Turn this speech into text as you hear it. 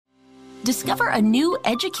Discover a new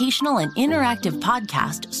educational and interactive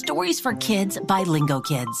podcast, Stories for Kids by Lingo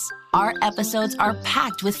Kids. Our episodes are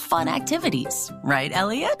packed with fun activities. Right,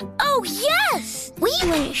 Elliot? Oh, yes! We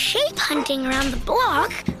went shape hunting around the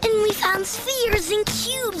block, and we found spheres and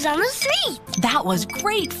cubes on the street. That was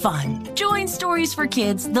great fun. Join Stories for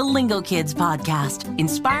Kids, the Lingo Kids podcast,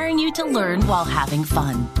 inspiring you to learn while having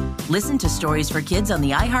fun. Listen to Stories for Kids on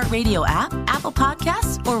the iHeartRadio app, Apple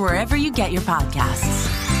Podcasts, or wherever you get your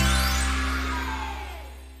podcasts.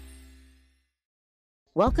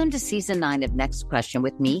 Welcome to Season 9 of Next Question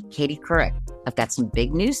with me, Katie Couric. I've got some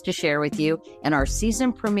big news to share with you in our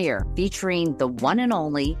season premiere featuring the one and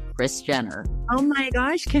only Kris Jenner. Oh my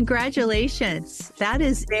gosh, congratulations. That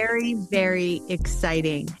is very, very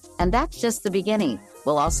exciting. And that's just the beginning.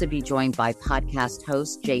 We'll also be joined by podcast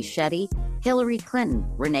host Jay Shetty, Hillary Clinton,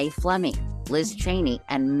 Renee Fleming, Liz Cheney,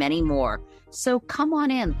 and many more. So come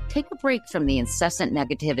on in, take a break from the incessant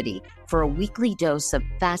negativity for a weekly dose of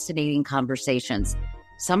fascinating conversations.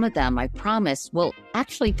 Some of them, I promise, will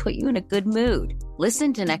actually put you in a good mood.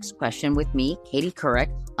 Listen to Next Question with me, Katie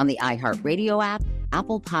Couric, on the iHeartRadio app,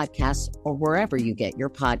 Apple Podcasts, or wherever you get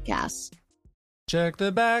your podcasts. Check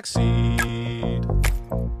the back seat.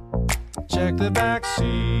 Check the back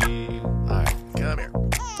seat. All right, come here.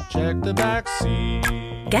 Check the back seat.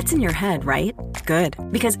 Gets in your head, right? Good.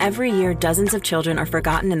 Because every year, dozens of children are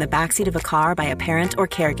forgotten in the backseat of a car by a parent or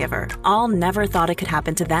caregiver. All never thought it could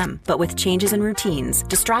happen to them. But with changes in routines,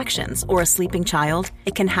 distractions, or a sleeping child,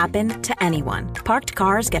 it can happen to anyone. Parked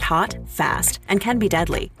cars get hot, fast, and can be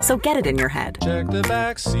deadly. So get it in your head. Check the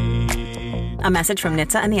back seat. A message from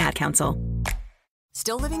NHTSA and the Ad Council.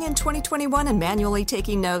 Still living in 2021 and manually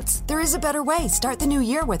taking notes? There is a better way. Start the new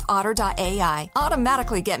year with Otter.ai.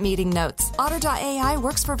 Automatically get meeting notes. Otter.ai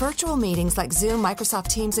works for virtual meetings like Zoom, Microsoft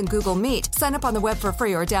Teams, and Google Meet. Sign up on the web for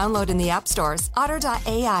free or download in the app stores.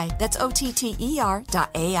 Otter.ai. That's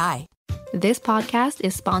OTTER.ai. This podcast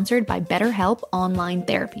is sponsored by BetterHelp Online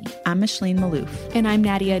Therapy. I'm Micheline Malouf. And I'm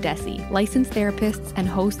Nadia Desi, licensed therapists and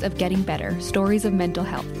host of Getting Better, Stories of Mental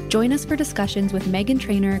Health. Join us for discussions with Megan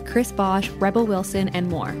Trainor, Chris Bosch, Rebel Wilson, and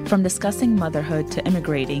more. From discussing motherhood to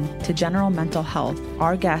immigrating to general mental health,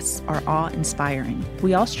 our guests are awe-inspiring.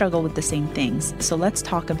 We all struggle with the same things, so let's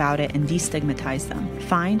talk about it and destigmatize them.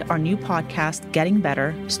 Find our new podcast, Getting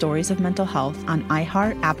Better, Stories of Mental Health, on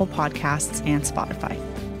iHeart, Apple Podcasts, and Spotify.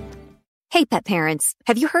 Hey, pet parents,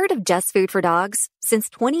 have you heard of Just Food for Dogs? Since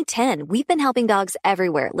 2010, we've been helping dogs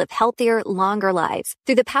everywhere live healthier, longer lives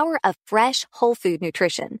through the power of fresh, whole food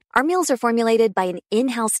nutrition. Our meals are formulated by an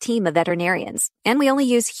in-house team of veterinarians, and we only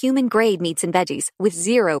use human-grade meats and veggies with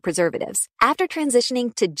 0 preservatives. After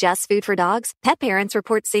transitioning to Just Food for Dogs, pet parents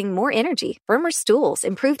report seeing more energy, firmer stools,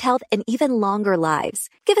 improved health, and even longer lives.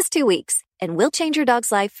 Give us 2 weeks, and we'll change your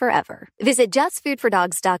dog's life forever. Visit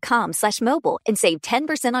justfoodfordogs.com/mobile and save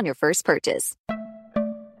 10% on your first purchase.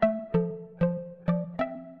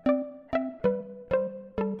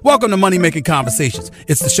 Welcome to Money Making Conversations.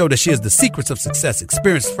 It's the show that shares the secrets of success,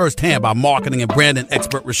 experienced firsthand by marketing and branding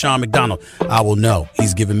expert Rushion McDonald. I will know.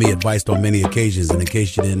 He's given me advice on many occasions, and in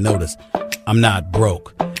case you didn't notice, I'm not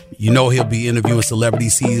broke. You know he'll be interviewing celebrity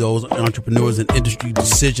CEOs, entrepreneurs, and industry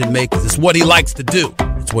decision makers. It's what he likes to do.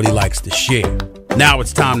 It's what he likes to share. Now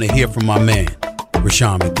it's time to hear from my man,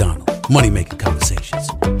 Rushion McDonald. Money Making Conversations.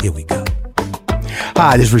 Here we go.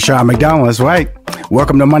 Hi, this is Rushion McDonald. That's right.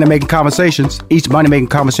 Welcome to Money Making Conversations. Each Money Making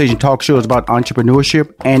Conversation talk show is about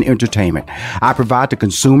entrepreneurship and entertainment. I provide the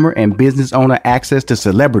consumer and business owner access to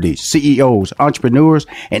celebrities, CEOs, entrepreneurs,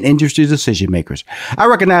 and industry decision makers. I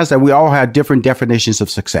recognize that we all have different definitions of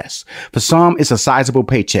success. For some, it's a sizable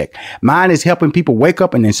paycheck. Mine is helping people wake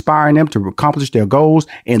up and inspiring them to accomplish their goals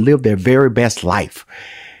and live their very best life.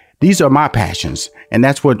 These are my passions, and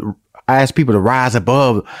that's what I ask people to rise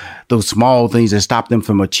above those small things that stop them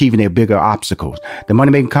from achieving their bigger obstacles. The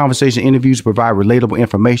Money Making Conversation interviews provide relatable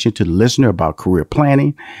information to the listener about career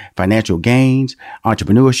planning, financial gains,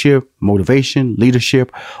 entrepreneurship, motivation,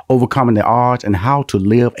 leadership, overcoming the odds, and how to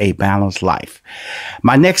live a balanced life.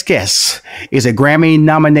 My next guest is a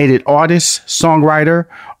Grammy-nominated artist, songwriter,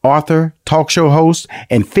 author, talk show host,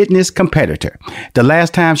 and fitness competitor. The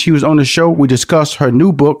last time she was on the show, we discussed her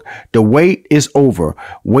new book, The Wait is Over.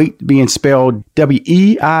 Wait being spelled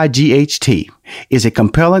W-E-I-G-H-T. Is a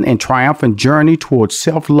compelling and triumphant journey towards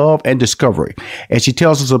self-love and discovery, as she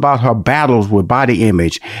tells us about her battles with body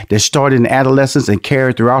image that started in adolescence and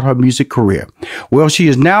carried throughout her music career. Well, she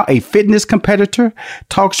is now a fitness competitor,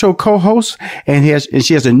 talk show co-host, and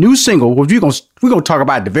she has a new single, which we're going to talk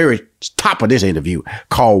about at the very top of this interview,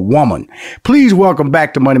 called Woman. Please welcome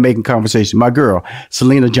back to Money Making Conversation, my girl,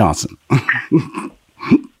 Syleena Johnson.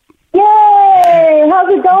 Yay! Hey,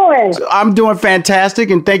 how's it going? I'm doing fantastic,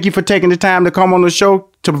 and thank you for taking the time to come on the show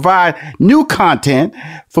to provide new content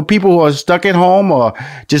for people who are stuck at home or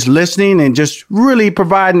just listening and just really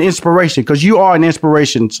providing inspiration, because you are an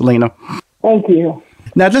inspiration, Selena. Thank you.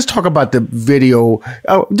 Now, let's talk about the video.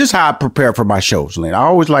 This is how I prepare for my shows, Selena. I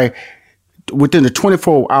always like, within the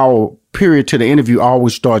 24-hour period to the interview, I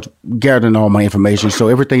always start gathering all my information, so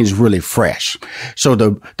everything is really fresh. So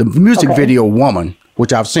the music video Woman,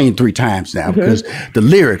 which I've seen 3 times now, because the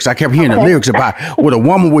lyrics, I kept hearing the lyrics about what a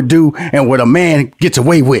woman would do and what a man gets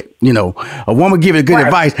away with. You know, a woman giving good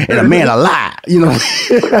advice and a man a lie, you know.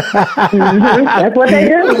 That's what they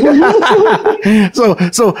do.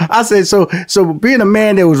 So I said, so being a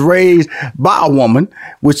man that was raised by a woman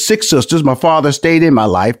with 6 sisters, my father stayed in my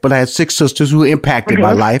life, but I had 6 sisters who impacted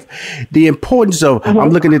my life. The importance of, I'm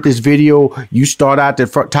looking at this video, you start out the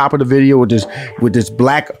top of the video with this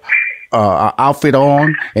black outfit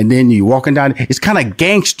on, and then you walking down. It's kind of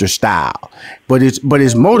gangster style, but it's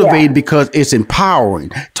motivated because it's empowering.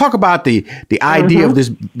 Talk about the idea of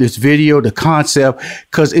this video, the concept,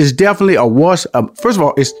 because it's definitely first of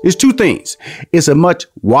all, it's 2 things. It's a much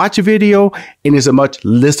watch video and it's a much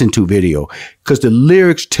listen to video, because the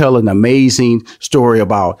lyrics tell an amazing story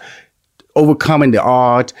about overcoming the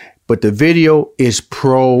odds, but the video is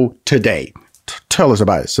pro today. Tell us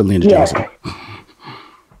about it, Selena Johnson.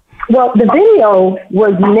 Well, the video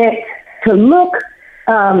was meant to look,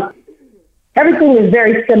 everything is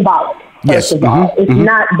very symbolic, first of all. It's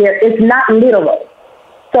not literal.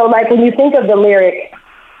 So, like, when you think of the lyric,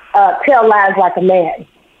 tell lies like a man,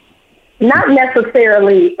 not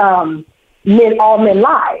necessarily all men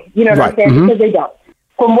lie, you know what I'm saying? Because they don't.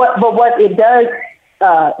 But what it does,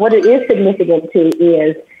 what it is significant to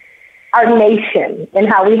is our nation and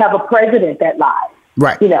how we have a president that lies.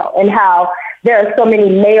 Right. You know, and how there are so many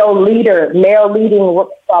male leading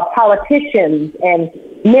politicians and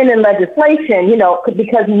men in legislation, you know,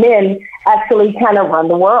 because men actually kind of run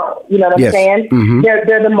the world. You know what I'm saying?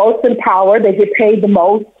 They're the most empowered. They get paid the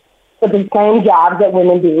most for the same jobs that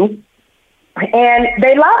women do. And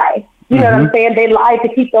they lie. You know what I'm saying? They lie to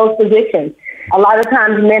keep those positions. A lot of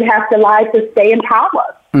times men have to lie to stay in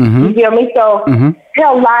power. You feel me? So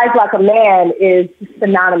tell lies like a man is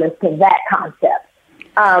synonymous to that concept.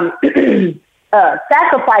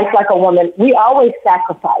 Sacrifice like a woman. We always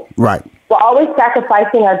sacrifice. Right. We're always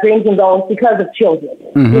sacrificing our dreams and goals because of children.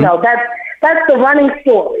 You know, that's the running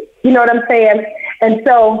story. You know what I'm saying? And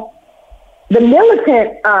so the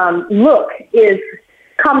militant look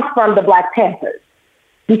comes from the Black Panthers,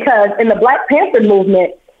 because in the Black Panther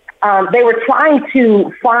movement, they were trying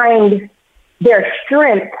to find their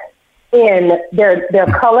strength in their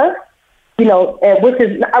color. You know, which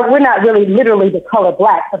is, we're not really literally the color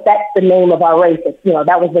black, but that's the name of our race. You know,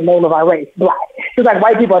 that was the name of our race, black. It's like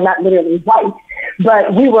white people are not literally white,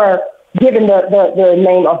 but we were given the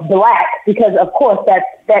name of black because, of course, that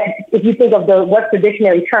if you think of what's the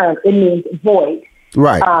dictionary term, it means void.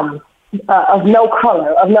 Right. Of no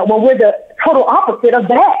color, well, we're the total opposite of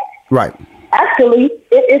that. Right. Actually,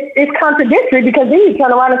 it's contradictory, because then you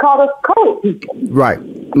turn around and call us colored people. Right.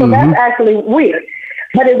 So that's actually weird.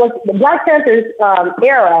 But it was the Black Panthers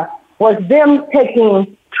era was them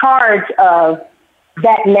taking charge of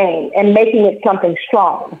that name and making it something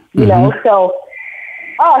strong, you know. So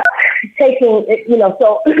us taking it, you know,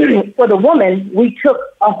 so for the woman, we took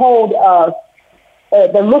a hold of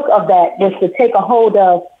the look of that was to take a hold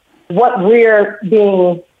of what we're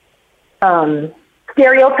being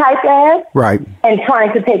stereotyped as, right, and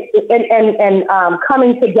trying to take and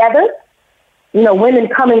coming together. You know, women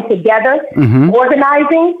coming together,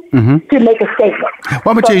 organizing to make a statement. Well,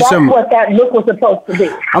 I'm gonna tell you something. That's what that look was supposed to be.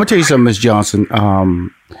 I'm gonna tell you something, Ms. Johnson.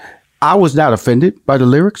 I was not offended by the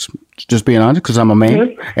lyrics, just being honest, because I'm a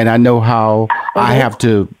man and I know how I have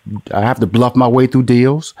to bluff my way through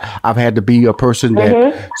deals. I've had to be a person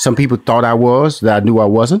that some people thought I was, that I knew I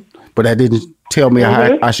wasn't, but that didn't tell me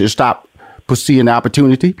I should stop pursuing the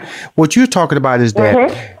opportunity. What you're talking about is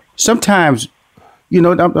that sometimes, you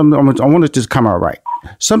know, I want to just come out right.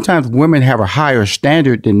 Sometimes women have a higher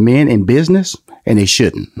standard than men in business, and they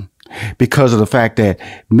shouldn't, because of the fact that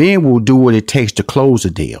men will do what it takes to close a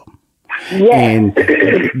deal. Yeah. And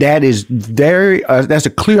that is that's a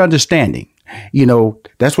clear understanding. You know,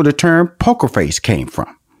 that's where the term poker face came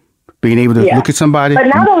from. Being able to look at somebody. But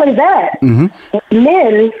not only that,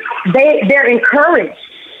 men, they're encouraged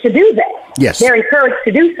to do that. Yes. They're encouraged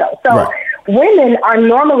to do so. So women are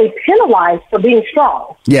normally penalized for being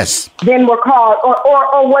strong. Yes. Then we're called,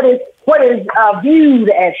 or what is viewed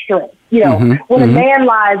as strength. You know, when a man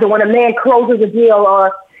lies or when a man closes a deal,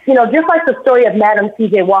 or, you know, just like the story of Madam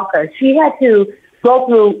C.J. Walker, she had to go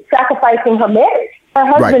through sacrificing her marriage. Her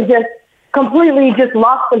husband just completely just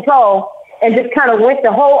lost control and just kind of went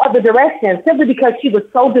the whole other direction simply because she was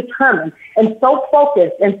so determined and so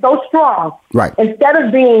focused and so strong. Right. Instead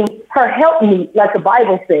of being her helpmeet, like the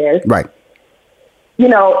Bible says. Right. You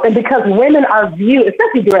know, and because women are viewed,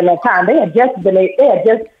 especially during that time, they had just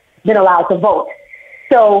been allowed to vote.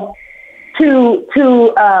 So to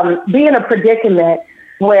be in a predicament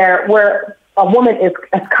where a woman is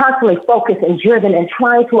constantly focused and driven and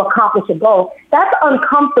trying to accomplish a goal, that's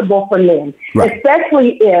uncomfortable for men,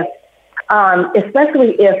 especially if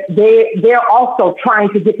they're also trying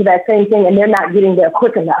to get to that same thing and they're not getting there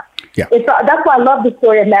quick enough. Yeah. That's why I love the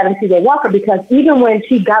story of Madam C.J. Walker, because even when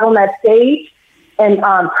she got on that stage and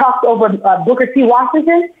talked over Booker T.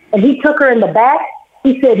 Washington, and he took her in the back,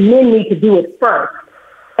 he said men need to do it first.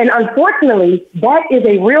 And unfortunately, that is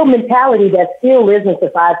a real mentality that still lives in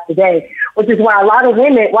society today, which is why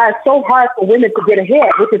why it's so hard for women to get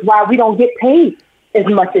ahead, which is why we don't get paid as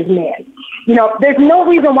much as men. You know, there's no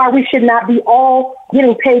reason why we should not be all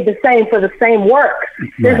getting paid the same for the same work.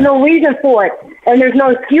 There's no reason for it, and there's no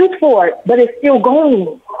excuse for it, but it's still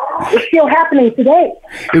going. It's still happening today.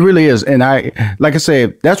 It really is. And like I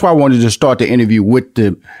said, that's why I wanted to start the interview with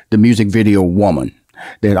the music video Woman.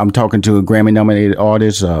 That I'm talking to a Grammy-nominated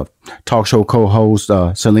artist, talk show co-host,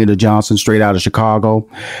 Selena Johnson, straight out of Chicago.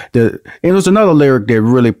 And there was another lyric that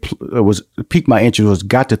really piqued my interest, was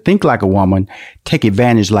got to think like a woman, take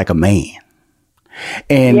advantage like a man.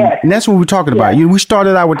 And that's what we're talking about. We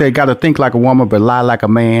started out with that, got to think like a woman, but lie like a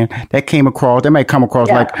man. That may come across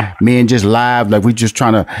like men just lie, like we just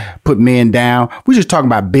trying to put men down. We're just talking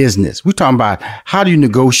about business. We're talking about how do you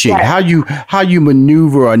negotiate, how you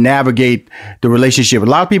maneuver or navigate the relationship. A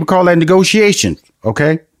lot of people call that negotiation.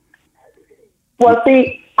 Okay. Well,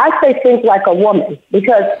 see, I say think like a woman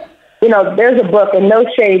because, you know, there's a book, and no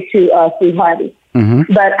shade to Steve Harvey.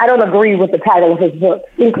 Mm-hmm. But I don't agree with the title of his book,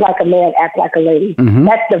 Think Like a Man, Act Like a Lady. Mm-hmm.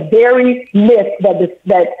 That's the very myth that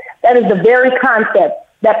is the very concept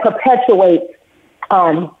that perpetuates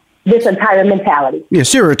this entire mentality. Yeah,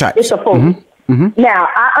 stereotypes. It's a fool. Mm-hmm. Mm-hmm. Now,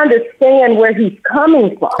 I understand where he's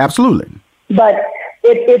coming from. Absolutely. But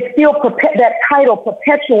it still, that title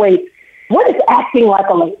perpetuates what is acting like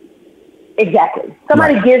a lady. Exactly.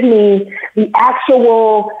 Somebody give me the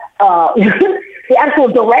actual... the actual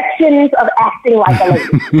directions of acting like a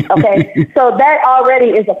lady, okay? So that already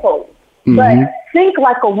is a fool. Mm-hmm. But think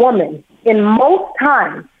like a woman in most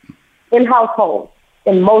times in households,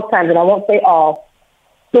 and I won't say all,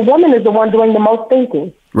 the woman is the one doing the most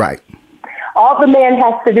thinking. Right. All the man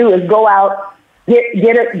has to do is go out,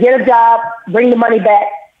 get a job, bring the money back,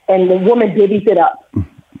 and the woman divvies it up.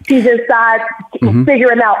 She's inside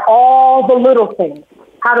figuring out all the little things.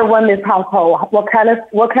 How to run this household, what kind of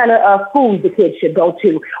food the kids should go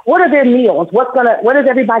to, what are their meals, what is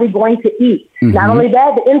everybody going to eat? Mm-hmm. Not only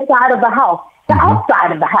that, the inside of the house, the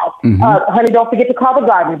outside of the house. Mm-hmm. Honey, don't forget to call the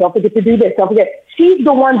gardener. Don't forget to do this. Don't forget. She's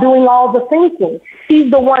the one doing all the thinking.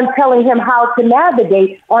 She's the one telling him how to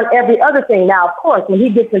navigate on every other thing. Now, of course, when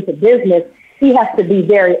he gets into business, he has to be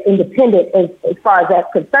very independent as far as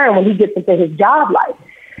that's concerned when he gets into his job life.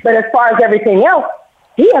 But as far as everything else,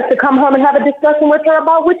 he has to come home and have a discussion with her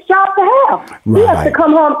about which job to have. Right. He has to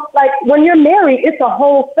come home. Like, when you're married, it's a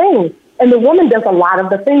whole thing. And the woman does a lot of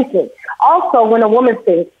the thinking. Also, when a woman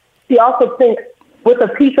thinks, she also thinks with a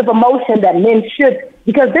piece of emotion that men should,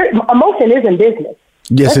 because emotion is in business.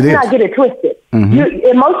 Yes, it is. Let's not get it twisted. Mm-hmm.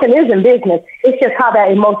 Emotion is in business. It's just how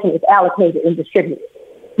that emotion is allocated and distributed.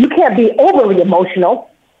 You can't be overly emotional,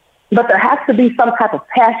 but there has to be some type of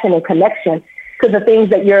passion and connection to the things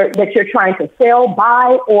that you're trying to sell,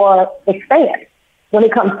 buy, or expand when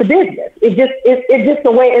it comes to business. It's just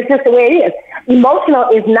the way it is. Emotional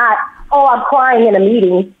is not, oh, I'm crying in a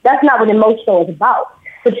meeting. That's not what emotional is about.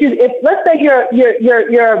 But let's say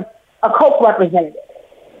you're a Coke representative,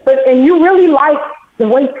 and you really like the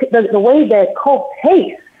way that Coke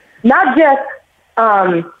tastes. Not just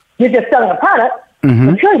you're just selling a product,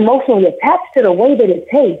 but you're emotionally attached to the way that it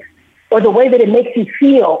tastes, or the way that it makes you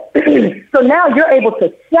feel. So now you're able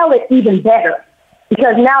to sell it even better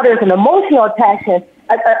because now there's an emotional attachment.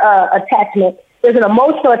 There's an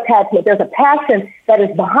emotional attachment. There's a passion that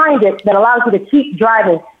is behind it that allows you to keep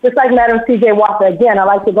driving. Just like Madam C.J. Walker, again, I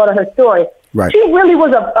like to go to her story. Right. She really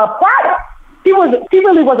was a product. She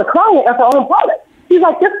really was a client of her own product. She's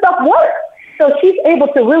like, this stuff works. So she's able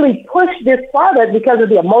to really push this product because of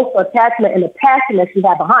the emotional attachment and the passion that she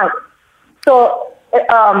had behind it. So,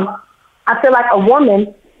 I feel like a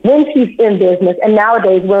woman, when she's in business, and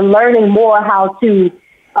nowadays we're learning more how to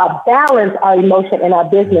balance our emotion and our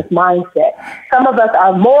business mindset. Some of us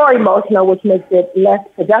are more emotional, which makes it less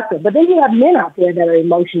productive. But then you have men out there that are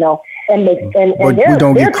emotional and we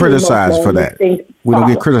don't get criticized for that. We don't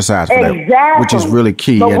get criticized for that, which is really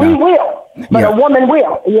key. But we will. But a woman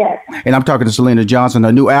will, yes. And I'm talking to Syleena Johnson.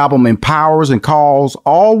 Her new album empowers and calls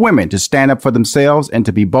all women to stand up for themselves and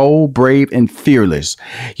to be bold, brave, and fearless.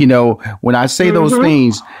 You know, when I say those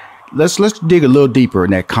things, let's dig a little deeper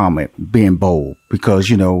in that comment, being bold, because,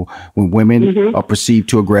 you know, when women are perceived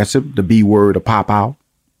too aggressive, the B word will pop out.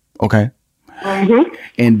 Okay.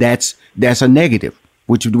 And that's a negative,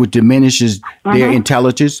 which diminishes their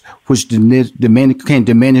intelligence, which can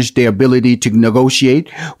diminish their ability to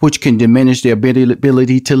negotiate, which can diminish their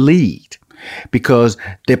ability to lead. Because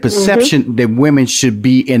the perception that women should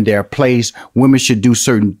be in their place, women should do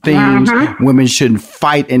certain things, women shouldn't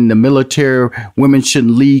fight in the military, women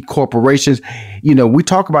shouldn't lead corporations. You know, we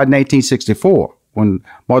talk about 1964 when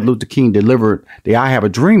Martin Luther King delivered the I Have a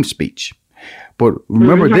Dream speech. But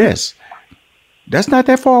remember this, that's not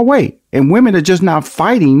that far away. And women are just not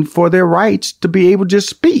fighting for their rights to be able to just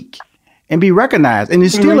speak and be recognized. And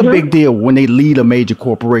it's still a big deal when they lead a major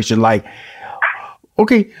corporation. Like,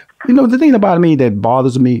 okay, you know, the thing about me that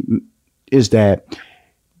bothers me is that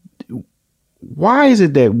why is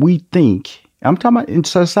it that we think, I'm talking about in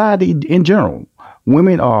society in general,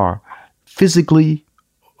 women are physically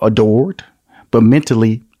adored, but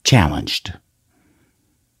mentally challenged.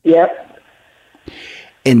 Yep.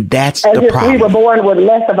 And that's as the if problem. We were born with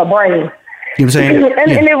less of a brain. You know what I'm saying?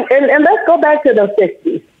 And let's go back to the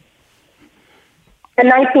 60s. In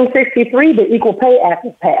 1963, the Equal Pay Act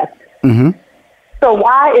was passed. So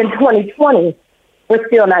why in 2020, we're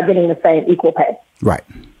still not getting the same equal pay? Right.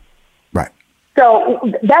 So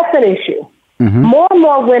that's an issue. More and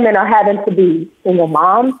more women are having to be single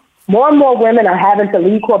moms. More and more women are having to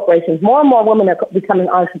lead corporations. More and more women are becoming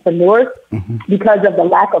entrepreneurs because of the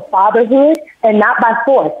lack of fatherhood, and not by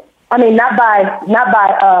force. I mean, not by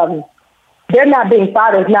they're not being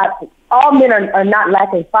fathers. Not all men are not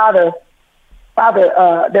lacking their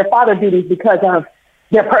father duties because of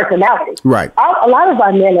their personality. Right. A lot of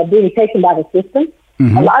our men are being taken by the system.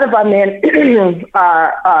 A lot of our men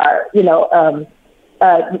are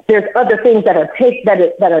there's other things that are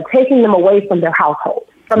taking them away from their household,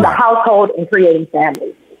 from the household and creating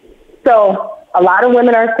families. So a lot of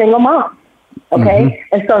women are single moms. Okay.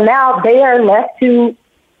 And so now they are left to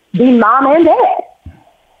be mom and dad.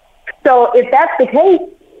 So if that's the case,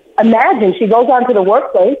 imagine she goes onto the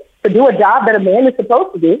workplace to do a job that a man is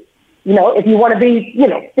supposed to do. You know, if you want to be,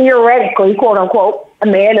 theoretically, quote unquote, a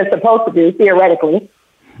man is supposed to do theoretically,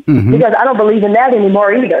 because I don't believe in that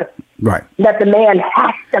anymore either. Right. That the man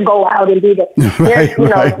has to go out and do that.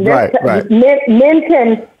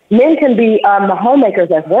 Men can be homemakers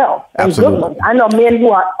as well. Absolutely. Good ones. I know men who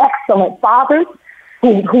are excellent fathers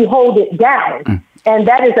who hold it down. And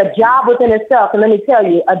that is a job within itself. And let me tell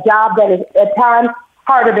you, a job that is at times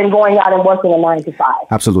harder than going out and working a 9 to 5.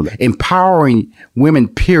 Absolutely. Empowering women,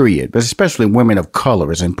 period, but especially women of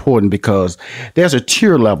color is important because there's a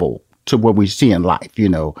tier level to what we see in life. You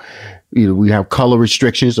know, we have color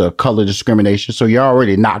restrictions or color discrimination. So you're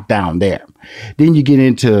already knocked down there. Then you get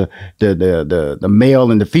into the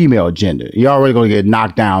male and the female gender. You're already going to get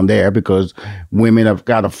knocked down there because women have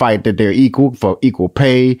got to fight that they're equal for equal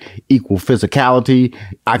pay, equal physicality.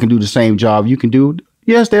 I can do the same job you can do.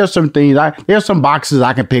 Yes, there's some things, there's some boxes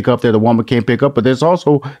I can pick up that a woman can't pick up, but there's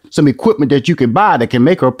also some equipment that you can buy that can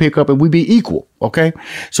make her pick up and we be equal. Okay.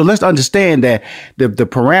 So let's understand that the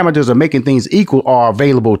parameters of making things equal are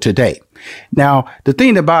available today. Now, the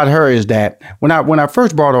thing about her is that when I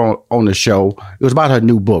first brought her on the show, it was about her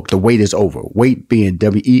new book, The Wait is Over. Wait being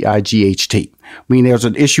WEIGHT. I mean, there's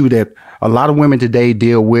an issue that a lot of women today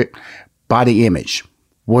deal with, body image.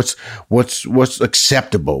 What's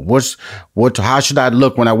acceptable? How should I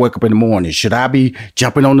look when I wake up in the morning? Should I be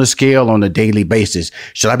jumping on the scale on a daily basis?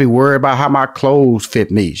 Should I be worried about how my clothes fit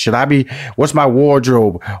me? What's my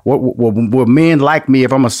wardrobe? Will men like me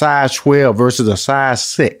if I'm a size 12 versus a size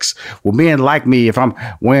 6? Will men like me if I'm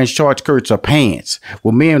wearing short skirts or pants?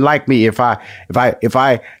 Will men like me if I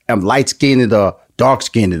am light skinned or dark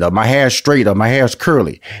skinned or my hair's straight or my hair's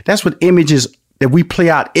curly? That's what images that we play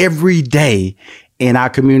out every day in our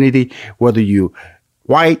community, whether you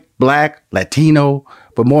white, black, Latino,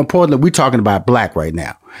 but more importantly, we're talking about black right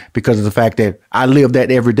now because of the fact that I live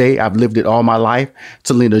that every day. I've lived it all my life.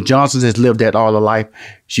 Syleena Johnson has lived that all her life.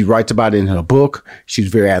 She writes about it in her book. She's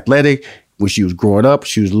very athletic. when she was growing up,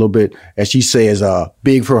 she was a little bit, as she says,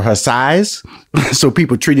 big for her size. So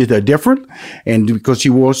people treated her different. And because she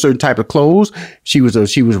wore a certain type of clothes, she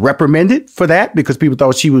was reprimanded for that because people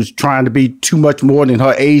thought she was trying to be too much more than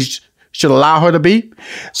her age should allow her to be.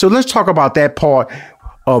 So let's talk about that part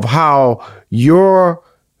of how your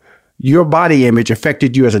body image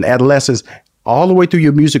affected you as an adolescent all the way through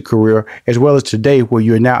your music career, as well as today where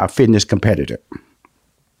you're now a fitness competitor.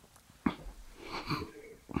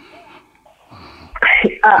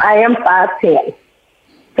 I am 5'10",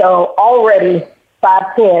 so already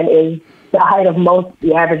 5'10" is the height of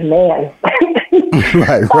the average man.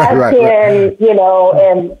 Right. 5'10", you know,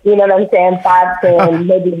 and you know what I'm saying? 5'10",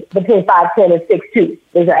 maybe between 5'10" and 6'2"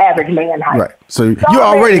 is an average man height. Right. So you're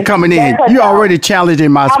already coming in. You're already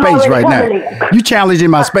challenging my space right now. You're challenging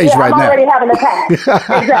my space right now. I'm already having a pass.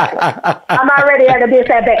 Exactly. I'm already at a bit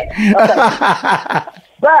that bad. Okay.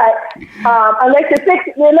 But unless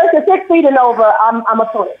you're 6 feet and over, I'm a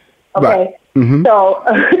threat. Okay. Right. Mm-hmm. So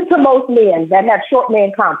to most men that have short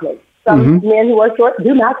man complex, some men who are short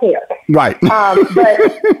do not care. Right. But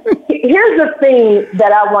here's the thing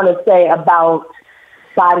that I want to say about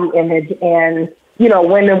body image and, you know,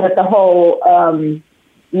 women with the whole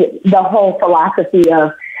philosophy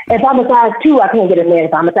of, if I'm a size 2, I can't get a man.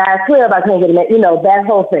 If I'm a size 12, I can't get a man. You know, that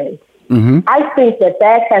whole thing. Mm-hmm. I think that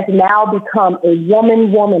has now become a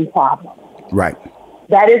woman problem. Right.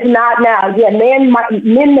 That is not now. Yeah, men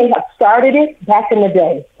may have started it back in the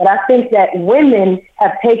day, but I think that women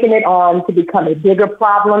have taken it on to become a bigger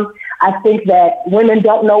problem. I think that women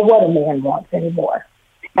don't know what a man wants anymore.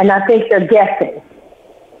 And I think they're guessing.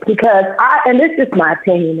 Because and this is my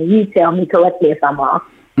opinion, and you tell me, correct me if I'm wrong.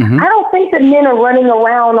 Mm-hmm. I don't think that men are running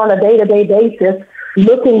around on a day-to-day basis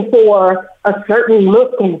looking for a certain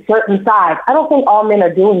look and certain size. I don't think all men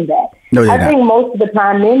are doing that. No, I think most of the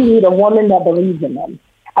time men need a woman that believes in them.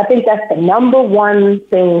 I think that's the number one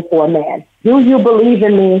thing for a man. Do you believe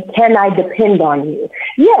in me? Can I depend on you?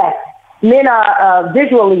 Yes, men are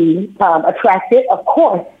visually attracted. Of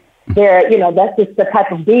course, they're, you know, that's just the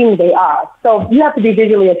type of being they are. So you have to be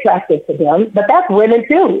visually attracted to them, but that's women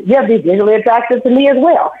too. You have to be visually attracted to me as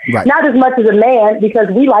well. Right. Not as much as a man, because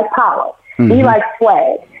we like power. Mm-hmm. We like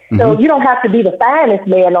swag. So you don't have to be the finest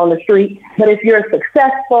man on the street, but if you're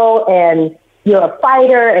successful and you're a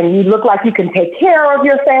fighter and you look like you can take care of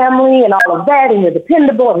your family and all of that, and you're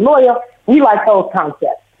dependable and loyal, we like those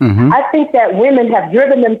concepts. Mm-hmm. I think that women have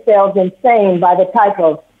driven themselves insane by the type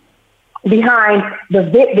of behind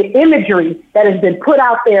the imagery that has been put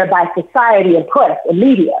out there by society and press and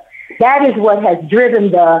media. That is what has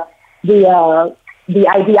driven the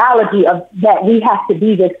ideology of that we have to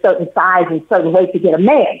be this certain size and certain weight to get a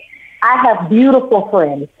man. I have beautiful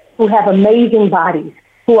friends who have amazing bodies,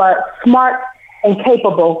 who are smart and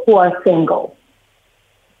capable, who are single.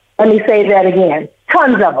 Let me say that again.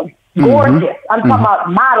 Tons of them. Gorgeous. I'm talking about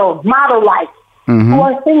model-like, who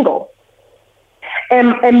are single.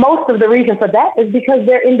 And most of the reason for that is because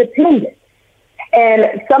they're independent.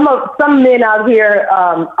 And some men out here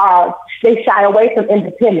they shy away from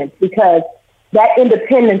independence because that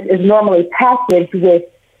independence is normally packaged with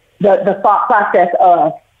the thought process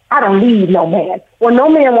of, I don't need no man. Well, no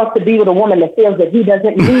man wants to be with a woman that feels that he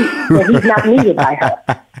doesn't need, that he's not needed by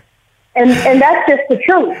her. And that's just the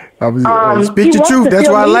truth. Speak the truth. That's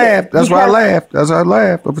why I laughed. That's why I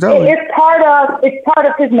laughed. I'm telling you. It's part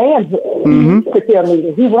of his manhood. He needs to feel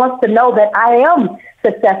needed. He wants to know that I am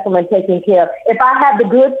successful in taking care of. If I have the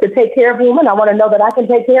goods to take care of a woman, I want to know that I can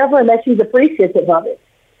take care of her and that she's appreciative of it,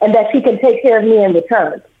 and that she can take care of me in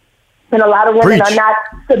return. And a lot of women are not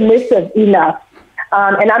submissive enough.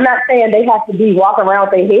 And I'm not saying they have to be walking around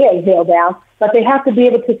with their heads held down, but they have to be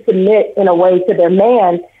able to submit in a way to their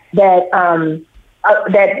man that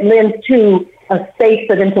lends to a space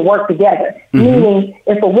for them to work together. Meaning,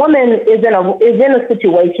 if a woman is in a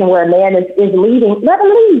situation where a man is leading, let him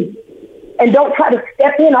lead. And don't try to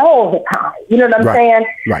step in all the time. You know what I'm saying?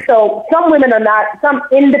 Right. So some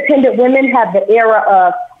independent women have the era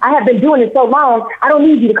of, I have been doing it so long, I don't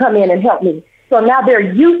need you to come in and help me. So now they're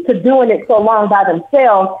used to doing it so long by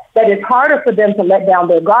themselves that it's harder for them to let down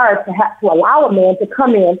their guard to have to allow a man to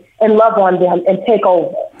come in and love on them and take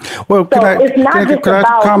over. Well, it's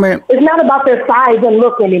not about their size and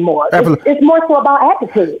look anymore. It's more so about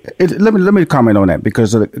attitude. Let me comment on that,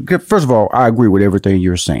 because first of all, I agree with everything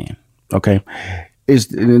you're saying. Okay.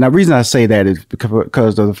 And the reason I say that is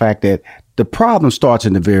because of the fact that the problem starts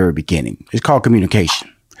in the very beginning. It's called communication.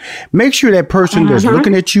 Make sure that person that's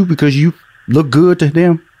looking at you because you look good to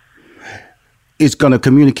them is going to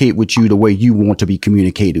communicate with you the way you want to be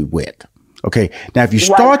communicated with. Okay. Now, if you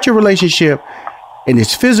start your relationship and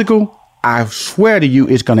it's physical, I swear to you,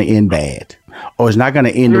 it's going to end bad, or it's not going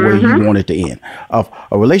to end the way you want it to end. Of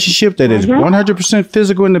a relationship that is 100%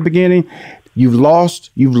 physical in the beginning, you've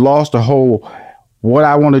lost the whole what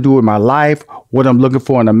I want to do with my life, what I'm looking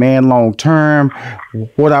for in a man long term, how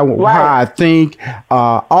I think.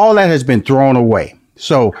 All that has been thrown away.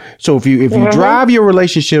 So if you drive your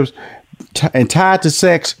relationships and tied to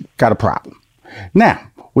sex, got a problem. Now,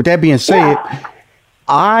 with that being said,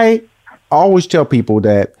 I always tell people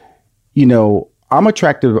that, I'm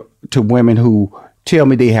attracted to women who tell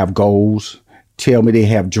me they have goals, tell me they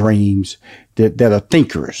have dreams, that are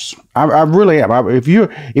thinkers. I really am. If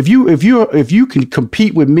you can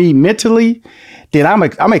compete with me mentally, then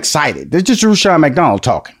I'm excited. It's just Rushion McDonald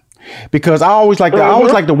talking. Because I always like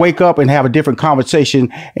to wake up and have a different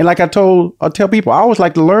conversation. And like I tell people, I always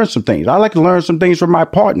like to learn some things. I like to learn some things from my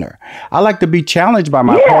partner. I like to be challenged by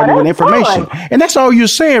my partner with information. Fun. And that's all you're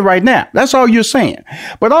saying right now. That's all you're saying.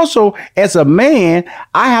 But also, as a man,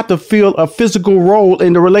 I have to feel a physical role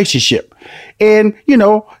in the relationship. And,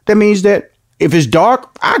 that means that if it's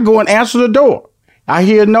dark, I go and answer the door. I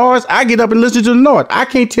hear noise, I get up and listen to the noise. I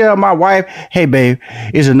can't tell my wife, hey, babe,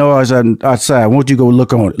 it's a noise outside. Won't you go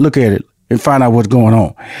look at it and find out what's going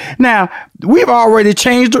on? Now, we've already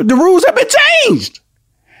changed. The rules have been changed.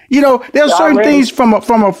 There's certain things from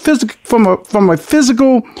a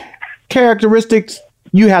physical characteristics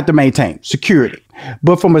you have to maintain security.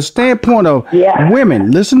 But from a standpoint of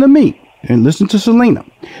women, listen to me and listen to Selena.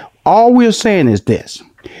 All we're saying is this.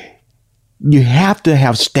 You have to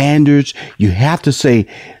have standards. You have to say,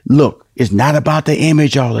 look, it's not about the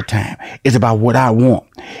image all the time. It's about what I want.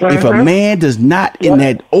 If a man does not, in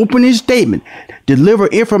that opening statement, deliver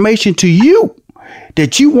information to you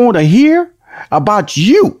that you want to hear about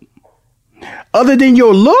you, other than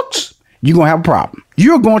your looks, you're going to have a problem.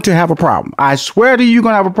 You're going to have a problem. I swear to you, you're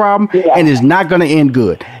going to have a problem, and it's not going to end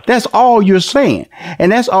good. That's all you're saying.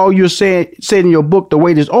 And that's all you're saying in your book, The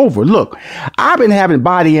Wait Is Over. Look, I've been having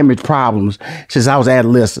body image problems since I was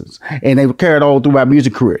adolescent, and they were carried all through my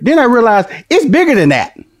music career. Then I realized it's bigger than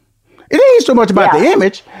that. It ain't so much about the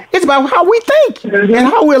image. It's about how we think and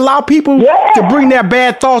how we allow people to bring their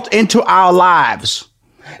bad thoughts into our lives,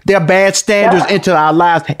 their bad standards into our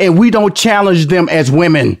lives, and we don't challenge them as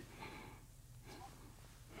women.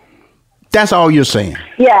 That's all you're saying.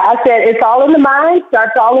 Yeah, I said it's all in the mind.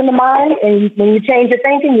 Starts all in the mind, and when you change your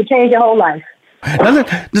thinking, you change your whole life. Now,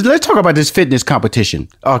 let's talk about this fitness competition.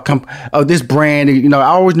 This brand. I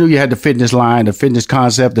always knew you had the fitness line, the fitness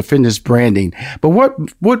concept, the fitness branding. But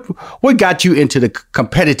what got you into the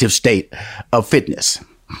competitive state of fitness?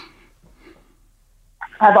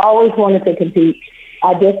 I've always wanted to compete.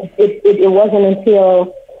 It wasn't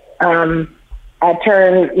until I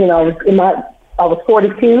turned, I was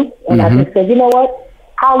 42, and I just said, you know what?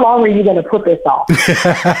 How long are you going to put this off?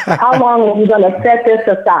 How long are you going to set this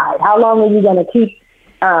aside? How long are you going to keep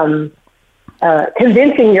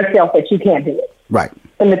convincing yourself that you can't do it? Right.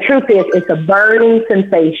 And the truth is, it's a burning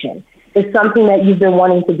sensation. It's something that you've been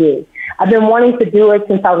wanting to do. I've been wanting to do it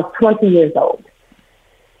since I was 20 years old.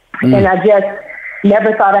 And I just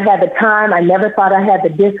never thought I had the time. I never thought I had the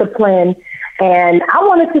discipline. And I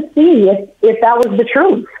wanted to see if that was the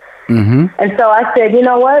truth. And so I said, you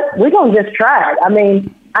know what? We're going to just try it. I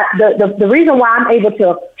mean, the reason why I'm able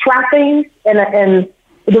to try things and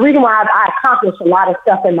the reason why I accomplished a lot of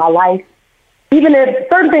stuff in my life, even if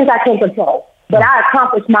certain things I can't control, but I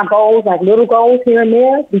accomplished my goals, like little goals here and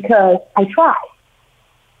there, because I tried.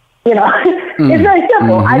 It's very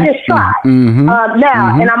simple. I just tried. And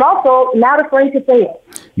I'm also not afraid to fail.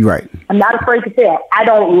 You're right. I'm not afraid to fail. I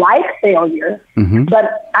don't like failure,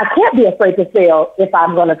 but I can't be afraid to fail if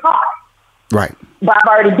I'm going to try. Right. But I've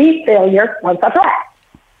already beat failure once I tried.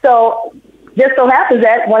 So just so happens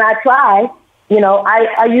that when I try,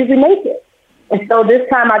 I usually make it. And so this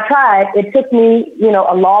time I tried, it took me,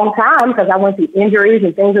 a long time because I went through injuries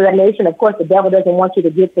and things of that nature. And of course, the devil doesn't want you to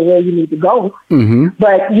get to where you need to go.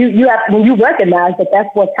 But you have, when you recognize that that's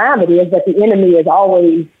what time it is, that the enemy is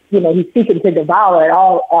always, he's seeking to devour at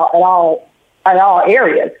all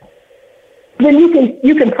areas. Then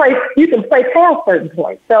you can play past certain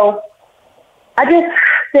points. So I just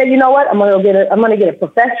said, you know what, I'm going to get a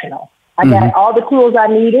professional. I got all the tools I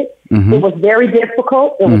needed. It was very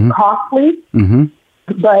difficult. It was costly,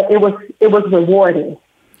 but it was rewarding.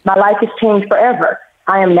 My life has changed forever.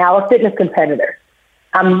 I am now a fitness competitor.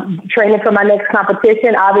 I'm training for my next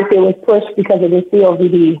competition. Obviously, it was pushed because of the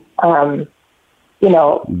COVID,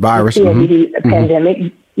 virus, the COVID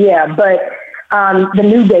pandemic. Yeah, but the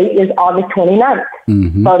new date is August 29th.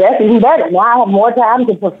 So that's even better. Now I have more time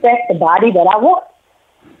to perfect the body that I want.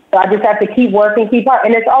 So I just have to keep working, and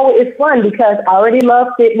it's fun because I already love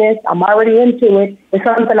fitness. I'm already into it. It's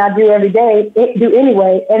something I do every day, do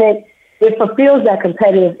anyway, and it fulfills that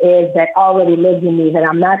competitive edge that already lives in me that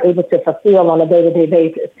I'm not able to fulfill on a day-to-day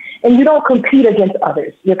basis. And you don't compete against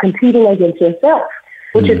others. You're competing against yourself,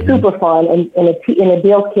 which is super fun, and it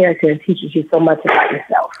builds character and teaches you so much about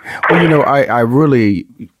yourself. Well, I really,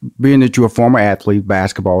 being that you're a former athlete,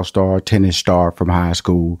 basketball star, tennis star from high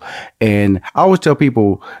school, and I always tell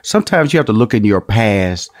people, sometimes you have to look in your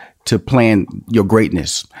past to plan your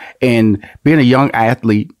greatness. And being a young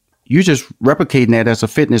athlete, you're just replicating that as a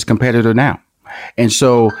fitness competitor now. And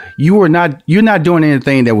so you're not doing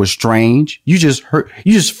anything that was strange. You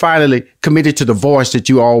just finally committed to the voice that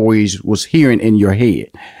you always was hearing in your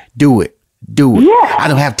head. Do it. Yeah. I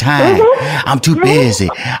don't have time. I'm too busy.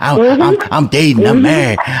 I'm dating. I'm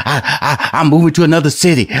married. I'm moving to another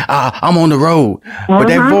city. I'm on the road. But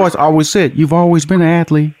that voice always said, you've always been an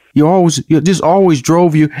athlete. This always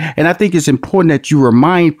drove you. And I think it's important that you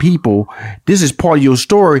remind people this is part of your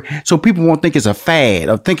story so people won't think it's a fad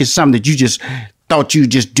or think it's something that you just thought you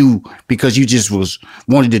just do because you just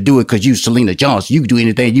wanted to do it because you Selena Johnson. You can do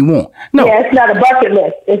anything you want. No. Yeah, it's not a bucket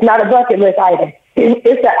list. It's not a bucket list either.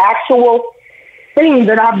 It's an actual thing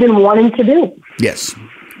that I've been wanting to do. Yes.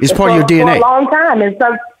 It's part of your DNA. For a long time. And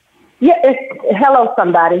so, hello,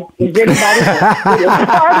 somebody. Is anybody? It's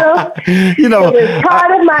part of, it's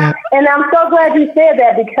part of my, and I'm so glad you said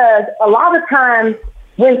that because a lot of times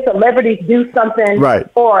when celebrities do something, right,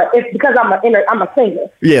 or it's because I'm a singer.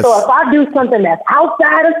 Yes. So if I do something that's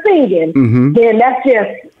outside of singing, then that's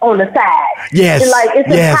just on the side. Yes. And it's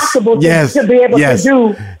impossible to be able to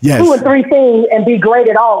do 2 or 3 things and be great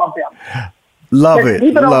at all of them. Love it.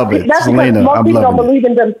 That's Selena, because most people don't believe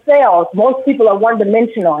in themselves. Most people are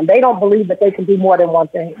one-dimensional, and they don't believe that they can do more than one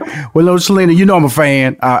thing. Well, no, Selena, I'm a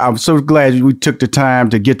fan. I'm so glad we took the time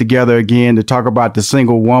to get together again to talk about the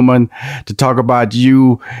single woman, to talk about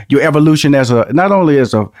your evolution as not only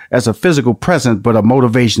as a physical presence, but a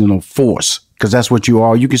motivational force. Because that's what you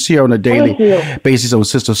are. You can see her on a daily basis on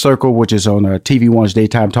Sister Circle, which is on TV One's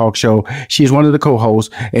daytime talk show. She's one of the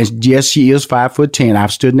co-hosts, and yes, she is 5'10".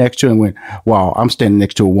 I've stood next to her and went, "Wow, I'm standing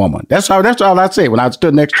next to a woman." That's all I say when I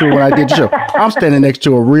stood next to her when I did the show. I'm standing next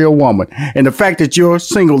to a real woman, and the fact that your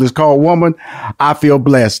single is called "Woman," I feel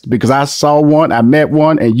blessed because I saw one, I met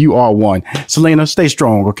one, and you are one. Selena, stay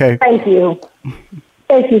strong, okay? Thank you.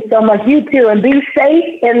 Thank you so much. You too. And be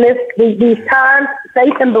safe in these times,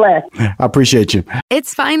 safe and blessed. I appreciate you.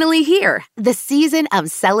 It's finally here, the season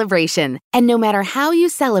of celebration. And no matter how you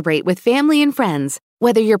celebrate with family and friends,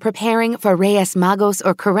 whether you're preparing for Reyes Magos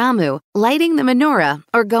or Karamu, lighting the menorah,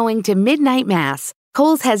 or going to midnight mass,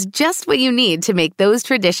 Kohl's has just what you need to make those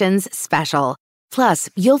traditions special. Plus,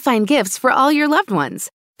 you'll find gifts for all your loved ones.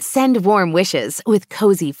 Send warm wishes with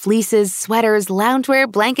cozy fleeces, sweaters,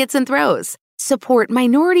 loungewear, blankets, and throws. Support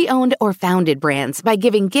minority-owned or founded brands by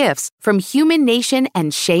giving gifts from Human Nation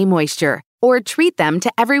and Shea Moisture, or treat them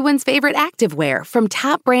to everyone's favorite activewear from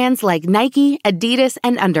top brands like Nike, Adidas,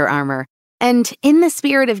 and Under Armour. And in the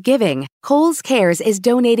spirit of giving, Kohl's Cares is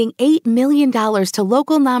donating $8 million to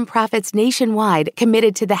local nonprofits nationwide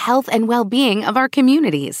committed to the health and well-being of our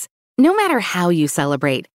communities. No matter how you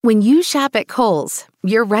celebrate, when you shop at Kohl's,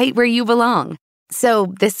 you're right where you belong.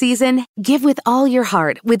 So this season, give with all your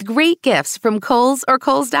heart with great gifts from Kohl's or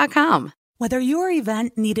Kohls.com. Whether your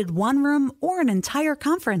event needed one room or an entire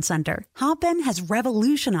conference center, Hopin has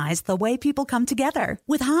revolutionized the way people come together.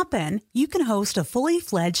 With Hopin, you can host a fully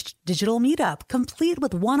fledged digital meetup, complete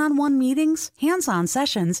with one-on-one meetings, hands-on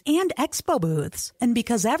sessions, and expo booths. And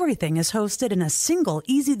because everything is hosted in a single,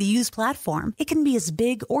 easy-to-use platform, it can be as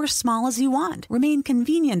big or small as you want, remain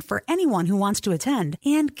convenient for anyone who wants to attend,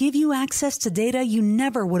 and give you access to data you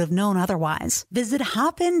never would have known otherwise. Visit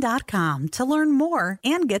hopin.com to learn more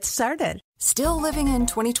and get started. Still living in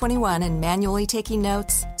 2021 and manually taking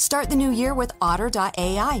notes? Start the new year with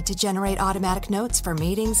Otter.ai to generate automatic notes for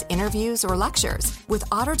meetings, interviews, or lectures. With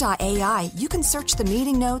Otter.ai, you can search the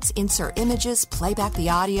meeting notes, insert images, play back the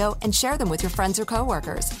audio, and share them with your friends or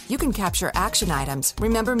coworkers. You can capture action items,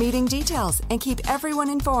 remember meeting details, and keep everyone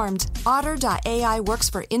informed. Otter.ai works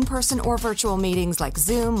for in-person or virtual meetings like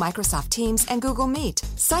Zoom, Microsoft Teams, and Google Meet.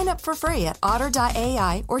 Sign up for free at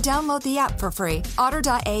Otter.ai or download the app for free.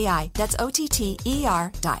 Otter.ai, that's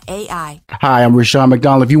OTTER.ai. Hi, I'm Rushion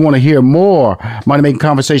McDonald. If you want to hear more Money Making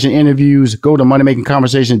Conversation interviews, go to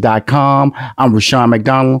moneymakingconversation.com. I'm Rushion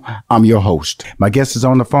McDonald. I'm your host. My guest is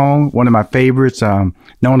on the phone, one of my favorites. Known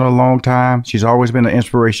her a long time. She's always been an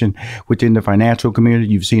inspiration within the financial community.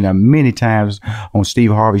 You've seen her many times on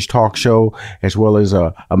Steve Harvey's talk show, as well as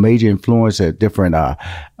a major influence at different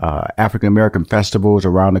African-American festivals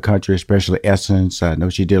around the country, especially Essence. I know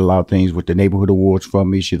she did a lot of things with the Neighborhood Awards for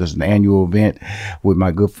me. She does an annual event with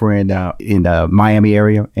my good friend in the Miami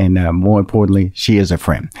area. And more importantly, she is a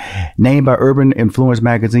friend. Named by Urban Influence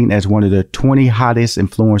magazine as one of the 20 hottest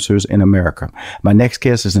influencers in America. My next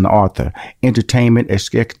guest is an author, entertainment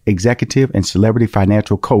executive, and celebrity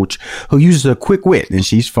financial coach who uses a quick wit, and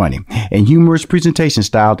she's funny, and humorous presentation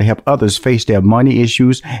style to help others face their money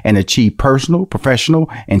issues and achieve personal, professional,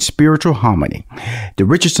 and spiritual harmony. The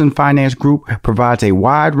Richardson Finance Group provides a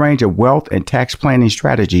wide range of wealth and tax planning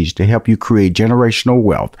strategies to help you create generational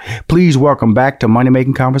wealth. Please welcome back to Money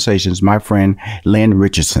Making Conversations, my friend, Lynn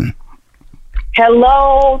Richardson.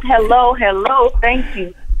 Hello. Thank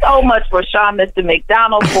you so much, Rushion, Mr.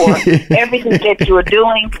 McDonald, for everything that you're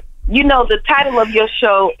doing. You know, the title of your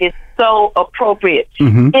show is so appropriate.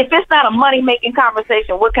 Mm-hmm. If it's not a money-making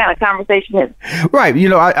conversation, what kind of conversation is it? Right. You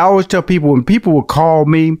know, I always tell people, when people will call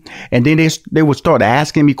me and then they would start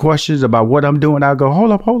asking me questions about what I'm doing, I'll go,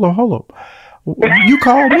 hold up. You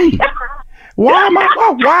call me. Why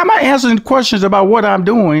am I answering questions about what I'm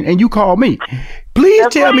doing and you call me? Please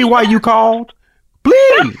tell me why you called.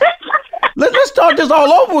 Please. Let's start this all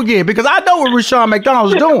over again, because I know what Rushion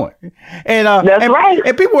McDonald's doing. And right.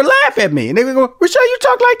 And people would laugh at me. And they would go, Rushion, you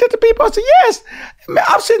talk like that to people? I said, yes.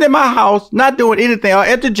 I'm sitting in my house, not doing anything, or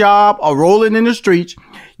at the job, or rolling in the streets.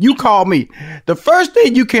 You call me. The first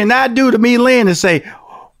thing you cannot do to me, Lynn, is say,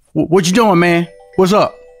 what you doing, man? What's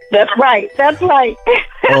up? That's right.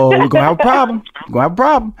 Oh, we're going to have a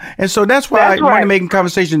problem. And so that's why Money Making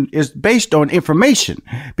Conversation is based on information.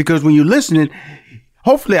 Because when you're listening,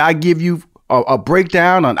 hopefully I give you a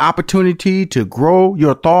breakdown, an opportunity to grow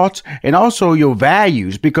your thoughts and also your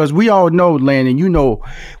values, because we all know, Lynn, and you know,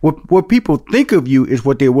 what people think of you is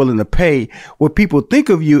what they're willing to pay. What people think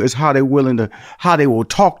of you is how they will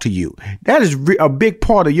talk to you. That is a big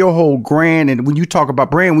part of your whole brand. And when you talk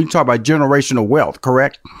about brand, when you talk about generational wealth,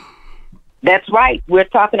 correct? That's right. We're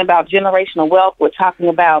talking about generational wealth. We're talking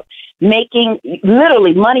about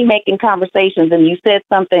literally money-making conversations. And you said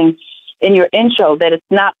something in your intro that it's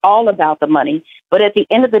not all about the money, but at the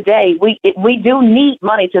end of the day, we do need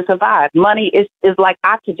money to survive. Money is like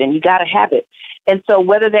oxygen. You got to have it. And so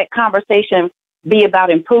whether that conversation be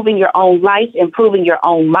about improving your own life, improving your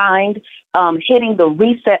own mind, hitting the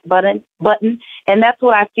reset button, and that's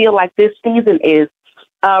what I feel like this season is.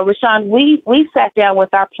 Rushion, we sat down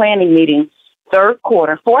with our planning meeting, fourth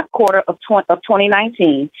quarter of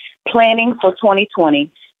 2019, planning for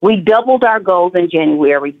 2020. We doubled our goals in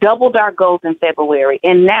January, doubled our goals in February,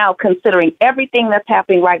 and now, considering everything that's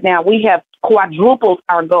happening right now, we have quadrupled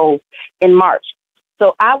our goals in March.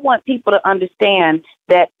 So I want people to understand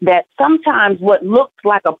that sometimes what looks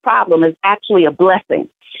like a problem is actually a blessing.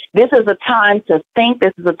 This is a time to think.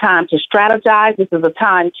 This is a time to strategize. This is a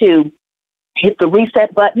time to hit the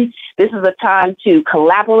reset button. This is a time to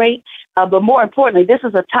collaborate. But more importantly, this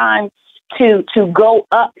is a time to go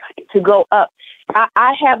up,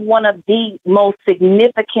 I have one of the most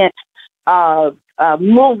significant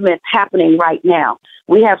movements happening right now.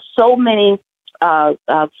 We have so many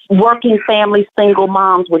working families, single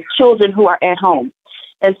moms with children who are at home.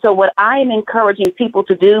 And so what I am encouraging people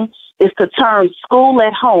to do is to turn school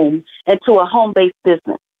at home into a home-based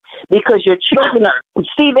business, because your children are,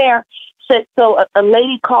 see there. So a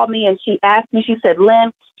lady called me and she asked me, she said,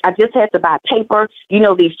 Lynn, I just had to buy paper. You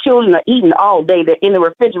know, these children are eating all day. They're in the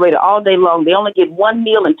refrigerator all day long. They only get one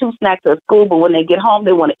meal and 2 snacks at school, but when they get home,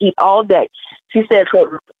 they want to eat all day. She said,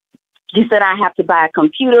 I have to buy a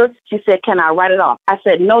computer. She said, can I write it off? I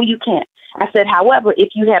said, no, you can't. I said, however,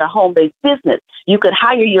 if you had a home-based business, you could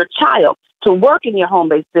hire your child to work in your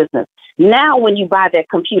home-based business. Now, when you buy that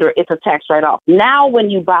computer, it's a tax write-off. Now, when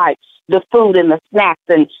you buy the food and the snacks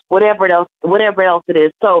and whatever else it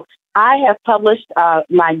is. So I have published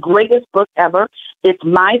my greatest book ever. It's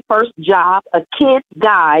My First Job, a kid's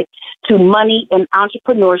guide to money and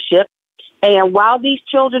entrepreneurship. And while these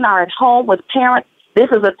children are at home with parents, this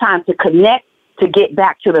is a time to connect, to get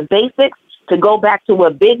back to the basics, to go back to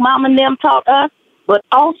what Big Mom and them taught us, but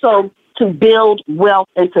also to build wealth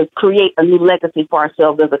and to create a new legacy for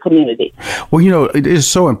ourselves as a community. Well, it is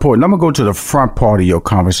so important. I'm going to go to the front part of your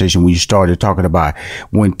conversation when you started talking about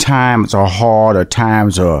when times are hard or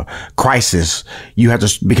times are crisis, you have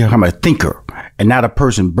to become a thinker and not a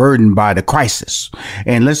person burdened by the crisis.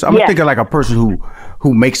 And I'm thinking like a person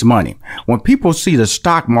who makes money. When people see the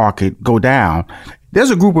stock market go down,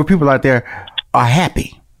 there's a group of people out there are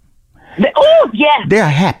happy. They're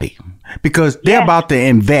happy because they're about to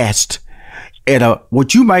invest at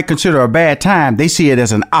what you might consider a bad time. They see it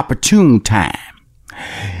as an opportune time.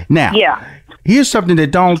 Now, here's something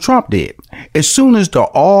that Donald Trump did. As soon as the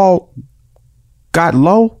oil got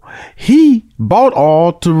low, he bought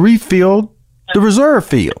oil to refill the reserve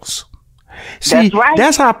fields. See,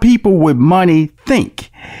 that's how people with money think.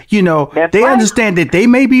 They understand that they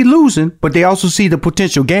may be losing, but they also see the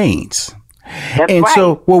potential gains.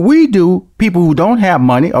 So what we do, people who don't have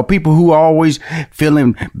money or people who are always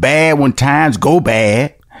feeling bad when times go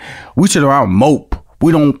bad, we sit around and mope.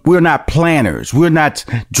 We're not planners. We're not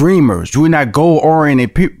dreamers. We're not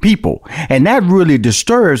goal-oriented people. And that really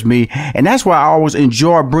disturbs me. And that's why I always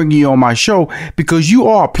enjoy bringing you on my show, because you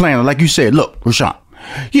are a planner. Like you said, look, Rushion,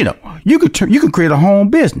 you can create a home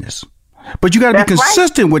business. But you got to be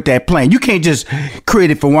consistent with that plan. You can't just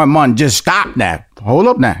create it for 1 month and just stop now. Hold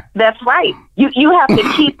up now. That's right. You have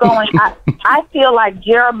to keep going. I feel like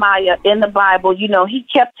Jeremiah in the Bible, he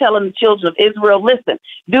kept telling the children of Israel, listen,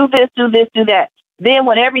 do this, do this, do that. Then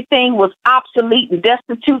when everything was obsolete and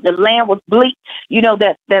destitute, the land was bleak,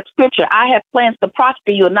 that scripture, I have plans to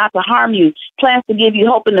prosper you and not to harm you, plans to give you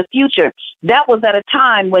hope in the future. That was at a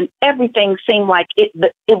time when everything seemed like it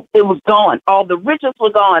was gone. All the riches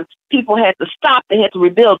were gone. People had to stop. They had to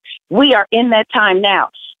rebuild. We are in that time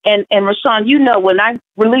now. And Rushion, when I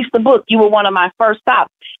released the book, you were one of my first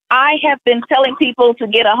stops. I have been telling people to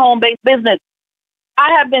get a home-based business.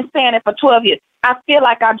 I have been saying it for 12 years. I feel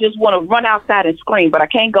like I just want to run outside and scream, but I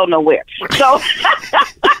can't go nowhere. So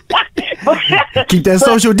keep that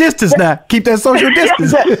social distance now. Keep that social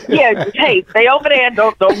distance. Hey, stay over there.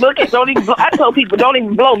 Don't look at. Don't even. I told people, don't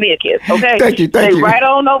even blow me a kiss. Okay. Thank you. Stay right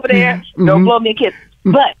on over there. Mm-hmm. Don't blow me a kiss.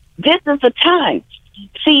 But this is the time.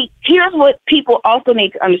 See, here's what people also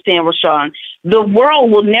need to understand, Rushion. The world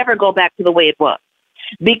will never go back to the way it was.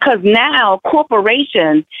 Because now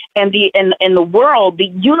corporations and the world, the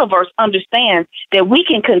universe understands that we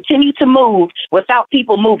can continue to move without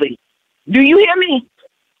people moving. Do you hear me?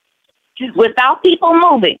 Without people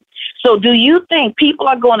moving. So do you think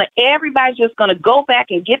everybody's just going to go back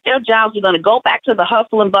and get their jobs? We're going to go back to the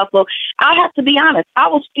hustle and bustle. I have to be honest. I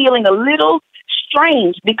was feeling a little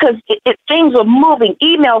strange because things were moving,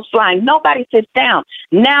 emails flying. Nobody sits down.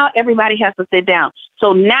 Now everybody has to sit down.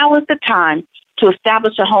 So now is the time to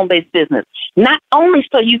establish a home-based business, not only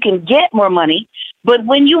so you can get more money, but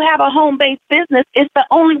when you have a home-based business, it's the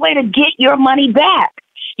only way to get your money back.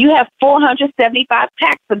 You have 475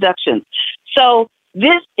 tax deductions. So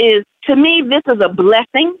to me, this is a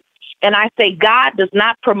blessing. And I say God does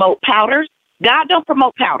not promote powders. God don't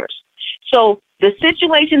promote powders. So the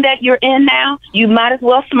situation that you're in now, you might as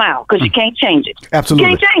well smile because you can't change it. Absolutely.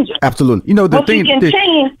 You can't change it. Absolutely.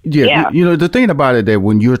 The thing about it that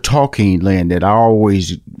when you're talking, Lynn, that I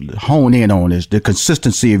always hone in on is the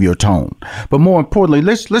consistency of your tone. But more importantly,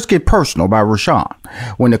 let's get personal about Rushion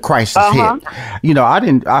when the crisis hit.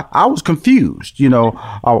 I was confused.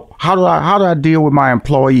 How do I deal with my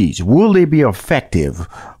employees? Will they be effective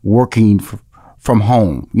working from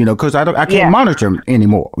home, because I can't monitor them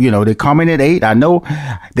anymore. They come in at 8. I know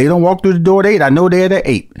they don't walk through the door at 8. I know they're at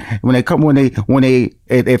 8. When they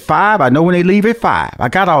at 5, I know when they leave at 5. I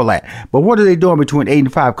got all that. But what are they doing between 8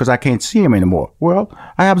 and 5? Because I can't see them anymore. Well,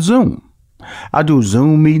 I have Zoom. I do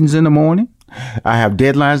Zoom meetings in the morning. I have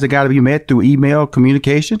deadlines that got to be met through email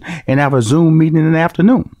communication, and I have a Zoom meeting in the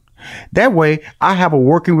afternoon. That way, I have a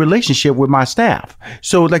working relationship with my staff.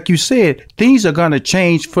 So like you said, things are going to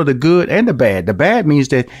change for the good and the bad. The bad means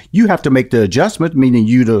that you have to make the adjustment, meaning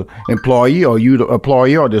you the employee or you the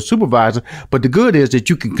employer or the supervisor. But the good is that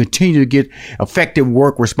you can continue to get effective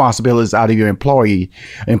work responsibilities out of your employees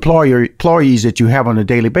that you have on a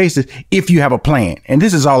daily basis if you have a plan. And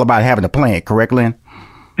this is all about having a plan, correct, Lynn?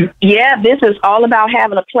 Yeah, this is all about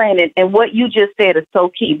having a plan. And what you just said is so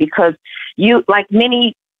key because you, like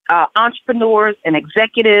many entrepreneurs and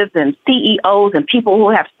executives and CEOs and people who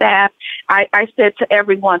have staff, I said to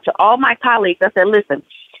everyone, to all my colleagues, I said, listen,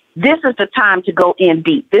 this is the time to go in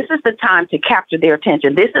deep. This is the time to capture their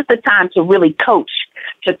attention. This is the time to really coach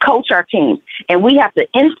our teams. And we have to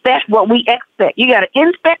inspect what we expect. You got to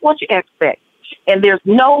inspect what you expect. And there's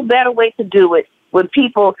no better way to do it with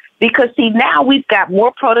people because, see, now we've got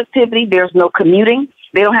more productivity. There's no commuting.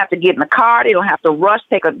 They don't have to get in the car. They don't have to rush,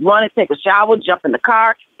 take a shower, jump in the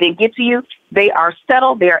car, then get to you. They are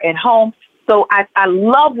settled. They're at home. So I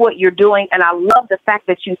love what you're doing, and I love the fact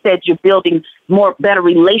that you said you're building better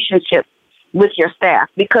relationships with your staff,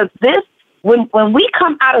 because when we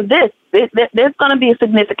come out of this, there's going to be a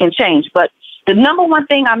significant change. But the number one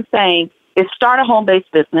thing I'm saying is start a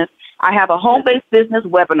home-based business. I have a home-based business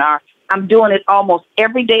webinar. I'm doing it almost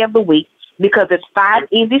every day of the week because it's 5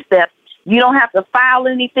 easy steps. You don't have to file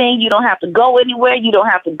anything. You don't have to go anywhere. You don't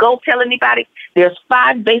have to go tell anybody. There's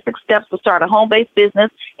 5 basic steps to start a home-based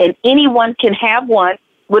business, and anyone can have one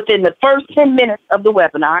within the first 10 minutes of the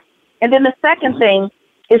webinar. And then the second thing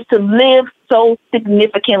is to live so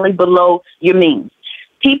significantly below your means.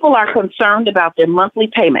 People are concerned about their monthly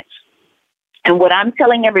payments. And what I'm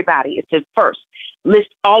telling everybody is to first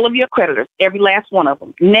list all of your creditors, every last one of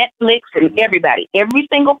them, Netflix and everybody, every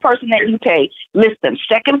single person that you pay, list them.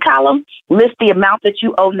 Second column, list the amount that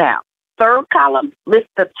you owe now. Third column, list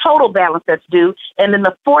the total balance that's due. And then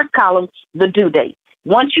the fourth column, the due date.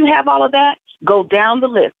 Once you have all of that, go down the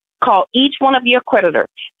list. Call each one of your creditors.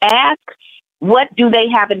 Ask, what do they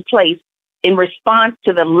have in place in response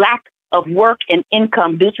to the lack of work and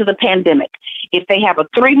income due to the pandemic? If they have a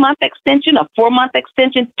 3-month extension, a 4-month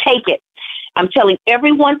extension, take it. I'm telling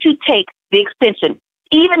everyone to take the extension,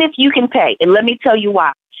 even if you can pay. And let me tell you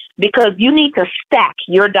why. Because you need to stack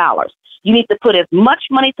your dollars. You need to put as much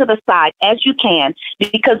money to the side as you can,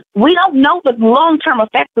 because we don't know the long-term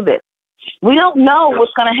effects of this. We don't know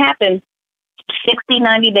what's going to happen 60,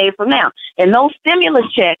 90 days from now. And those stimulus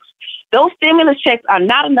checks are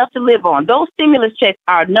not enough to live on. Those stimulus checks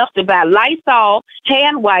are enough to buy Lysol,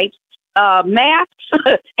 hand wipes, masks,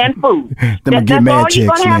 and food. Them are get mad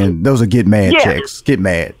checks, man. Those are get mad checks. Get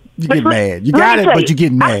mad. You get mad. You got it, but you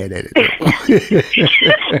get mad at it. I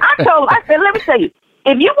said, let me tell you,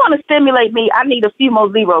 if you want to stimulate me, I need a few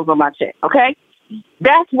more zeros on my check, okay?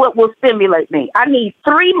 That's what will stimulate me. I need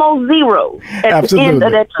 3 more zeros at the end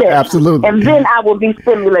of that check. Absolutely. And then I will be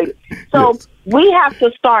stimulated. So we have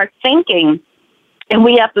to start thinking, and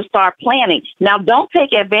we have to start planning. Now, don't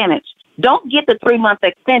take advantage. Don't get the 3-month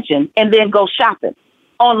extension and then go shopping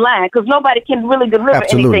online, because nobody can really deliver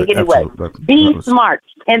anything anyway. Be smart.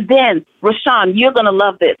 And then, Rashawn, you're going to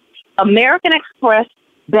love this. American Express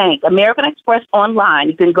Bank, American Express Online.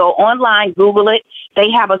 You can go online, Google it. They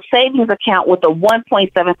have a savings account with a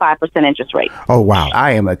 1.75% interest rate. Oh, wow.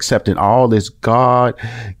 I am accepting all this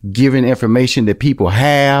God-given information that people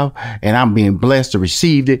have, and I'm being blessed to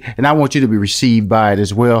receive it. And I want you to be received by it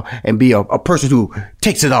as well, and be a person who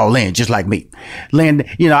takes it all in, just like me. Lynn,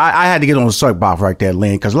 I had to get on the soapbox right there,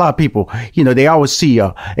 Lynn, because a lot of people, they always see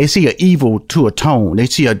a evil to a tone. They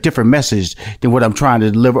see a different message than what I'm trying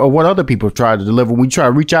to deliver, or what other people try to deliver when we try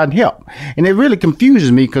to reach out and help. And it really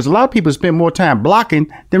confuses me, because a lot of people spend more time blocking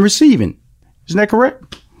than receiving. Isn't that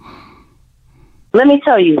correct? Let me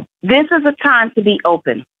tell you, this is a time to be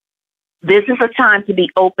open. This is a time to be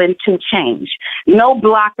open to change. No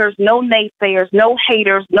blockers, no naysayers, no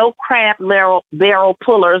haters, no crab barrel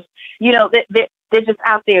pullers. They're just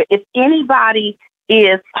out there. If anybody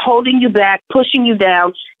is holding you back, pushing you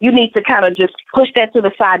down, you need to kind of just push that to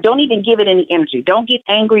the side. Don't even give it any energy. Don't get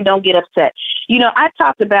angry. Don't get upset. I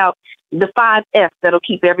talked about the 5 F's that'll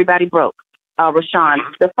keep everybody broke. Rashawn,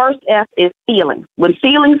 the first F is feelings. When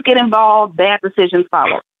feelings get involved, bad decisions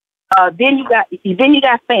follow. Then you got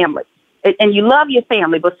family, and you love your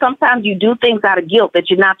family, but sometimes you do things out of guilt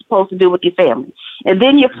that you're not supposed to do with your family. And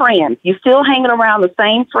then your friends, you're still hanging around the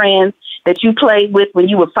same friends that you played with when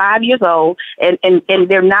you were 5 years old, and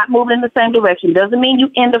they're not moving in the same direction. Doesn't mean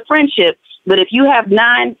you end a friendship, but if you have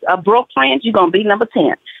 9 broke friends, you're going to be number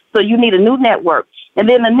 10. So you need a new network. And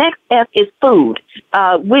then the next F is food.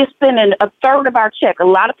 We're spending a third of our check. A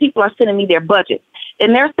lot of people are sending me their budget,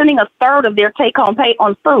 and they're sending a third of their take-home pay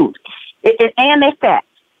on food, and they're fat.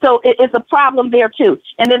 So it's a problem there, too.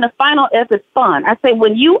 And then the final F is fun. I say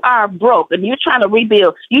when you are broke and you're trying to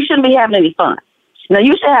rebuild, you shouldn't be having any fun. Now,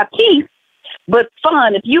 you should have peace, but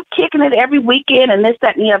fun, if you're kicking it every weekend and this,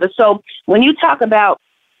 that, and the other. So when you talk about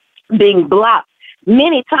being blocked,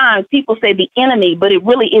 many times people say the enemy, but it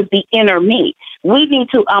really is the inner me. We need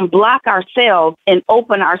to unblock ourselves and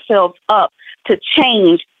open ourselves up to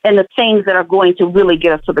change and the things that are going to really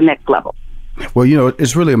get us to the next level. Well,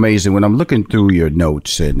 it's really amazing when I'm looking through your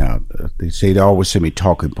notes, and they say they always send me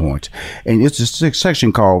talking points, and it's a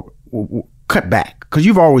section called cut back, because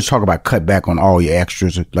you've always talked about cut back on all your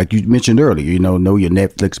extras, like you mentioned earlier. Know your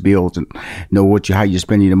Netflix bills and know how you're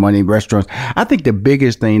spending your money in restaurants. I think the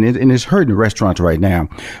biggest thing, and it's hurting restaurants right now,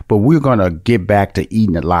 but we're gonna get back to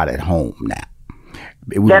eating a lot at home now.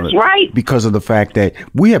 That's right. Because of the fact that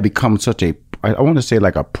we have become such a I want to say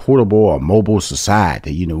like a portable or mobile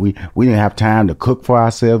society. You know, we didn't have time to cook for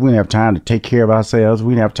ourselves. We didn't have time to take care of ourselves.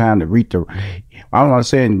 We didn't have time to I'm not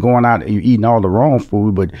saying going out and you're eating all the wrong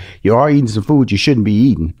food, but you are eating some food you shouldn't be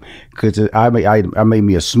eating. Because I made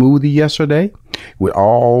me a smoothie yesterday with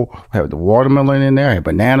have the watermelon in there, had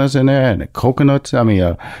bananas in there, and the coconuts.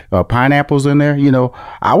 Pineapples in there. You know,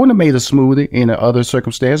 I wouldn't have made a smoothie in other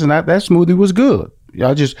circumstances, and that smoothie was good.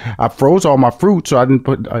 I froze all my fruit, so I didn't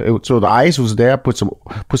put. So the ice was there. Put some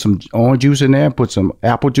orange juice in there. Put some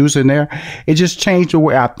apple juice in there. It just changed the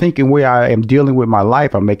way I think and way I am dealing with my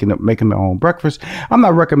life. I'm making my own breakfast. I'm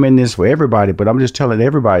not recommending this for everybody, but I'm just telling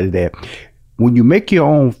everybody that when you make your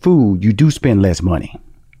own food, you do spend less money.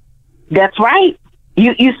 That's right.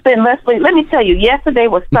 You spend less money. Let me tell you. Yesterday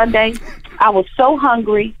was Sunday. I was so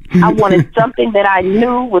hungry. I wanted something that I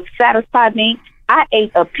knew would satisfy me. I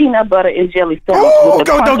ate a peanut butter and jelly sandwich. Oh,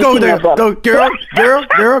 go there. Go,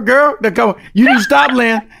 girl. Go. You need to stop,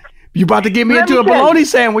 Lynn. You about to get me into a bologna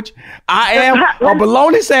sandwich. I am a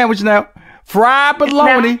bologna sandwich now. Fried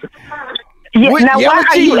bologna. Now why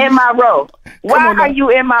are you in my row? Why are you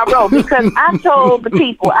in my row? Because I told the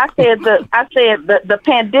people, I said the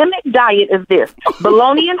pandemic diet is this: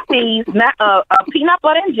 bologna and cheese, a peanut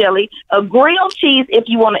butter and jelly, a grilled cheese if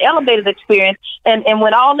you want an elevated experience, and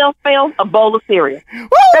when all else fails, a bowl of cereal. Woo!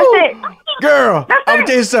 That's it. Girl, I'm gonna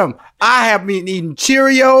tell you something. I have been eating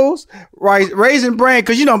Cheerios, Raisin Bran,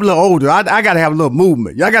 because I'm a little older. I gotta have a little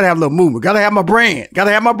movement. I gotta have a little movement. Gotta have my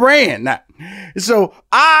brand now. So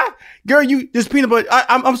girl, this peanut butter,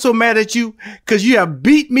 I'm so mad at you because you have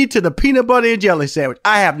beat me to the peanut butter and jelly sandwich.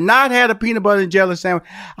 I have not had a peanut butter and jelly sandwich.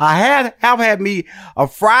 I have had me a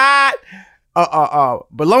fried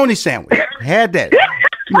bologna sandwich. Had that.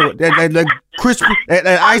 That crispy, that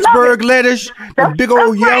iceberg lettuce, the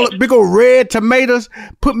big old red tomatoes.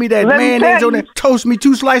 Put me that mayonnaise on there. Toast me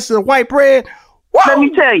 2 slices of white bread. Whoa. Let me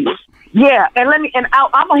tell you. Yeah, and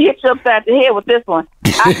I'm gonna hit you upside the head with this one.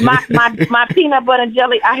 My peanut butter and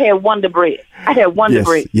jelly. I had Wonder Bread.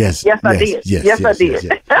 Yes, I did. Yes, I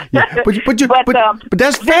did. Yeah. But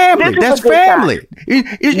that's family. That's family.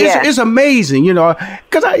 It's amazing,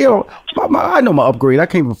 because I know my upgrade. I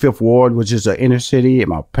came from Fifth Ward, which is an inner city, and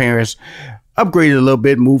my parents upgraded a little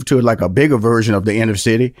bit, moved to like a bigger version of the inner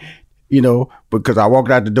city. Because I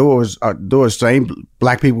walked out the doors, same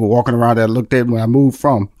black people walking around that I looked at when I moved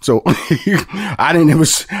from. So I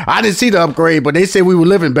didn't see the upgrade, but they said we were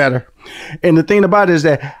living better. And the thing about it is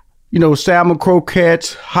that, salmon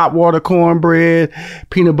croquettes, hot water cornbread,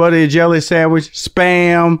 peanut butter and jelly sandwich,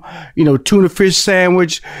 Spam, tuna fish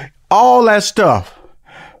sandwich, all that stuff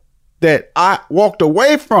that I walked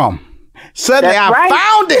away from. Suddenly I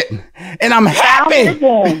found it, and I'm happy.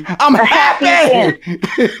 I'm happy.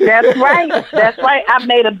 That's right.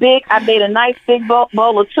 I made a nice big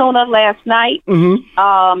bowl of tuna last night.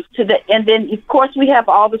 Mm-hmm. And then of course we have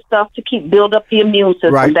all the stuff to build up the immune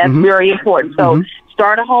system. Right. That's very important. So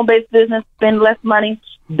start a home-based business, spend less money,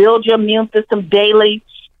 build your immune system daily.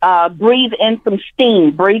 Breathe in some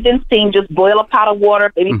steam. Just boil a pot of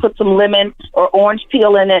water. Maybe put some lemon or orange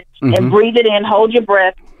peel in it, and breathe it in. Hold your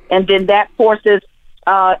breath. And then that forces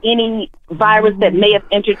any virus that may have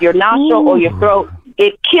entered your nostril or your throat.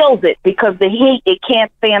 It kills it because the heat, it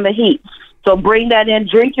can't stand the heat. So bring that in,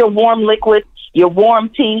 drink your warm liquid, your warm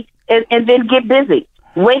tea, and then get busy.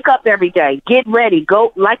 Wake up every day. Get ready.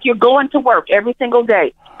 Go like you're going to work every single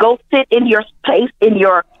day. Go sit in your place, in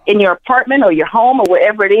your apartment or your home or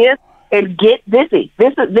wherever it is, and get busy.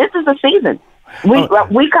 This is the season.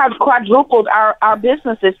 We quadrupled our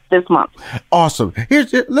businesses this month. Awesome.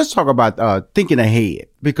 Let's talk about thinking ahead,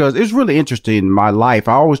 because it's really interesting in my life.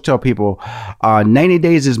 I always tell people 90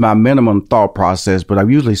 days is my minimum thought process, but I'm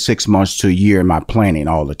usually 6 months to a year in my planning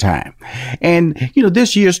all the time. And,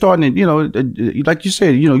 this year starting, like you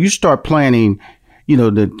said, you start planning,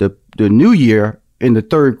 the new year in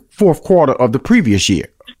the fourth quarter of the previous year.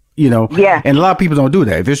 Yeah. And a lot of people don't do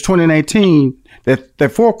that. If it's 2019,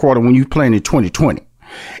 that fourth quarter when you plan in 2020,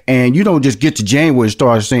 and you don't just get to January and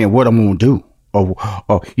start saying what I'm going to do. Or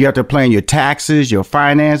you have to plan your taxes, your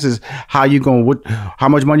finances, how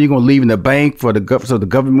much money you're going to leave in the bank so the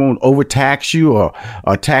government won't overtax you or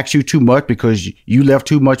tax you too much because you left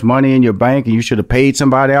too much money in your bank and you should have paid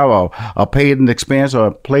somebody out or paid an expense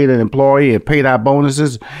or paid an employee and paid out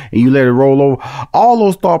bonuses and you let it roll over. All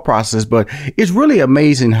those thought processes. But it's really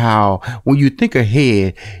amazing how when you think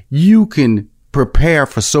ahead, you can prepare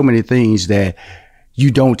for so many things that you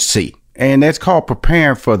don't see. And that's called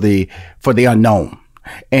preparing for the unknown.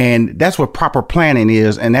 And that's what proper planning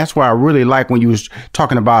is. And that's why I really like when you was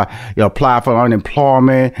talking about, apply for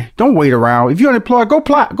unemployment. Don't wait around. If you're unemployed, go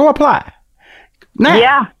apply.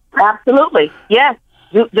 Now. Absolutely. Yes.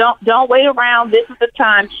 Don't wait around. This is the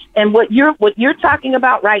time. And what you're talking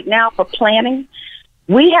about right now for planning,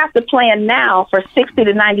 we have to plan now for 60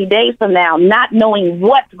 to 90 days from now, not knowing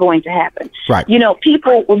what's going to happen. Right. You know,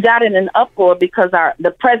 people got in an uproar because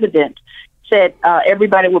the president said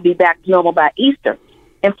everybody will be back to normal by Easter.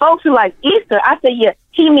 And folks who like Easter, I say, yeah,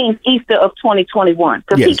 he means Easter of 2021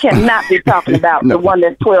 because he cannot be talking about the one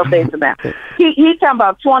that's 12 days from now. He's talking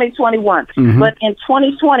about 2021. Mm-hmm. But in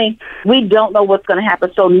 2020, we don't know what's going to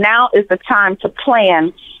happen. So now is the time to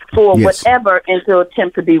plan for whatever and to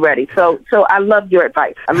attempt to be ready. So I love your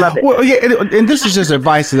advice. I love it. Well, yeah, and this is just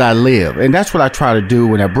advice that I live. And that's what I try to do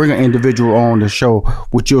when I bring an individual on the show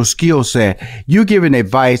with your skill set. You're giving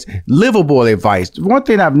advice, livable advice. One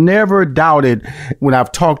thing I've never doubted when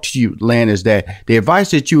I've talked to you, Lynn, is that the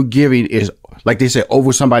advice that you're giving is, like they say,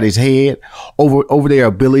 over somebody's head, over their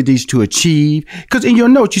abilities to achieve. Because in your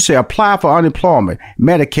notes, you say apply for unemployment,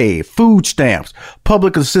 Medicaid, food stamps,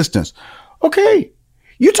 public assistance. Okay.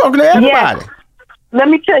 You're talking to everybody. Yes. Let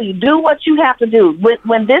me tell you, do what you have to do.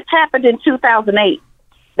 When this happened in 2008,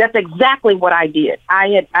 that's exactly what I did.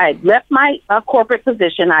 I had left my corporate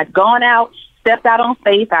position. I'd gone out, stepped out on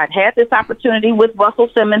faith. I'd had this opportunity with Russell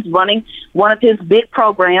Simmons running one of his big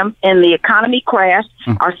programs, and the economy crashed.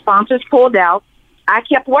 Our sponsors pulled out. I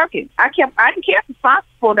kept working. I didn't care if the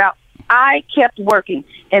sponsors pulled out. I kept working.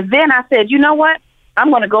 And then I said, you know what? I'm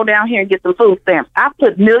going to go down here and get some food stamps. I've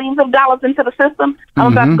put millions of dollars into the system.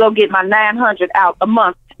 I'm about to go get my $900 out a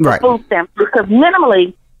month for food stamps because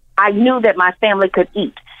minimally I knew that my family could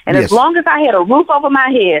eat. And as long as I had a roof over my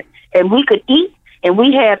head and we could eat and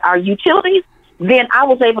we had our utilities, then I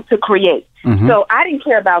was able to create. So I didn't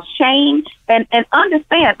care about shame. And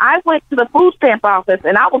understand, I went to the food stamp office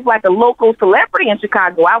and I was like a local celebrity in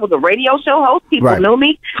Chicago. I was a radio show host. People knew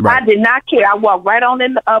me. I did not care. I walked right on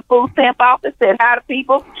in the food stamp office, said hi to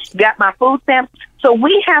people, got my food stamps. So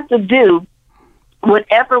we have to do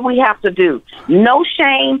whatever we have to do. No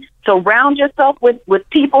shame. Surround yourself with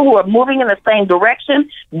people who are moving in the same direction.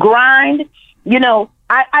 Grind. You know,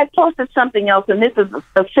 I posted something else, and this is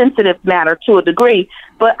a sensitive matter to a degree,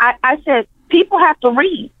 but I said people have to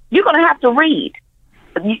read. You're going to have to read.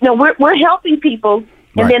 You know, we're helping people,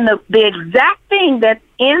 and then the exact thing that's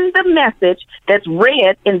in the message that's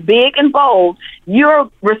read in big and bold,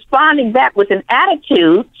 you're responding back with an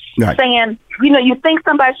attitude saying, you know, you think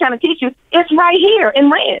somebody's trying to teach you. It's right here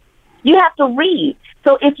in red. You have to read.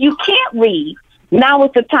 So if you can't read, now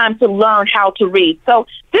is the time to learn how to read. So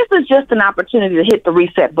this is just an opportunity to hit the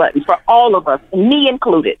reset button for all of us, me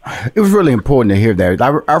included. It was really important to hear that.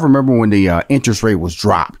 I remember when the interest rate was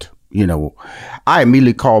dropped, you know, I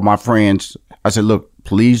immediately called my friends. I said, look,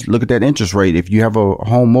 please look at that interest rate. If you have a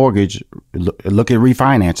home mortgage, look at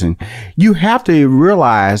refinancing. You have to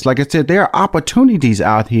realize, like I said, there are opportunities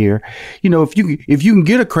out here. You know, if you can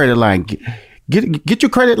get a credit line, get your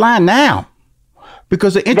credit line now.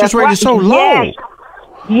 Because the interest rate is so low.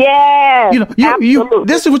 Yes. You know,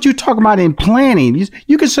 this is what you talk about in planning.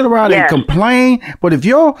 You can sit around and complain, but if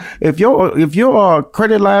your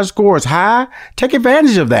credit line score is high, take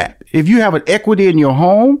advantage of that. If you have an equity in your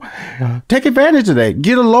home, take advantage of that.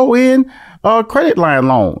 Get a low end credit line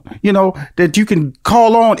loan. You know, that you can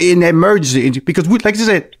call on in emergency because like I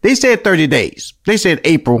said, they said 30 days. They said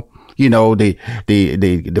April. You know, the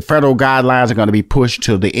federal guidelines are going to be pushed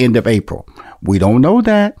till the end of April. We don't know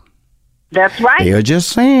that. That's right. They're just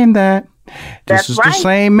saying that. This is the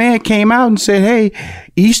same man came out and said, hey,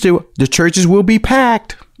 Easter, the churches will be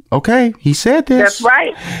packed. Okay, he said this. That's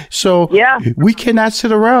right. So we cannot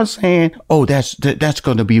sit around saying, oh, that's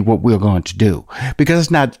going to be what we're going to do, because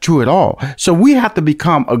it's not true at all. So we have to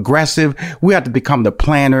become aggressive. We have to become the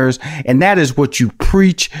planners. And that is what you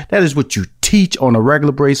preach. That is what you teach on a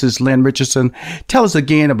regular basis. Lynn Richardson, tell us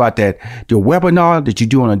again about the webinar that you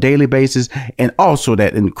do on a daily basis, and also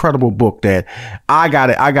that incredible book that I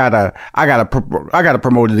gotta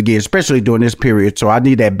promote it again, especially during this period. So I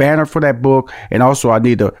need that banner for that book, and also I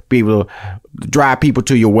need to be able to drive people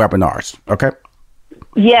to your webinars. Okay.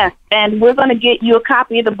 Yes, and we're going to get you a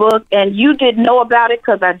copy of the book, and you didn't know about it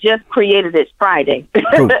because I just created it Friday.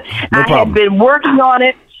 Cool. No I problem. had been working on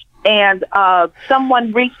it, and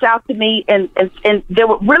someone reached out to me, and there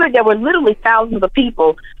were literally thousands of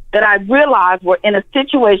people that I realized were in a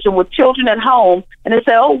situation with children at home, and they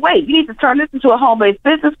said, oh, wait, you need to turn this into a home-based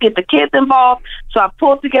business, get the kids involved. So I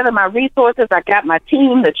pulled together my resources. I got my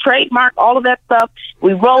team, the trademark, all of that stuff.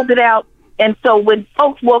 We rolled it out. And so when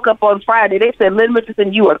folks woke up on Friday, they said, Lynn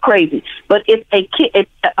Richardson, you are crazy. But it's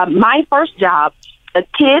my first job, a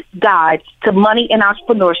kid's guide to money and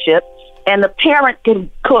entrepreneurship, and the parent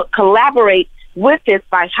can collaborate with this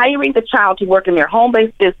by hiring the child to work in their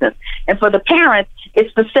home-based business. And for the parents,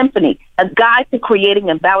 it's the Symphony, a guide to creating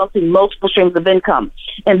and balancing multiple streams of income.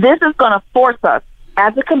 And this is going to force us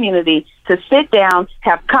as a community to sit down,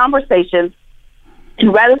 have conversations,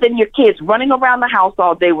 and rather than your kids running around the house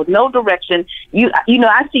all day with no direction, you know,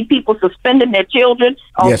 I see people suspending their children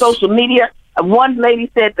on social media. One lady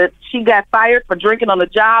said that she got fired for drinking on the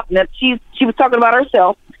job, and that she was talking about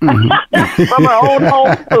herself from her own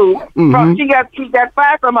homeschool. She got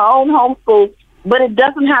fired from her own homeschool, but it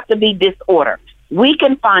doesn't have to be disorder. We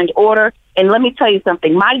can find order. And let me tell you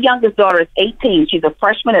something. My youngest daughter is 18. She's a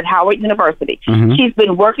freshman at Howard University. She's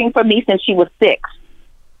been working for me since she was 6.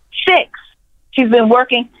 She's been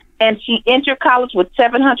working, and she entered college with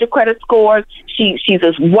 700 credit scores. She's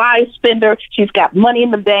a wise spender. She's got money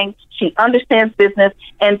in the bank. She understands business,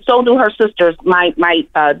 and so do her sisters. My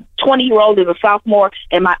 20-year-old is a sophomore,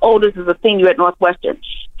 and my oldest is a senior at Northwestern.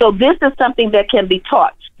 So this is something that can be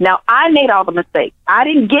taught. Now, I made all the mistakes. I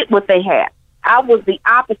didn't get what they had. I was the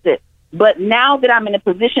opposite. But now that I'm in a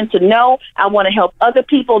position to know, I want to help other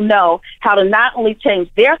people know how to not only change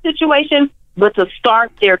their situation, but to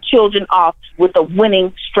start their children off with a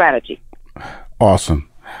winning strategy. Awesome.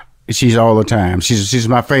 She's all the time. She's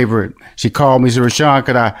my favorite. She called me and said, Rashawn,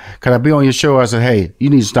 could I be on your show? I said, hey, you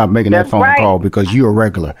need to stop making that phone call because you're a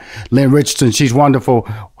regular. Lynn Richardson, she's wonderful.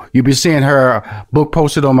 You'll be seeing her book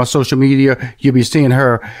posted on my social media. You'll be seeing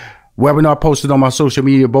her webinar posted on my social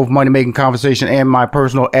media, both Money Making Conversation and my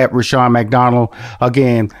personal at Rashawn McDonald.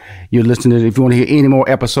 Again, you're listening to, if you want to hear any more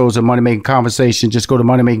episodes of Money Making Conversation, just go to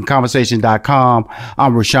moneymakingconversation.com.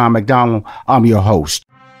 I'm Rashawn McDonald. I'm your host.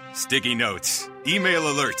 Sticky notes, email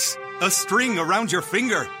alerts, a string around your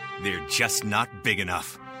finger. They're just not big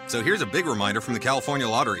enough. So here's a big reminder from the California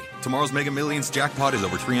Lottery. Tomorrow's Mega Millions jackpot is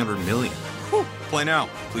over $300 million. Whew. Play now.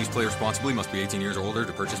 Please play responsibly. Must be 18 years or older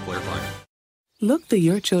to purchase player plan. Look through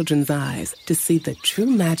your children's eyes to see the true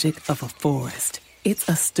magic of a forest. It's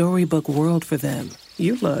a storybook world for them.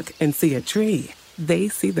 You look and see a tree. They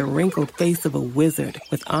see the wrinkled face of a wizard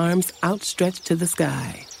with arms outstretched to the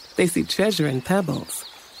sky. They see treasure in pebbles.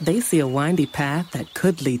 They see a windy path that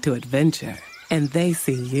could lead to adventure. And they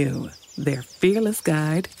see you, their fearless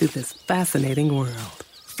guide through this fascinating world.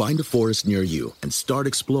 Find a forest near you and start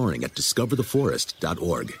exploring at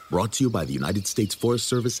discovertheforest.org. Brought to you by the United States Forest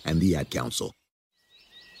Service and the Ad Council.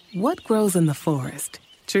 What grows in the forest?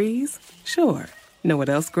 Trees? Sure. Know what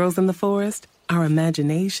else grows in the forest? Our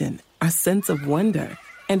imagination, our sense of wonder,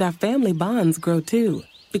 and our family bonds grow too.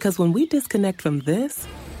 Because when we disconnect from this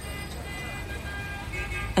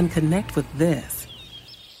and connect with this,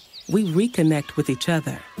 we reconnect with each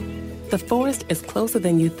other. The forest is closer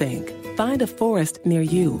than you think. Find a forest near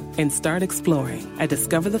you and start exploring at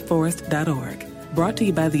discovertheforest.org. Brought to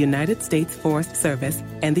you by the United States Forest Service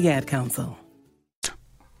and the Ad Council.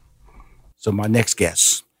 So my next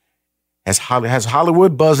guest has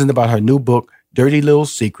Hollywood buzzing about her new book, Dirty Little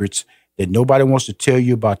Secrets That Nobody Wants to Tell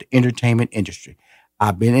You About the Entertainment Industry.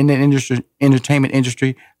 I've been in the entertainment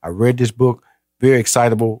industry. I read this book, very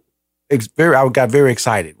excitable. I got very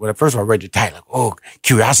excited. Well, first of all, I read the title. Oh,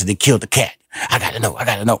 curiosity killed the cat. I got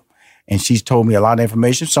to know. And she's told me a lot of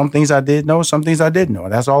information. Some things I did know, some things I didn't know.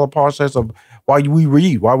 And that's all a process of why we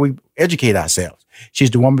read, why we educate ourselves.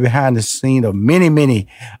 She's the woman behind the scene of many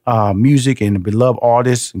music and beloved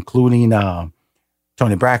artists, including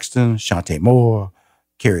Toni Braxton, Shantae Moore,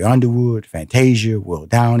 Carrie Underwood, Fantasia, Will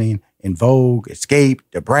Downing, En Vogue, Escape,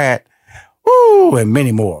 Da Brat, and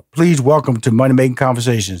many more. Please welcome to Money Making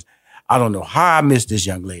Conversations. I don't know how I missed this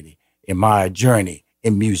young lady in my journey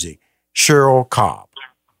in music, Cheryl Cobb.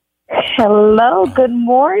 Hello, good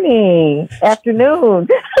morning, afternoon.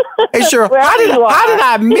 Hey, Cheryl, how did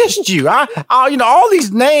I miss you? All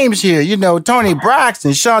these names here, Toni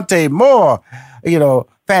Braxton, Shantae Moore,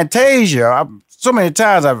 Fantasia. So many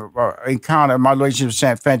times I've encountered my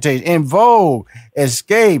relationship with Fantasia, En Vogue,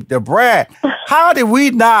 Escape, Da Brat. How did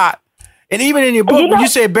we not? And even in your book, when you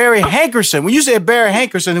said Barry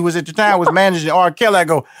Hankerson, who was at the time was managing R. Kelly, I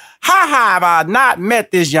go, how have I not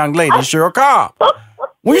met this young lady, Cheryl Cobb?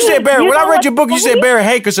 When you said Barry, when I read your book, you said Barry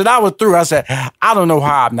Hankerson, I was through. I said, I don't know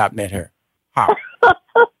how I've not met her. How?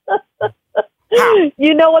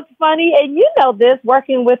 You know what's funny, and you know this,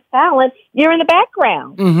 working with talent, you're in the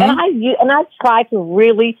background, and I try to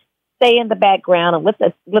really stay in the background and let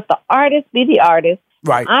the artist be the artist.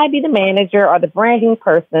 Right. I be the manager or the branding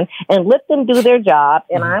person and let them do their job,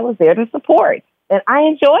 and I was there to support. And I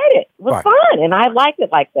enjoyed it. It was fun, and I liked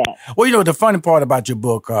it like that. Well, the funny part about your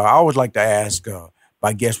book, I always like to ask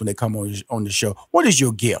my guests when they come on the show, what is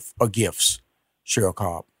your gift or gifts, Cheryl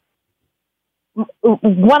Cobb?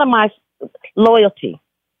 One of my loyalty.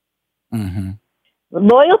 Mm-hmm.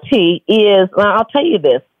 Loyalty is, I'll tell you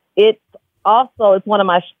this, it's one of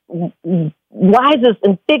my wisest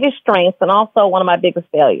and biggest strengths, and also one of my biggest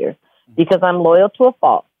failures, because I'm loyal to a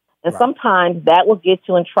fault. And sometimes that will get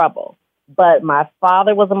you in trouble. But my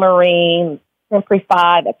father was a Marine, Sempre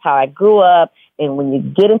 5, that's how I grew up. And when you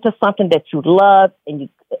get into something that you love and you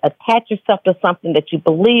attach yourself to something that you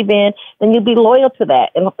believe in, then you'll be loyal to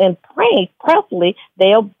that. And prayerfully,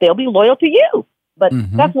 they'll be loyal to you. But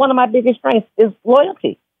that's one of my biggest strengths is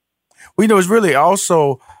loyalty. Well, it's really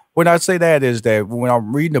also, when I say that is that when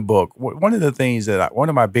I'm reading the book, one of the things one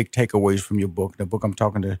of my big takeaways from your book, the book I'm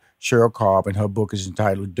talking to Cheryl Cobb, and her book is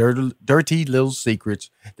entitled Dirty Little Secrets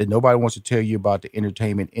That Nobody Wants to Tell You About the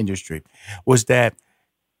Entertainment Industry, was that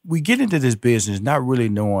we get into this business not really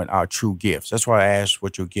knowing our true gifts. That's why I asked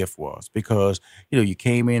what your gift was, because, you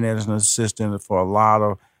came in as an assistant for a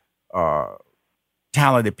lot of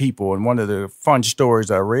talented people. And one of the fun stories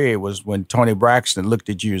I read was when Toni Braxton looked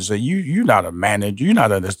at you and said, you're not a manager, you're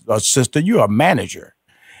not an assistant, you're a manager.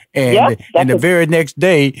 And the very next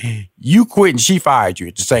day, you quit and she fired you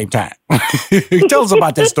at the same time. Tell us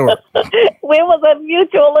about that story. It was a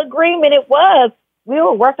mutual agreement. It was. We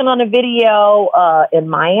were working on a video in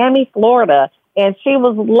Miami, Florida, and she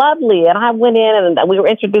was lovely. And I went in and we were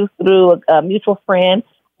introduced through a mutual friend.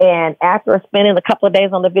 And after spending a couple of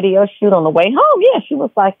days on the video shoot on the way home, she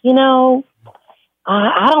was like,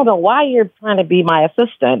 I don't know why you're trying to be my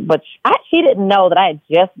assistant. But she didn't know that I had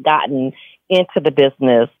just gotten into the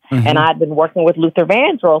business. And I'd been working with Luther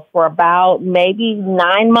Vandross for about maybe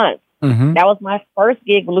 9 months. That was my first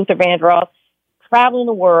gig with Luther Vandross, traveling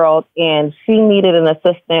the world, and she needed an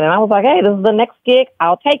assistant. And I was like, hey, this is the next gig.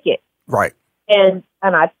 I'll take it. Right. And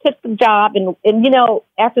I took the job, and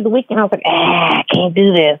after the weekend, I was like, I can't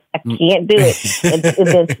do this. I can't do it. and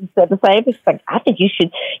then she said the same thing. She's like, I think you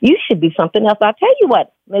should be something else. I'll tell you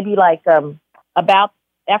what, maybe about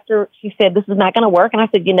after she said, this is not going to work. And I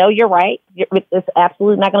said, you're right. It's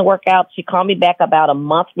absolutely not going to work out. She called me back about a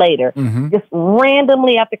month later, just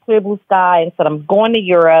randomly after clear blue sky, and said, I'm going to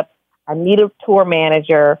Europe. I need a tour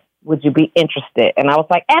manager. Would you be interested? And I was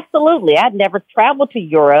like, absolutely. I'd never traveled to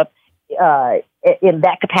Europe in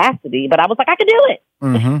that capacity, but I was like, I could do it.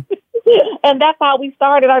 And that's how we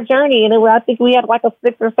started our journey. And I think we had like a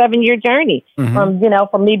 6 or 7 year journey from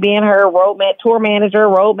me being her tour manager,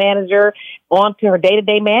 road manager, on to her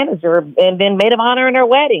day-to-day manager, and then maid of honor in her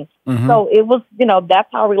wedding. So it was, that's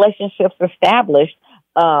how relationships are established.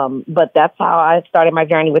 But that's how I started my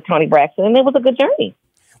journey with Toni Braxton, and it was a good journey.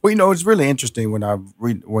 Well, it's really interesting when I'm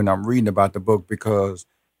reading about the book, because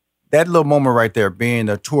that little moment right there, being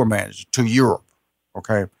a tour manager to Europe,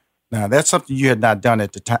 okay? Now, that's something you had not done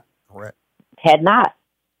at the time, correct? Had not.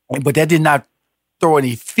 But that did not throw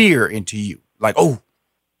any fear into you, like, oh,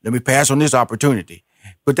 let me pass on this opportunity.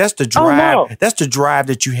 But that's the drive. Oh, no. That's the drive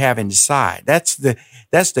that you have inside. That's the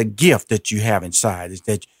gift that you have inside, is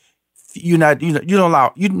that you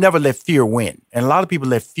never let fear win. And a lot of people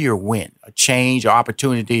let fear win, a change, or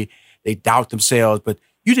opportunity. They doubt themselves, but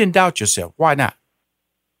you didn't doubt yourself. Why not?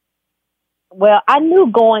 Well, I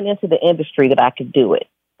knew going into the industry that I could do it.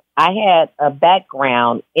 I had a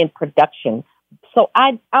background in production. So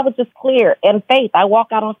I was just clear, and faith. I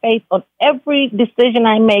walk out on faith on every decision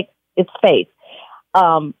I make. It's faith.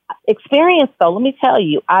 Experience, though, let me tell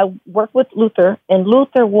you, I worked with Luther, and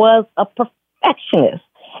Luther was a perfectionist.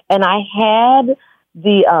 And I had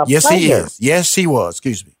the yes, pleasure. He is. Yes, he was.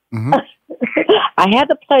 Excuse me. I had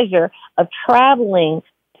the pleasure of traveling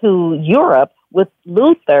to Europe with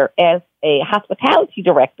Luther as a hospitality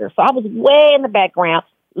director. So I was way in the background,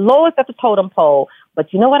 lowest at the totem pole.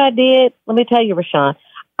 But you know what I did? Let me tell you, Rashawn.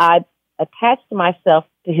 I attached myself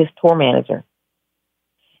to his tour manager.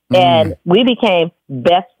 And we became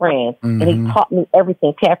best friends. And he taught me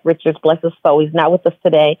everything. Taff Richards, bless his soul, he's not with us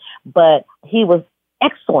today, but he was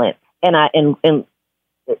excellent. And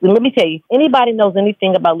let me tell you, anybody knows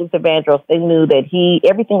anything about Luther Vandross, they knew that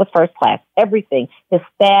everything was first class. Everything. His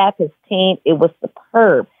staff, his team, it was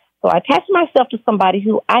superb. So I attached myself to somebody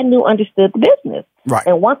who I knew understood the business. Right.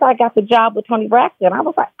 And once I got the job with Toni Braxton, I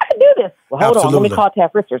was like, I can do this. Well, hold on. Let me call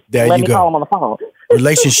Taff Richards. Let me call him on the phone.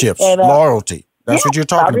 Relationships, and, loyalty. That's what you're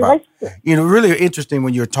talking about. Really interesting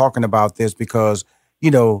when you're talking about this, because,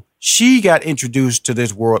 she got introduced to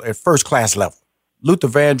this world at first class level. Luther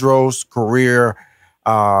Vandross' career,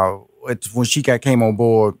 when she came on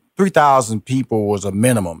board, 3,000 people was a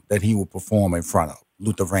minimum that he would perform in front of,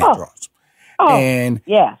 Luther Vandross. And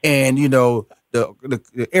the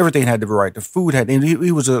everything had to be right. The food and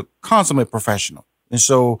he was a consummate professional. And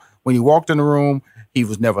so when he walked in the room, he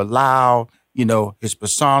was never loud. His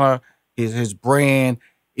persona, his brand,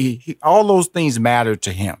 all those things mattered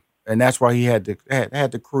to him. And that's why he had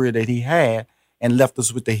the career that he had and left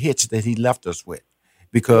us with the hits that he left us with.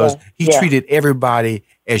 Because he treated everybody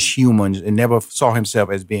as humans and never saw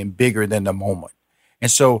himself as being bigger than the moment.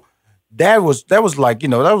 And so that was like,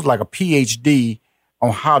 that was like a PhD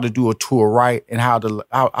on how to do a tour right and how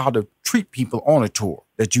to treat people on a tour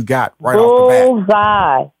that you got right off the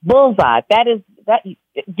bat. Bullseye. That you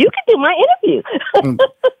can do my interview.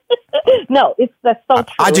 No, that's so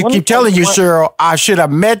true. I just keep telling you, Cheryl, I should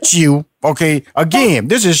have met you. Okay, again,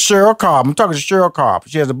 this is Cheryl Cobb. I'm talking to Cheryl Cobb.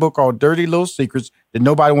 She has a book called Dirty Little Secrets that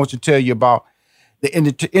nobody wants to tell you about the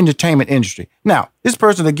entertainment industry. Now, this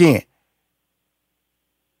person again,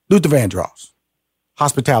 Luther Vandross,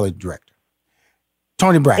 hospitality director,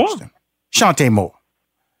 Tony Braxton, Shantae Moore,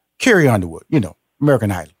 Carrie Underwood,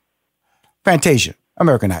 American Idol, Fantasia,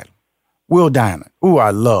 American Idol, Will Diamond, who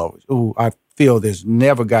I love, who I feel there's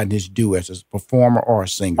never gotten his due as a performer or a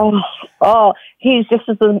singer. Oh, he's just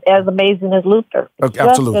as amazing as Luther.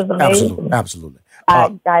 Absolutely.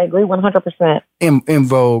 I agree 100%. In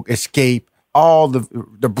Vogue, Escape, all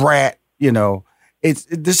the Brat,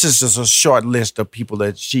 this is just a short list of people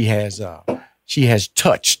that she has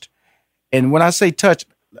touched. And when I say touch,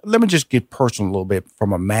 let me just get personal a little bit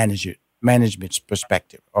from a management's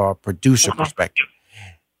perspective or producer perspective.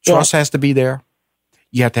 Trust has to be there.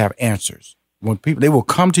 You have to have answers. When they will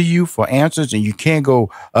come to you for answers, and you can't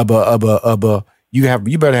go you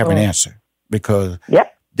better have an answer because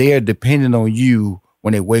they are dependent on you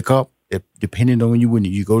when they wake up. They're dependent on you when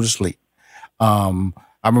you go to sleep. I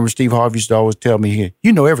remember Steve Harvey used to always tell me,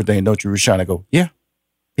 "You know everything, don't you, Rushion?" I go, "Yeah."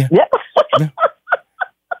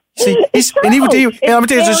 See, and he would tell you, and I'm gonna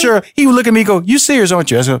tell you, sure, he would look at me and go, "You serious,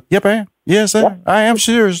 aren't you?" I said, "Yep, I am. Yes, sir. I am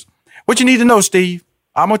serious. What you need to know, Steve?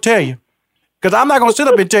 I'm gonna tell you." Because I'm not going to sit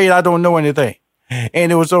up and tell you I don't know anything.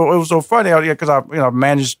 And it was so funny out here because I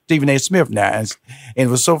managed Stephen A. Smith now. And it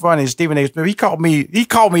was so funny. Stephen A. Smith, he called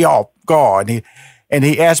me off guard. And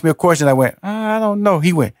he asked me a question. I went, I don't know.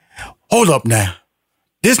 He went, hold up now.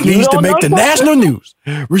 This needs to make the national news.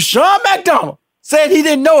 Rushion McDonald said he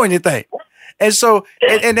didn't know anything. And so,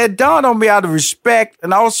 and that dawned on me out of respect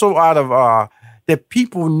and also out of that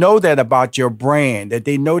people know that about your brand, that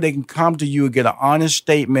they know they can come to you and get an honest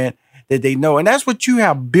statement that they know. And that's what you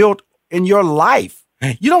have built in your life.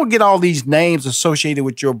 You don't get all these names associated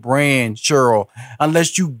with your brand, Cheryl,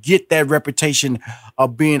 unless you get that reputation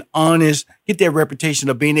of being honest, get that reputation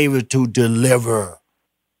of being able to deliver.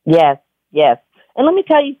 Yes. And let me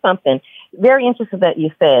tell you something very interesting that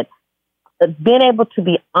you said. Being able to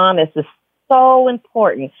be honest is so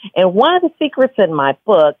important. And one of the secrets in my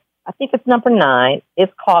book, I think it's number 9, is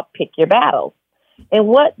called Pick Your Battles. And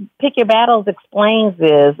what Pick Your Battles explains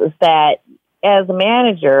is that as a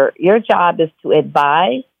manager, your job is to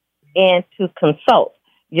advise and to consult.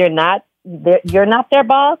 You're not their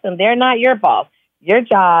boss and they're not your boss. Your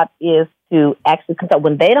job is to actually consult.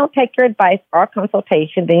 When they don't take your advice or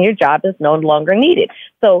consultation, then your job is no longer needed.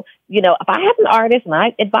 So, if I have an artist and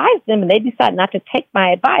I advise them and they decide not to take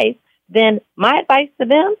my advice, then my advice to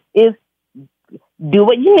them is do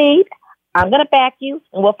what you need. I'm going to back you,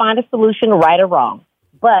 and we'll find a solution, right or wrong.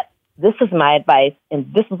 But this is my advice, and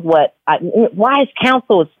this is wise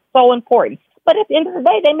counsel is so important. But at the end of the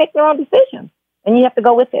day, they make their own decisions, and you have to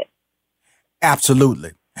go with it.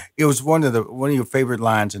 Absolutely. It was one of your favorite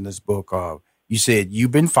lines in this book. You said,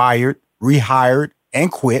 you've been fired, rehired, and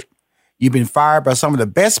quit. You've been fired by some of the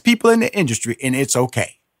best people in the industry, and it's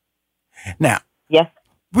okay. Now,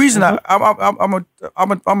 reason I'm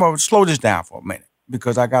gonna slow this down for a minute,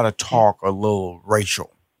 because I got to talk a little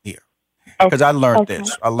racial here. Because I learned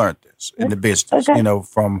this. I learned this in the business,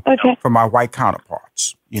 from my white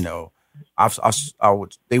counterparts.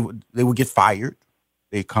 They would get fired.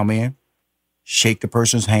 They come in, shake the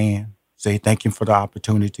person's hand, say thank you for the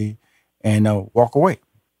opportunity, and walk away.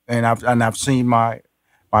 And I've seen my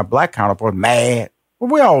black counterpart mad. Well,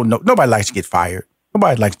 we all know nobody likes to get fired.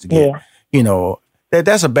 Nobody likes to get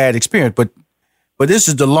that's a bad experience. But this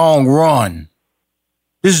is the long run.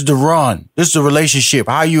 This is the run. This is the relationship,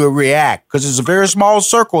 how you react, because it's a very small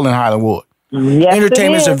circle in Hollywood. Yes,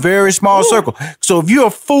 entertainment is a very small circle. So if you're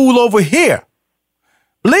a fool over here,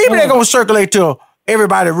 believe me, they're going to circulate to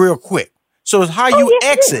everybody real quick. So it's how you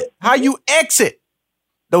exit. How you exit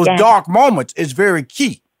those dark moments is very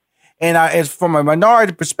key. And as from a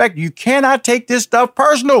minority perspective, you cannot take this stuff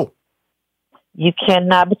personal. You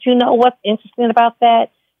cannot. But you know what's interesting about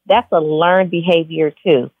that? That's a learned behavior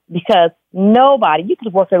too. Because Nobody. You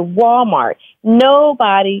could work at Walmart.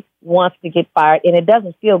 Nobody wants to get fired, and it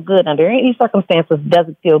doesn't feel good under any circumstances. It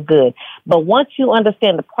doesn't feel good. But once you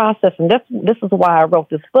understand the process, and this is why I wrote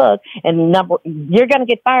this book, and You're Going to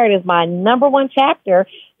Get Fired is my number one chapter,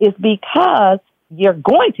 is because you're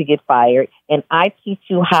going to get fired, and I teach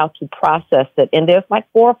you how to process it. And there's like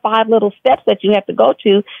 4 or 5 little steps that you have to go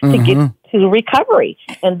to get to recovery.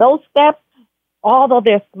 And those steps, although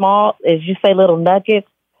they're small, as you say, little nuggets,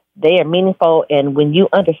 they are meaningful. And when you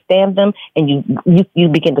understand them, and you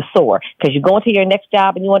begin to soar, because you go into your next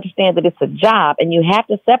job and you understand that it's a job, and you have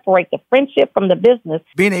to separate the friendship from the business.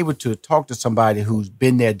 Being able to talk to somebody who's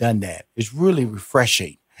been there, done that, is really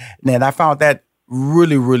refreshing. And I found that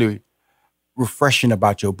really, really refreshing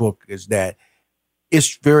about your book, is that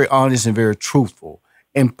it's very honest and very truthful.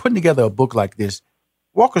 And putting together a book like this,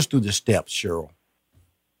 walk us through the steps, Cheryl.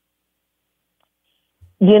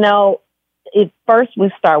 First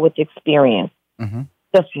we start with experience.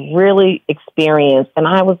 Just really experience. And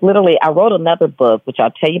I wrote another book, which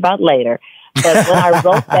I'll tell you about later. But when I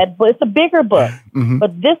wrote that book, it's a bigger book.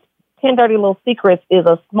 But this 10 Dirty Little Secrets is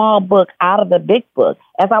a small book out of the big book.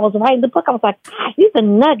 As I was writing the book, I was like, gosh, these are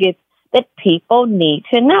nuggets that people need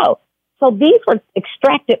to know. So these were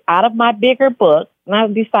extracted out of my bigger book, and I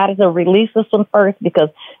decided to release this one first because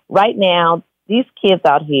right now, these kids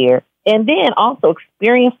out here, and then also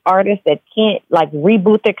experienced artists that can't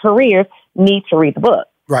reboot their careers, need to read the book.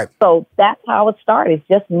 Right. So that's how it started. It's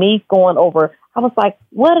just me going over, I was like,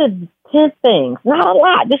 what are 10 things? Not a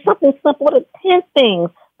lot, just something simple. What are 10 things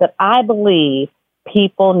that I believe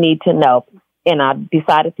people need to know? And I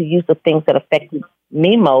decided to use the things that affected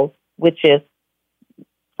me most, which is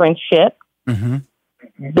friendship,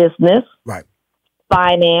 business, right,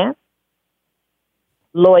 finance,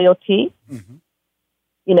 loyalty,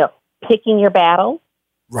 picking your battles,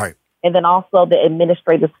 right, and then also the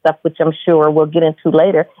administrative stuff, which I'm sure we'll get into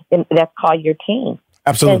later, and that's called your team.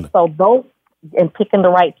 Absolutely. And so those, and picking the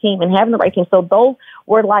right team and having the right team. So those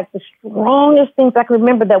were like the strongest things I can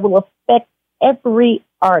remember that will affect every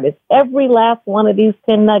artist. Every last one of these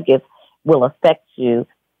 10 nuggets will affect you,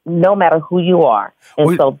 no matter who you are.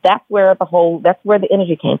 And so that's where the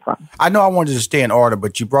energy came from. I know I wanted to stay in order,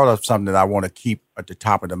 but you brought up something that I want to keep at the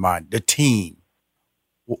top of the mind, the team.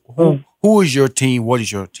 Who is your team? What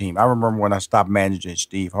is your team? I remember when I stopped managing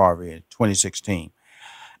Steve Harvey in 2016.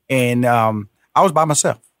 And I was by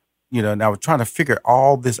myself, and I was trying to figure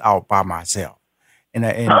all this out by myself. And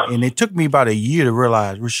it took me about a year to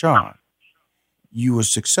realize, Rushion, you were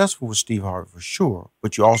successful with Steve Harvey for sure,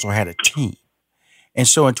 but you also had a team. And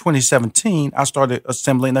so in 2017, I started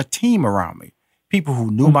assembling a team around me. People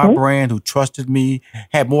who knew my brand, who trusted me,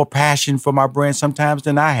 had more passion for my brand sometimes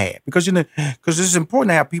than I had. Because it's important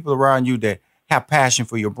to have people around you that have passion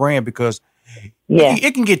for your brand, because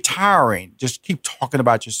it can get tiring. Just keep talking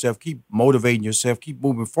about yourself, keep motivating yourself, keep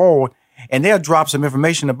moving forward. And they'll drop some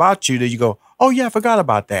information about you that you go, oh, yeah, I forgot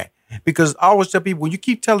about that. Because I always tell people, when you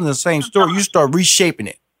keep telling the same story, you start reshaping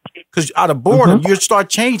it. Because out of boredom, you start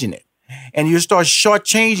changing it. And you start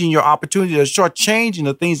shortchanging your opportunity, or shortchanging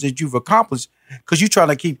the things that you've accomplished, because you're trying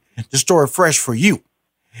to keep the story fresh for you.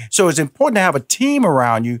 So it's important to have a team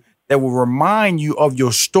around you that will remind you of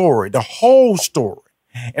your story, the whole story,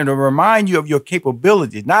 and to remind you of your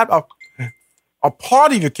capabilities, not a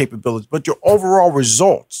part of your capabilities, but your overall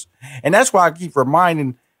results. And that's why I keep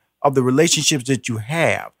reminding of the relationships that you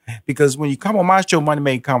have, because when you come on my show, Money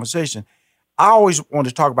Making Conversation, I always want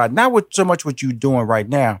to talk about not so much what you're doing right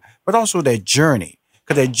now, but also that journey.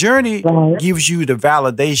 Because that journey gives you the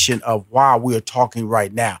validation of why we are talking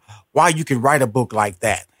right now, why you can write a book like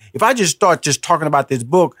that. If I just start talking about this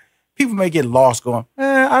book, people may get lost going,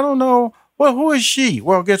 I don't know. Well, who is she?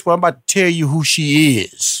 Well, guess what? I'm about to tell you who she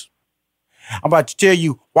is. I'm about to tell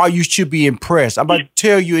you why you should be impressed. I'm about to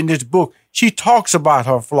tell you in this book, she talks about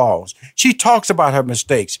her flaws. She talks about her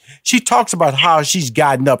mistakes. She talks about how she's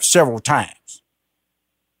gotten up several times.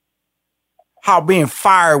 How being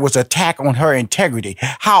fired was an attack on her integrity.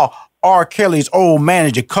 How R. Kelly's old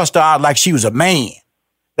manager cussed her out like she was a man.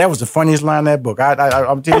 That was the funniest line in that book.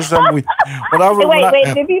 I'm telling you something. Wait,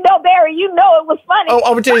 if you know Barry, you know it was funny. Oh,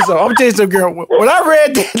 I'm gonna tell you something, girl. When I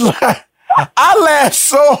read that line, I laughed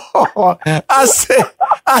so hard. I said,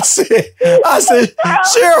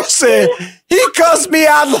 Cheryl said, he cussed me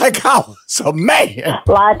out like I was a man.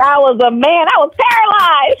 Like I was a man. I was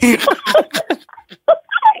paralyzed. I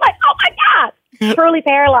was like, oh my God, truly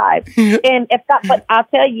paralyzed. And but I'll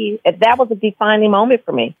tell you, if that was a defining moment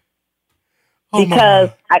for me.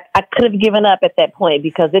 Because I could have given up at that point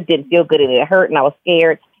because it didn't feel good and it hurt and I was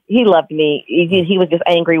scared. He loved me. He was just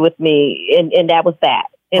angry with me. And that was that.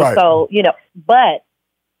 And so, but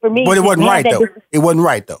for me. But it wasn't right, though. It wasn't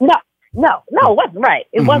right, though. No, it wasn't right.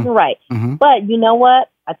 It wasn't right. Mm-hmm. But you know what?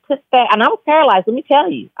 I took that, and I was paralyzed. Let me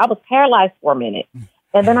tell you, I was paralyzed for a minute.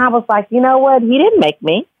 And then I was like, you know what? He didn't make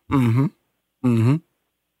me. Mm-hmm. Mm-hmm.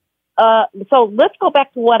 So let's go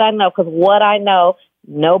back to what I know, because what I know,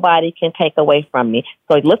 nobody can take away from me.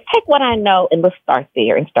 So let's take what I know and let's start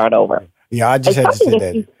there and start over. Yeah, I just had to say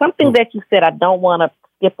that. Something that you said I don't want to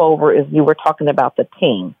skip over is you were talking about the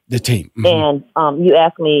team. The team. Mm-hmm. And you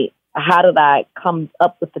asked me, how did I come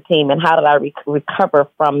up with the team and how did I recover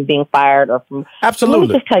from being fired or from... Absolutely.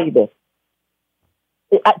 Let me just tell you this.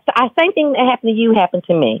 Same thing that happened to you happened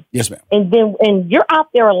to me. Yes, ma'am. And then when you're out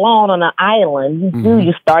there alone on an island, you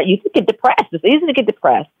can get depressed. It's easy to get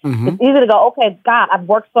depressed. Mm-hmm. It's easy to go, okay, God, I've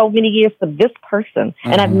worked so many years for this person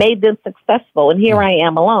and I've made them successful and here I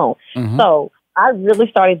am alone. Mm-hmm. So I really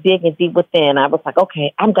started digging deep within. I was like,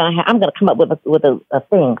 okay, I'm gonna come up with a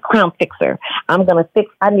thing, crown fixer. I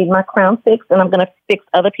need my crown fixed and I'm gonna fix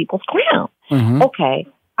other people's crown. Mm-hmm. Okay.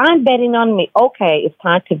 I'm betting on me. Okay, it's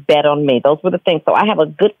time to bet on me. Those were the things. So I have a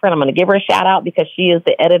good friend. I'm going to give her a shout out because she is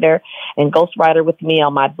the editor and ghostwriter with me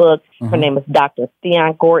on my book. Mm-hmm. Her name is Dr.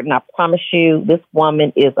 Theon Gordon. I promise you, this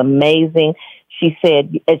woman is amazing. She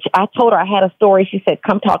said, I told her I had a story. She said,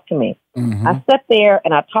 come talk to me. Mm-hmm. I sat there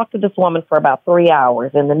and I talked to this woman for about 3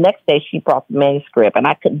 hours. And the next day she brought the manuscript and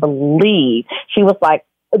I couldn't believe. She was like,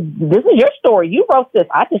 this is your story. You wrote this.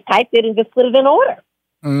 I just typed it and just put it in order.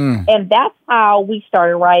 Mm. And that's how we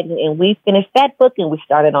started writing, and we finished that book, and we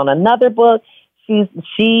started on another book.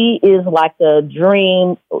 She is like a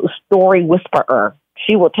dream story whisperer.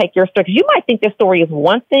 She will take your story, because you might think your story is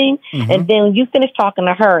one thing, and then you finish talking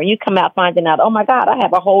to her, and you come out finding out, oh my God, I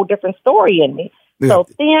have a whole different story in me. Yeah. So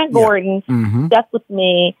Theon Gordon stuck with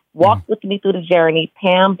me, walked with me through the journey.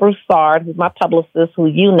 Pam Broussard, who's my publicist, who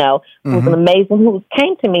you know, who's an amazing, who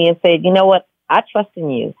came to me and said, you know what, I trust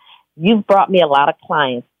in you. You've brought me a lot of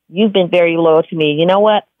clients. You've been very loyal to me. You know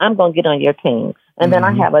what? I'm going to get on your team. And then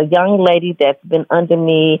I have a young lady that's been under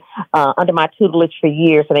me, under my tutelage for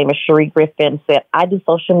years. Her name is Cherie Griffin. Said, I do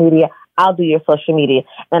social media. I'll do your social media.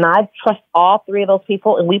 And I trust all three of those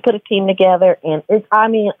people. And we put a team together. And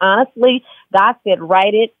honestly, God said,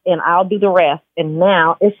 write it and I'll do the rest. And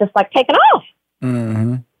now it's just like taking off.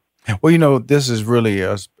 Mm-hmm. Well, this is really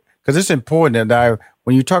because it's important that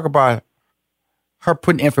when you talk about her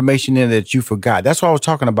putting information in that you forgot. That's what I was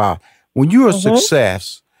talking about. When you're a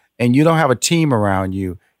success and you don't have a team around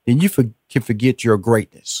you, then you can forget your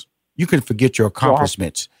greatness. You can forget your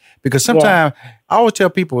accomplishments. Yeah. Because sometimes I always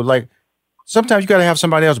tell people, like, sometimes you got to have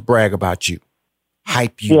somebody else brag about you,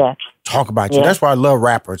 hype you, talk about you. That's why I love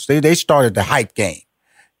rappers. They started the hype game.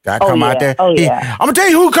 Got to come out there. I'm going to tell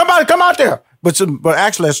you who come out there. But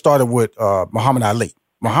actually, it started with Muhammad Ali.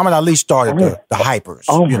 Muhammad Ali started the hypers.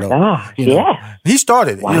 Oh, my gosh. Yeah. He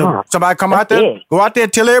started it. Wow. Somebody come out there, go out there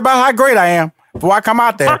and tell everybody how great I am before I come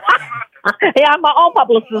out there. Yeah, I'm my own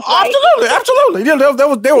publicist. Right? Absolutely.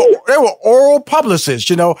 They were oral publicists,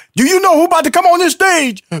 Do you know who about to come on this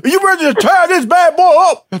stage? Are you ready to tear this bad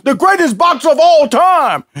boy up? The greatest box of all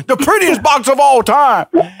time. The prettiest box of all time.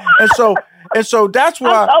 And so that's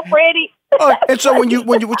why. I'm so pretty. And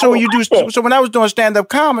so when I was doing stand-up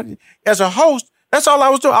comedy as a host, that's all I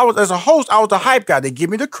was doing. As a host, I was the hype guy. They give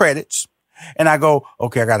me the credits, and I go,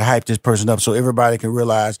 okay, I got to hype this person up so everybody can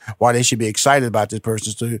realize why they should be excited about this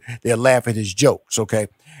person, so they'll laugh at his jokes, okay?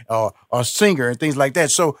 Or singer and things like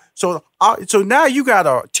that. So now you got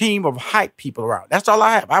a team of hype people around. That's all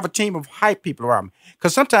I have. I have a team of hype people around me.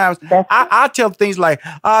 Because sometimes I tell things like,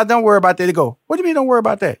 don't worry about that. They go, what do you mean don't worry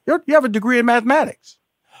about that? You have a degree in mathematics.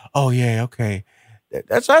 Oh, yeah, okay.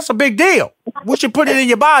 That's a big deal. We should put it in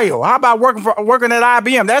your bio. How about working at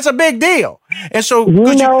IBM? That's a big deal. And so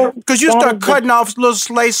because you start cutting off little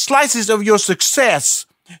slices of your success,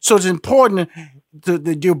 so it's important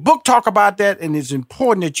your book talk about that, and it's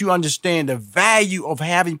important that you understand the value of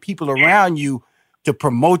having people around you to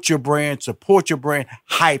promote your brand, support your brand,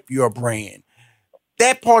 hype your brand.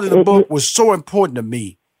 That part of the book was so important to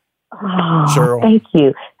me, Cheryl. Thank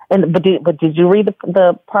you. But did you read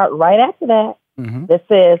the part right after that? That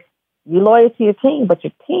says you're loyal to your team, but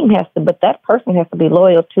that person has to be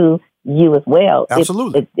loyal to you as well.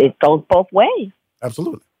 Absolutely. It goes both ways.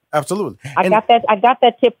 Absolutely. I got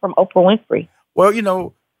that tip from Oprah Winfrey. Well,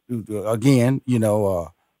 again, you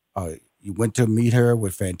went to meet her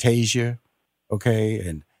with Fantasia, okay,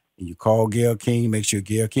 and you call Gayle King, make sure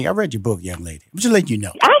Gayle King. I read your book, young lady. I'm just letting you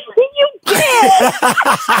know. I see you.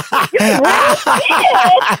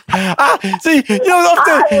 See, you know what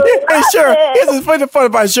I'm saying? Hey, Cheryl, this is funny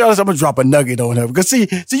about Cheryl. I'm gonna drop a nugget on her because see,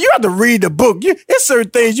 you have to read the book. There's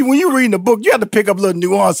certain things when you read the book, you have to pick up little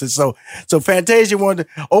nuances. So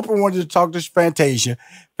Oprah wanted to talk to Fantasia.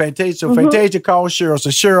 Fantasia called Cheryl. So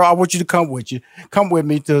Cheryl, I want you to come with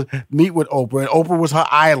me to meet with Oprah. And Oprah was her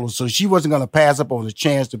idol, so she wasn't going to pass up on the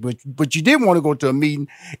chance to. But you didn't want to go to a meeting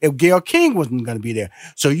if Gayle King wasn't going to be there.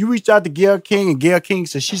 So you reached out to Gayle King, and Gayle King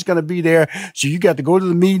said she's going to be there. So you got to go to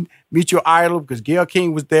the meeting, meet your idol because Gayle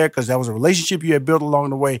King was there because that was a relationship you had built along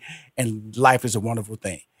the way, and life is a wonderful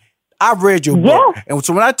thing. I've read your book, and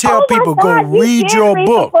so when I tell people go read your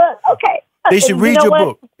book, okay, they should read your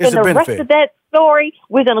book. It's a benefit. The rest of that story,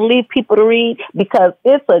 we're going to leave people to read because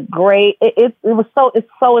it's a great. It's so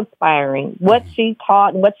inspiring. What she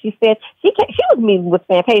taught and what she said. She was meeting with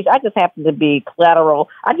Fantasia. I just happened to be collateral.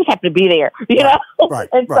 I just happened to be there, you know. Right.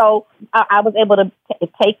 So I was able to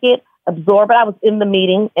take it, absorb it. I was in the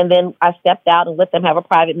meeting, and then I stepped out and let them have a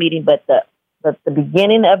private meeting. But the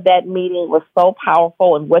beginning of that meeting was so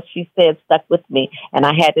powerful, and what she said stuck with me, and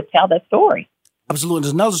I had to tell that story. Absolutely.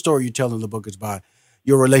 There's another story you tell in the book is about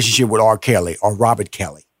your relationship with R. Kelly or Robert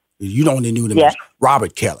Kelly. You only knew him as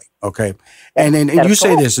Robert Kelly, okay? And you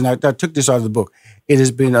say this, and I took this out of the book. It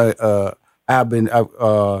has been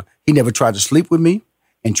he never tried to sleep with me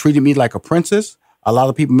and treated me like a princess. A lot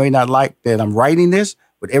of people may not like that I'm writing this,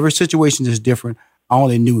 but every situation is different. I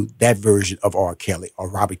only knew that version of R. Kelly or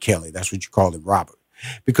Robert Kelly. That's what you call him, Robert.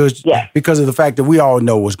 Because of the fact that we all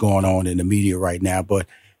know what's going on in the media right now, but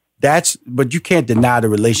you can't deny the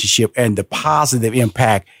relationship and the positive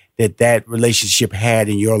impact that relationship had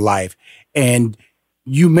in your life. And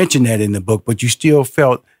you mentioned that in the book, but you still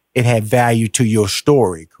felt it had value to your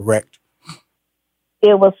story, correct?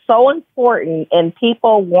 It was so important, and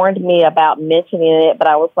people warned me about mentioning it, but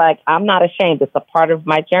I was like, I'm not ashamed. It's a part of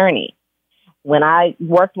my journey. When I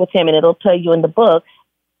worked with him, and it'll tell you in the book,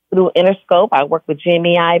 through Interscope, I worked with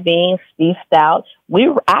Jimmy Iovine, Steve Stout.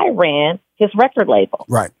 I ran his record label.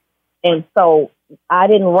 Right. And so I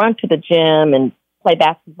didn't run to the gym and play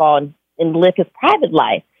basketball and live his private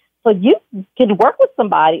life. So you can work with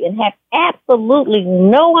somebody and have absolutely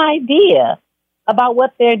no idea about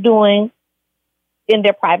what they're doing in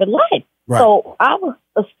their private life. Right. So I was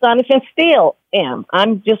astonished and still am.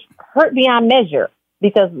 I'm just hurt beyond measure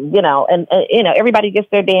because, everybody gets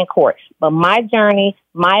their day in court. But my journey,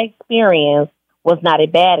 my experience was not a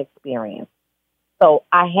bad experience. So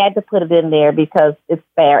I had to put it in there because it's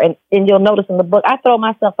fair. And you'll notice in the book, I throw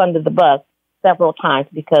myself under the bus several times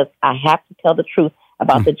because I have to tell the truth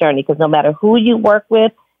about the journey. Because no matter who you work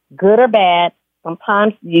with, good or bad,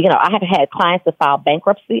 sometimes, I have had clients that filed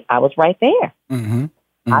bankruptcy. I was right there. Mm-hmm.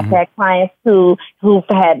 Mm-hmm. I've had clients who've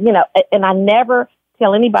had, and I never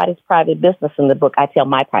tell anybody's private business in the book. I tell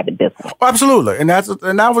my private business. Oh, absolutely. And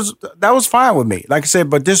that was fine with me. Like I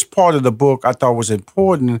said, but this part of the book I thought was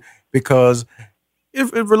important because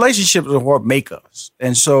if relationships are what make us.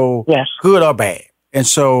 And so good or bad. And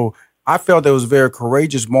so I felt it was a very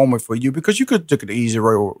courageous moment for you because you could have took the easy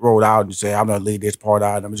road out and say, I'm going to leave this part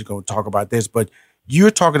out. I'm just going to talk about this. But you're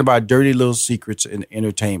talking about dirty little secrets in the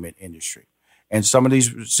entertainment industry. And some of these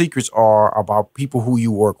secrets are about people who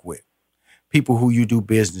you work with, people who you do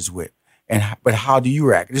business with. But how do you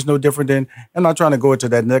react? It's no different than, I'm not trying to go into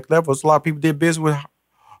that next level. A lot of people did business with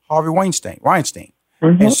Harvey Weinstein.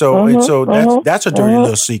 Mm-hmm, and so that's a dirty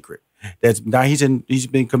little secret. That's now he's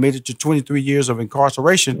been committed to 23 years of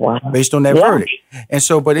incarceration based on that verdict. And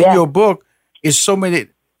so, but in your book,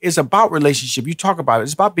 it's about relationship. You talk about it.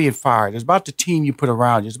 It's about being fired. It's about the team you put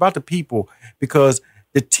around you. It's about the people because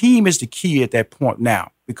the team is the key at that point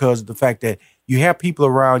now because of the fact that you have people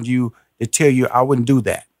around you that tell you, I wouldn't do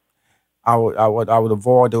that. I would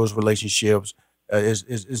avoid those relationships.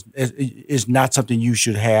 Is not something you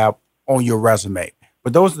should have on your resume.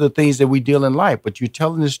 But those are the things that we deal in life. But you're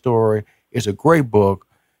telling this story. It's a great book.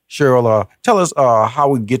 Cheryl, tell us how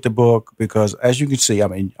we get the book, because as you can see,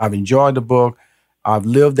 I've enjoyed the book. I've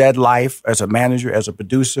lived that life as a manager, as a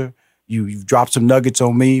producer. You've dropped some nuggets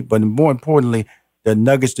on me, but more importantly, the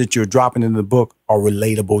nuggets that you're dropping in the book are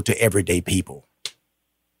relatable to everyday people.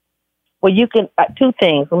 Well, you can, two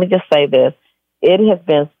things. Let me just say this. It has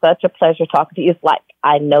been such a pleasure talking to you. It's like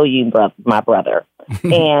I know you, my brother.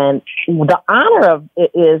 And the honor of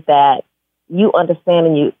it is that you understand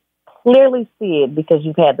and you clearly see it because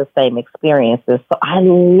you've had the same experiences. So I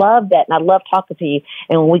love that. And I love talking to you.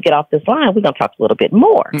 And when we get off this line, we're going to talk a little bit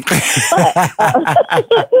more. But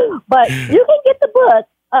you can get the book.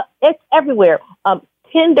 It's everywhere.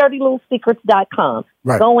 10dirtylittlesecrets.com.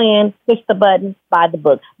 Right. Go in, push the button, buy the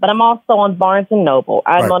book. But I'm also on Barnes & Noble.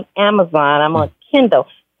 I'm on Amazon. I'm on Kindle.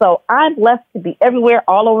 So I'm blessed to be everywhere,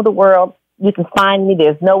 all over the world. You can find me.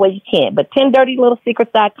 There's no way you can't. But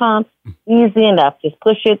 10dirtylittlesecrets.com, easy enough. Just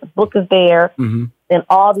push it. The book is there. And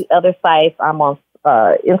all the other sites, I'm on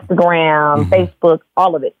Instagram, Facebook,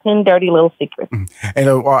 all of it. 10 Dirty Little Secrets. And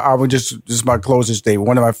I would just my closing statement.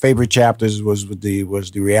 One of my favorite chapters was the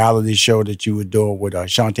reality show that you were doing with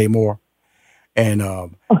Shantae Moore, and how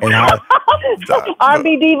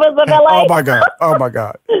R&B Divas of LA. Oh my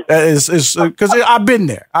God! It's because I've been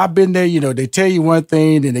there. You know, they tell you one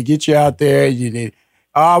thing, then they get you out there.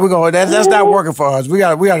 We're going. That's not working for us. We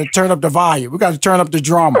got to turn up the volume. We got to turn up the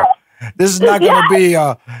drama. This is not going to be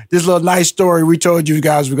this little nice story we told you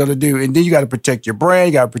guys we're going to do. And then you got to protect your brand,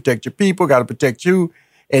 you got to protect your people, got to protect you.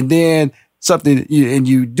 And then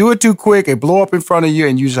you do it too quick, it blow up in front of you,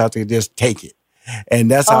 and you just have to just take it. And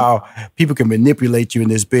that's how people can manipulate you in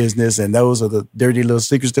this business. And those are the dirty little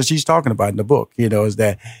secrets that she's talking about in the book. You know, is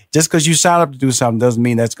that just because you sign up to do something doesn't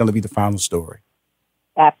mean that's going to be the final story.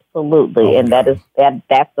 Absolutely. And that's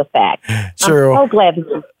the fact. Cheryl, I'm so glad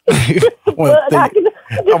you I'm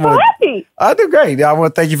happy. I do great. I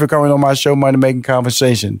want to thank you for coming on my show, Money Making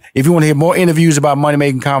Conversation. If you want to hear more interviews about Money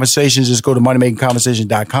Making Conversations, just go to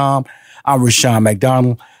moneymakingconversation.com. I'm Rushion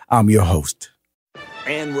McDonald. I'm your host.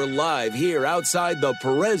 And we're live here outside the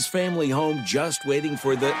Perez family home, just waiting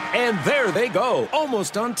for and there they go.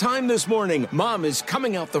 Almost on time this morning. Mom is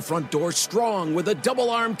coming out the front door strong with a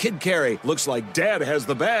double-arm kid carry. Looks like Dad has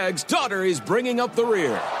the bags. Daughter is bringing up the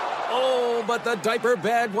rear. Oh, but the diaper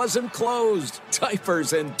bag wasn't closed.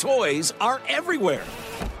 Diapers and toys are everywhere.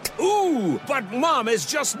 Ooh, but Mom has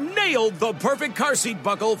just nailed the perfect car seat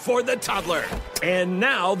buckle for the toddler. And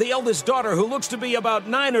now the eldest daughter, who looks to be about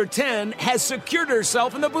 9 or 10, has secured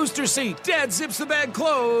herself in the booster seat. Dad zips the bag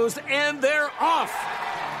closed, and they're off.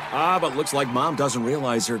 But looks like Mom doesn't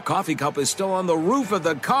realize her coffee cup is still on the roof of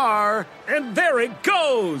the car. And there it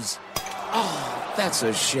goes. Oh, that's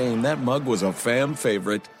a shame. That mug was a fan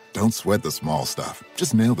favorite. Don't sweat the small stuff.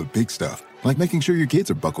 Just nail the big stuff. Like making sure your kids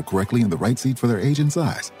are buckled correctly in the right seat for their age and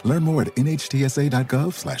size. Learn more at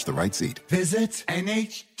nhtsa.gov/the right seat. Visit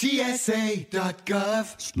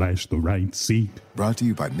nhtsa.gov/the right seat. Brought to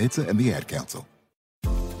you by NHTSA and the Ad Council.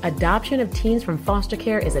 Adoption of teens from foster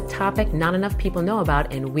care is a topic not enough people know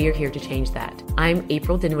about, and we're here to change that. I'm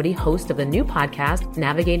April Dinwiddie, host of the new podcast,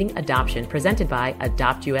 Navigating Adoption, presented by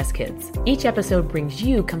Adopt US Kids. Each episode brings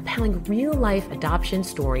you compelling real-life adoption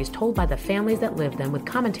stories told by the families that live them with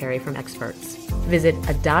commentary from experts. Visit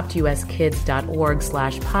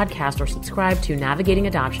adoptuskids.org/podcast or subscribe to Navigating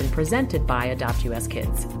Adoption, presented by Adopt US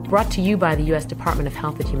Kids. Brought to you by the U.S. Department of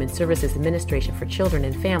Health and Human Services Administration for Children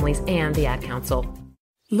and Families and the Ad Council.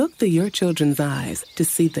 Look through your children's eyes to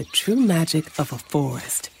see the true magic of a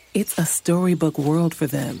forest. It's a storybook world for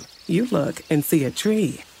them. You look and see a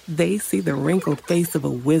tree. They see the wrinkled face of a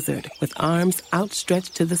wizard with arms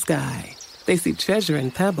outstretched to the sky. They see treasure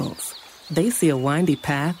in pebbles. They see a windy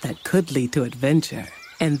path that could lead to adventure.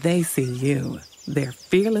 And they see you, their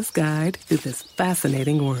fearless guide through this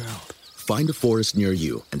fascinating world. Find a forest near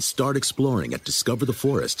you and start exploring at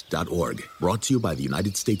discovertheforest.org. Brought to you by the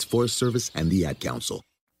United States Forest Service and the Ad Council.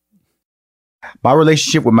 My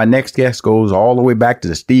relationship with my next guest goes all the way back to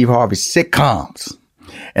the Steve Harvey sitcoms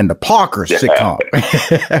and the Parker sitcom.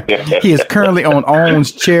 He is currently on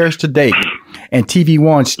OWN's Cherish to Date and TV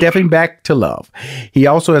One's Stepping Back to Love. He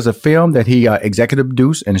also has a film that he executive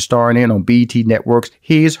produced and starring in on BET Network's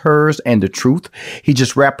His, Hers, and The Truth. He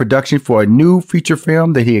just wrapped production for a new feature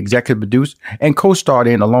film that he executive produced and co-starred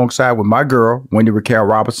in alongside with my girl, Wendy Raquel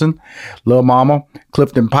Robinson, Lil Mama,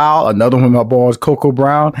 Clifton Powell, another one of my boys, Coco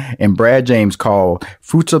Brown, and Brad James, called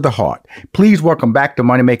Fruits of the Heart. Please welcome back to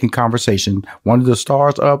Money Making Conversation, one of the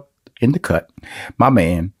stars up in the cut, my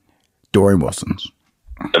man, Dorian Wilson.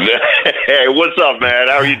 Hey, what's up, man?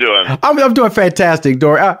 How are you doing? I'm doing fantastic,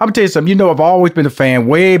 Dory. I'm gonna tell you something. You know, I've always been a fan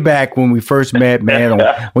way back when we first met, man.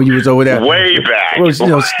 When you was over there, way back. It was,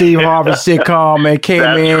 Steve Harvey sitcom, man.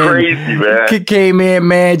 Crazy, man. Came in,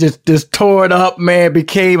 man. Just tore it up, man.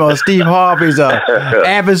 Became Steve Harvey's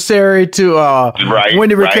adversary to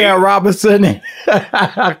Wendy Raquel Robinson.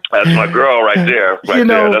 That's my girl right there. Right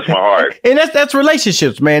there. That's my heart. And that's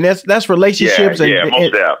relationships, man. That's relationships. Yeah,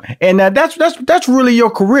 most definitely. And that's really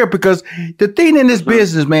your career, because the thing in this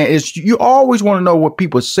business, man, is you always want to know what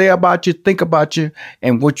people say about you, think about you,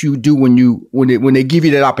 and what you do when they give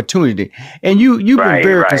you that opportunity. And you've been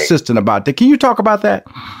very consistent about that. Can you talk about that?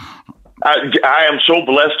 I am so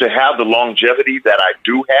blessed to have the longevity that I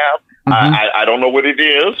do have. I don't know what it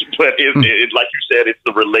is, but it like you said, it's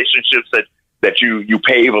the relationships that that you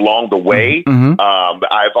pave along the way.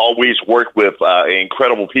 I've always worked with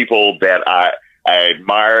incredible people that I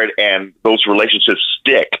admired, and those relationships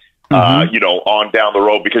stick. On down the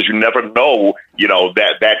road, because you never know,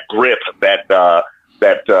 that grip, that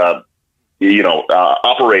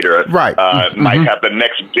operator might have the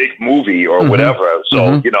next big movie or whatever.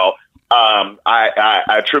 So, I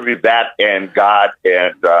attribute that and God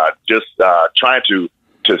and just trying to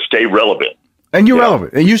stay relevant. And you're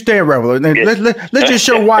relevant, and you stay relevant. And let's just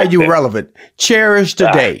show why you're relevant. Cherish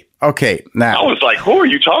today. Okay, now I was like, "Who are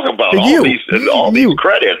you talking about? All these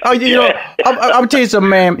credits." Oh, I'm telling you something,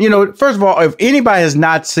 man. First of all, if anybody has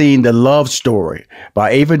not seen The Love Story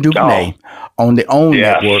by Ava DuVernay on the OWN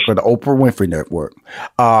network or the Oprah Winfrey Network,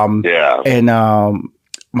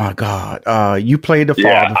 my God, you played the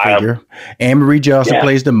father figure. Anne-Marie Johnson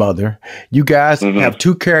plays the mother. You guys have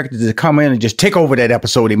two characters that come in and just take over that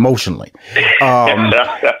episode emotionally. And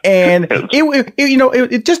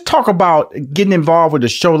it just talk about getting involved with a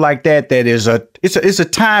show like that. That is it's a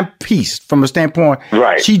timepiece from a standpoint.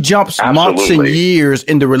 Right. She jumps months and years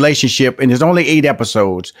in the relationship, and there's only 8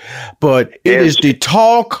 episodes, but it is the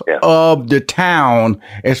talk of the town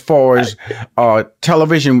as far as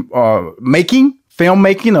television making.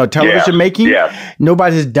 Filmmaking or television making.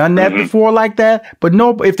 Nobody has done that before like that. But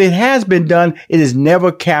if it has been done, it has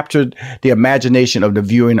never captured the imagination of the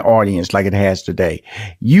viewing audience like it has today.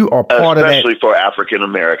 You are part of that. Especially for African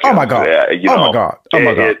Americans. Oh my God. My God.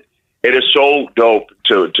 It is so dope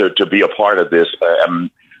to be a part of this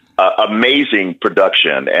amazing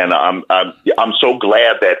production. And I'm so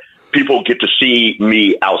glad that people get to see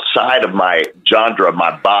me outside of my genre, my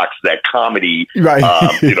box, that comedy, that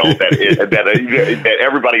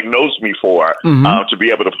everybody knows me for, to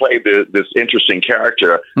be able to play this interesting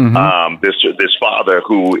character, this father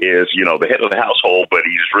who is, the head of the household, but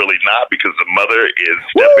he's really not, because the mother is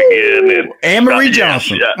stepping in. And Anne-Marie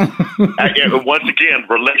Johnson. And once again,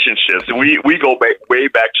 relationships. We go way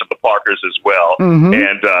back to the Parkers as well.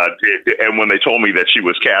 And when they told me that she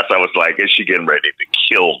was cast, I was like, is she getting ready to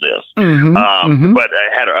kill this? But I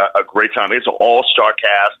had a great time. It's an all-star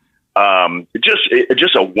cast.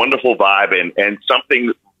 Just a wonderful vibe and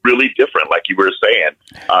something really different, like you were saying,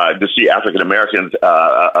 to see African Americans,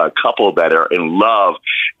 a couple that are in love,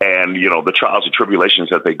 and the trials and tribulations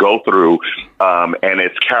that they go through, and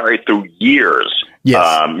it's carried through years. Yes.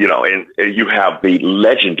 And you have the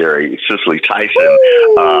legendary Cicely Tyson.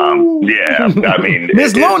 I mean,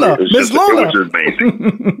 Miss Luna. Miss Luna. It was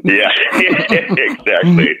amazing.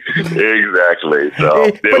 Exactly.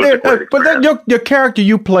 So, your character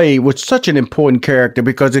you played was such an important character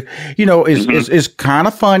because it's kind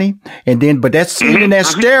of funny, but that scene in that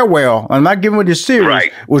stairwell, I'm not giving it the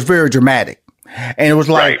series, was very dramatic. And it was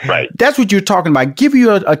like, that's what you're talking about. Give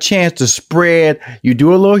you a chance to spread. You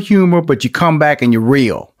do a little humor, but you come back and you're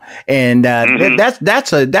real. And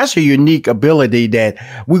that's a unique ability that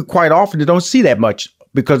we quite often don't see that much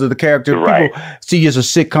because of the character. People see you as a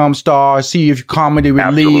sitcom star, see you as comedy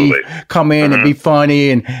relief, come in and be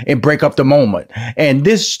funny and break up the moment. And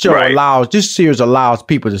this show this series allows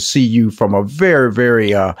people to see you from a very,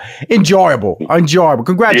 very enjoyable.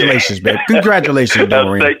 Congratulations, man. Congratulations,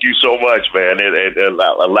 Doreen. Thank you so much, man. It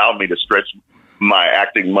allowed me to stretch my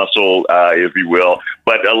acting muscle, if you will.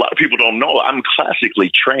 But a lot of people don't know I'm classically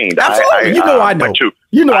trained. Absolutely. I know.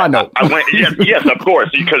 I know. I went, yes, of course,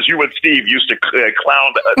 because you and Steve used to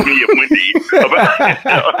clown me and Wendy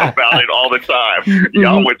about it all the time.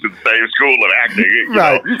 Y'all went to the same school of acting. You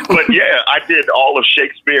know? But I did all of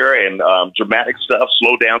Shakespeare and dramatic stuff,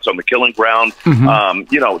 slow dance on the Killing Ground,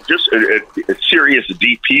 just serious,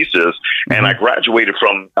 deep pieces. And I graduated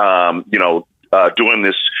from, doing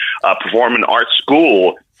this performing arts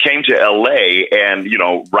school, came to LA, and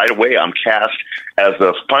right away I'm cast as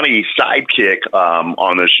the funny sidekick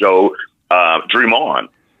on the show Dream On,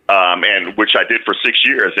 and which I did for 6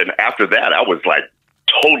 years. And after that, I was like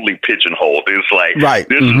totally pigeonholed. It's like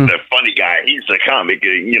this is the funny guy. He's the comic,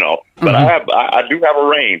 But I do have a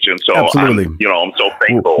range, and so I'm so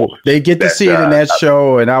thankful. They get to see it in that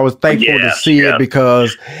show, and I was thankful to see it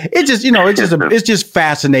because it's just it's just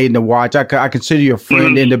fascinating to watch. I consider you a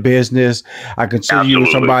friend in the business. I consider you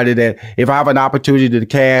somebody that if I have an opportunity to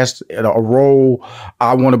cast a role,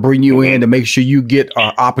 I want to bring you in to make sure you get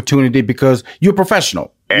an opportunity because you're a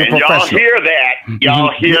professional. And y'all hear that.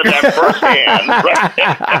 Y'all hear that firsthand.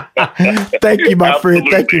 Thank you, my friend.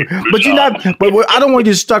 Thank you. But but I don't want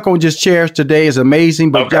you stuck on just Cherish Today. Is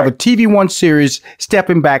amazing. But you have a TV One series,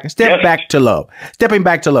 Stepping Back to Love. Stepping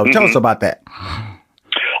Back to Love. Tell us about that.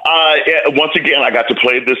 Once again, I got to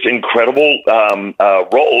play this incredible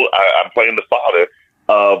role. I'm playing the father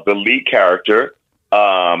of the lead character,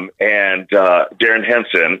 and Darren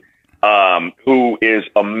Henson, who is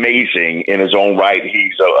amazing in his own right.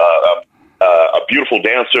 He's a beautiful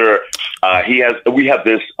dancer. We have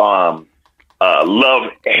this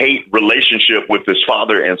love-hate relationship with this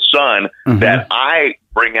father and son that I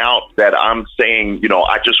bring out, that I'm saying,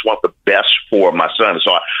 I just want the best for my son.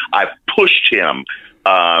 So I pushed him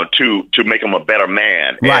to make him a better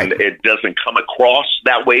man. Right. And it doesn't come across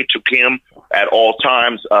that way to him at all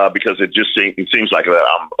times because it seems like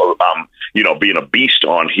I'm being a beast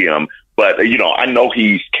on him. But, I know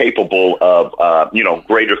he's capable of,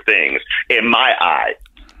 greater things in my eye.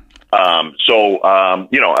 Once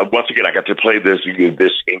again, I got to play this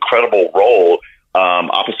incredible role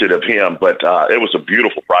opposite of him, but it was a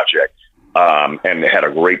beautiful project. And had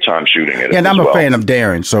a great time shooting it. And I'm a fan of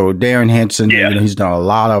Darren. So Darren Henson, he's done a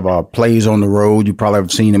lot of plays on the road. You probably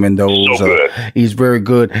have seen him in those. So good. He's very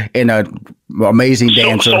good and an amazing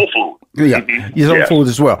dancer. Soul food. Yeah, he's on food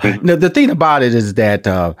as well. Now, the thing about it is that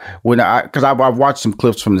because I've watched some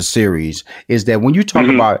clips from the series, is that when you talk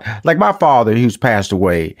about, like my father, who's passed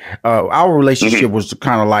away, our relationship was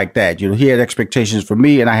kind of like that. He had expectations for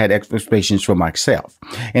me, and I had expectations for myself.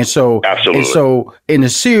 And so, in the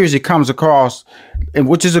series, it comes across, and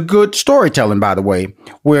which is a good storytelling, by the way,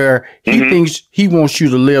 where he thinks he wants you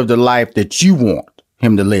to live the life that you want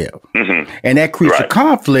him to live, and that creates a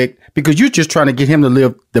conflict because you're just trying to get him to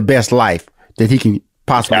live the best life that he can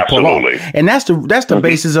possibly pull off. And that's the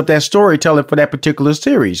basis of that storytelling for that particular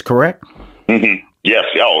series, correct? Yes.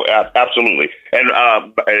 Oh, absolutely.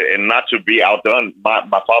 And not to be outdone, my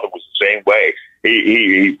father was the same way.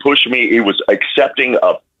 He pushed me. He was accepting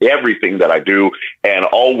of everything that I do, and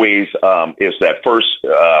always is that first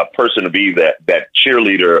person to be that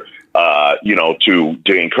cheerleader, to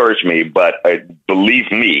encourage me. But believe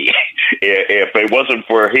me, if it wasn't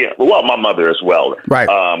for him, well, my mother as well, right?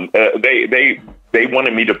 They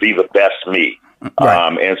wanted me to be the best me,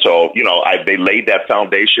 right. And so they laid that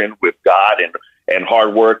foundation with God and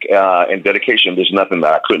hard work and dedication. There's nothing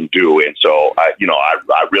that I couldn't do, and so I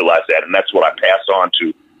realized that, and that's what I pass on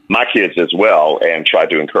to my kids as well, and try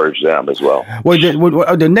to encourage them as well. Well,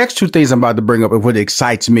 the next two things I'm about to bring up are what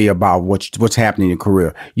excites me about what's happening in your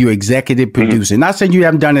career. You're executive producing. Not saying you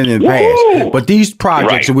haven't done it in the past, but these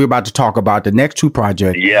projects that we're about to talk about, the next two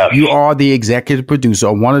projects, you are the executive producer,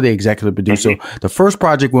 or one of the executive producers. The first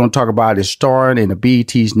project we're going to talk about is starring in the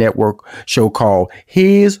BET's network show called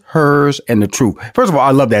His, Hers, and the Truth. First of all,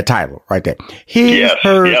 I love that title right there. His,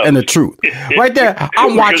 Hers, and the Truth. Right there.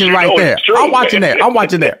 I'm watching right there. I'm watching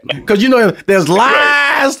that. Because there's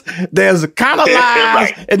lies, there's kind of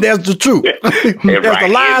lies, and there's the truth. There's the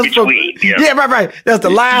lies from right. There's the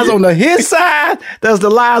lies on the his side. There's the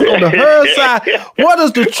lies on the her side. What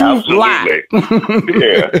is the truth lie?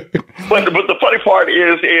 But the funny part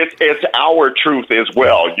is it's our truth as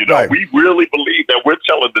well. We really believe that we're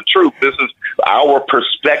telling the truth. This is our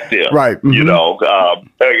perspective, right?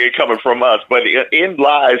 Coming from us, but in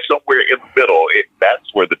lies somewhere in the middle.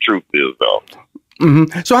 That's where the truth is, though.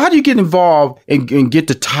 So how do you get involved and get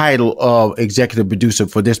the title of executive producer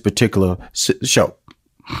for this particular show?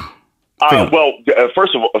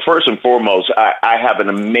 First and foremost, I have an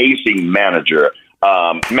amazing managers,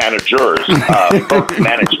 management.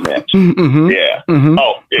 Yeah.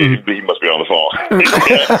 Oh, he must be on the phone.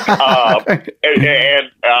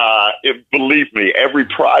 And believe me, every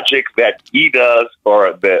project that he does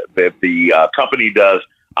or that the company does,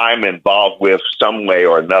 I'm involved with some way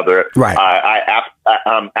or another. Right.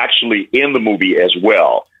 I'm actually in the movie as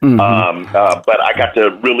well. But I got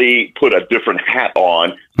to really put a different hat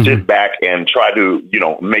on, sit back and try to,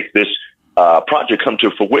 make this project come to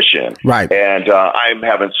fruition. Right. And I'm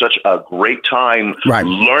having such a great time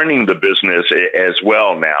learning the business as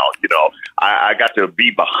well now. I got to be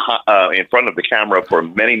behind, in front of the camera for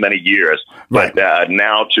many, many years, but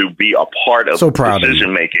now to be a part of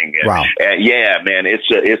decision making. Wow. And man,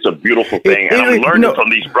 it's a beautiful thing. And I'm learning from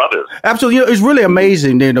these brothers. Absolutely. It's really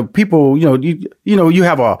amazing. People, you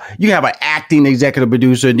have an acting executive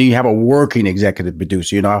producer and you have a working executive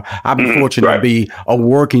producer. I've been fortunate to be a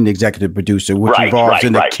working executive producer, which involves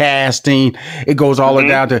in the casting. It goes all the way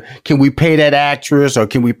down to, can we pay that actress or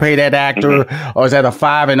can we pay that actor? Or is that a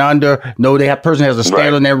 5 and under? No, that person has to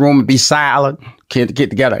stand in that room and be silent. Can't get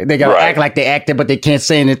together. They got to act like they acted, but they can't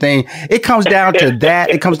say anything. It comes down to that.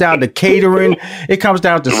 It comes down to catering. It comes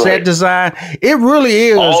down to set design. It really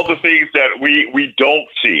is. All the things that we don't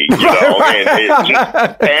see, and it's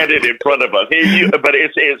just handed in front of us. But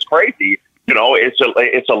it's crazy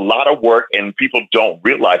it's a lot of work, and people don't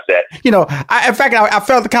realize that. In fact, I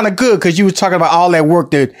felt kind of good because you were talking about all that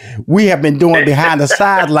work that we have been doing behind the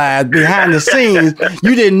sidelines, behind the scenes.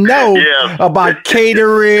 You didn't know about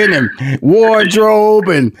catering and wardrobe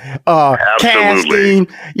and casting.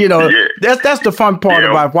 That's the fun part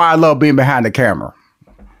about why I love being behind the camera.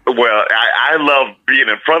 Well, I love being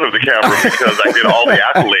in front of the camera because I get all the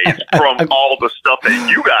accolades from all the stuff that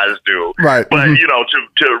you guys do. Right. But,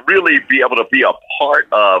 to really be able to be a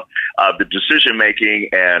part of the decision making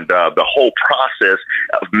and the whole process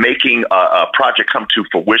of making a project come to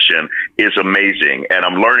fruition is amazing. And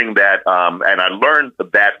I'm learning that. And I learned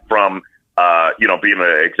that from being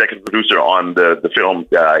an executive producer on the film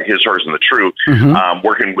His, Hers, and the Truth,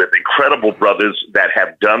 working with incredible brothers that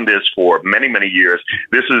have done this for many, many years.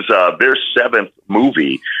 This is their 7th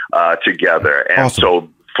movie together. And awesome. So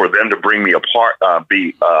for them to bring me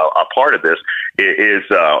be a part of this is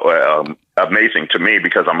amazing to me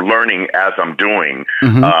because I'm learning as I'm doing,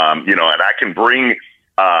 and I can bring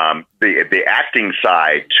the acting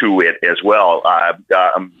side to it as well.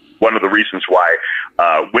 One of the reasons why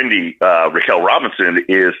Wendy Raquel Robinson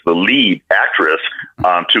is the lead actress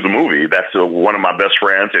to the movie. That's one of my best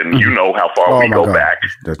friends, and you know how far we go back.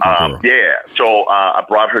 So I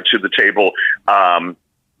brought her to the table.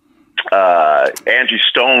 Angie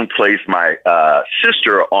Stone plays my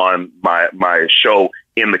sister on my show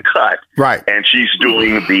In the Cut, right? And she's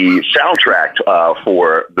doing the soundtrack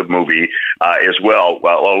for the movie as well,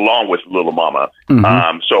 along with Little Mama.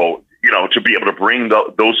 So to be able to bring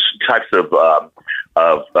those types of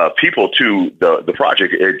people to the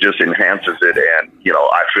project, it just enhances it, and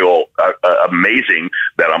I feel amazing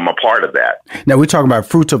that I'm a part of that. Now we're talking about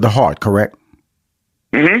Fruits of the Heart, correct?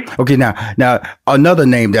 Okay, now another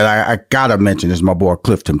name that I gotta mention is my boy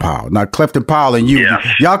Clifton Powell. Now Clifton Powell and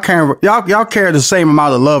y'all carry the same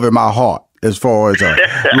amount of love in my heart as far as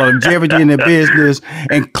longevity in the business.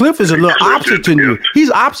 And Cliff is a little opposite to you.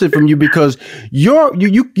 He's opposite from you because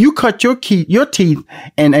you cut your teeth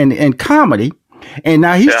in comedy, and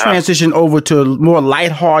now he's transitioned over to more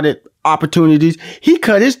lighthearted opportunities. He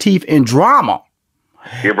cut his teeth in drama.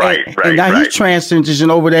 You're right. And now he's transitioning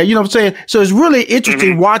over there. You know what I'm saying? So it's really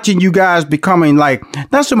interesting watching you guys becoming like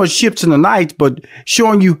not so much ships in the night, but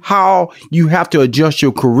showing you how you have to adjust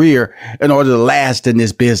your career in order to last in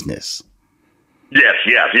this business. Yes.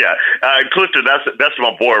 Clifton, that's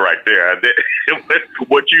my boy right there.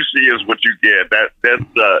 What you see is what you get. That's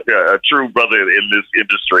a true brother in this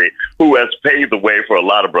industry who has paved the way for a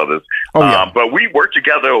lot of brothers. But we worked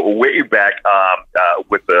together way back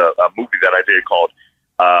with a movie that I did called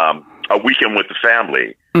A Weekend with the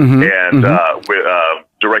Family, and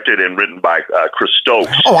directed and written by Chris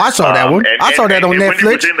Stokes. Oh, I saw that one. I saw that on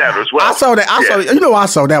Netflix. Was in that as well. I saw that. I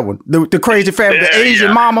saw that one. The Crazy Family, the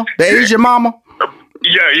Asian mama, Asian mama.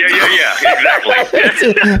 Exactly.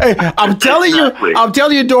 Hey, I'm telling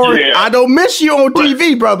you, Dory, I don't miss you on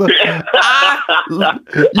TV, brother.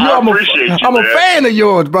 I'm a fan of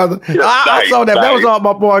yours, brother. I saw that. That was all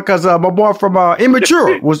my boy, because my boy from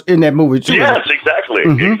Immature was in that movie too. Yes, exactly.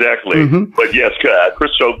 But yes,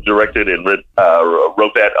 Chris Stokes directed and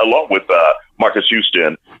wrote that along with Marcus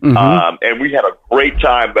Houston, and we had a great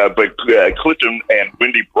time. But Clifton and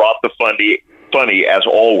Wendy brought the funny as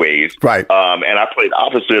always, right? And I played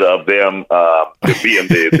opposite of them, being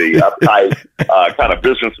the uptight kind of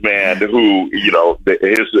businessman who,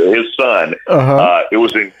 his son. It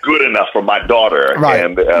wasn't good enough for my daughter,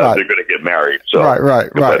 and they're going to get married. So right.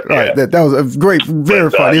 That was a great, very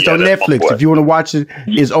funny. It's on Netflix. If you want to watch it,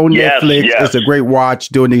 it's on Netflix. It's a great watch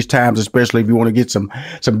during these times, especially if you want to get some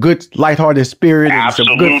good lighthearted spirit and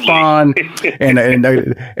some good fun. and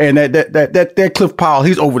that Cliff Powell,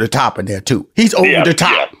 he's over the top in there too. He's over the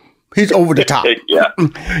top. He's over the top.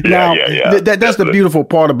 That's the beautiful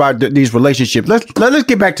part about these relationships. Let's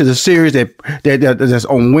get back to the series that's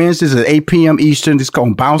on Wednesdays at 8 p.m. Eastern. It's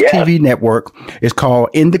called Bounce TV Network. It's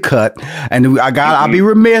called In the Cut. And I'll be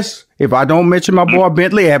remiss if I don't mention my boy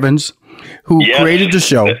Bentley Evans, who created the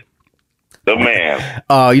show. The man.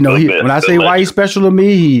 When I say why he's special to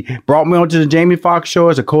me, he brought me onto the Jamie Foxx show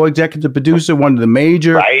as a co-executive producer, one of the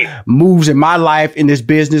major moves in my life in this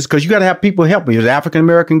business, because you got to have people help me. He's an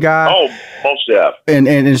African-American guy. Oh, most deaf.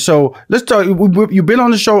 And so let's talk. You've been on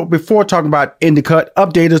the show before talking about In the Cut.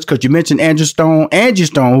 Update us, because you mentioned Angie Stone,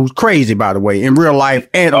 who's crazy, by the way, in real life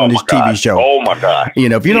and on this TV show. Oh, my God.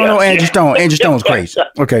 If you don't know Angie Stone, Angie Stone's crazy.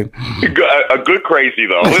 Okay. A good crazy,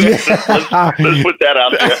 though. Let's put that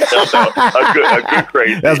out there. A good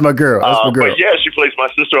crazy. That's my girl. But yeah, she plays my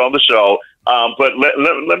sister on the show. But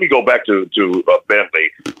let me go back to Bentley.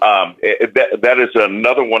 That is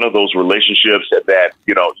another one of those relationships that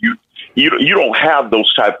you don't have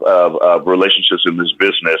those type of relationships in this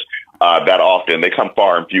business that often. They come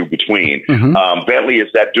far and few between. Bentley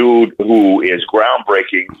is that dude who is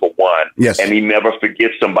groundbreaking for one, and he never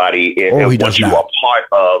forgets somebody once you are part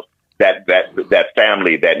of that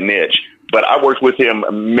family, that niche. But I worked with him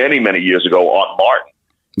many, many years ago on Martin,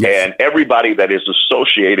 and everybody that is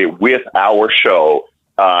associated with our show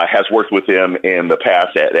has worked with him in the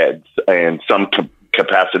past in some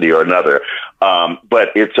capacity or another. But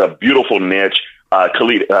it's a beautiful niche.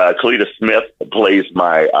 Kalita Smith plays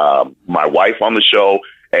my wife on the show,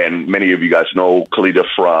 and many of you guys know Kalita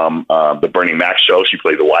from the Bernie Mac show. She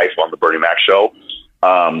played the wife on the Bernie Mac show.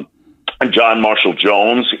 John Marshall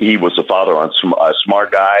Jones, he was the father on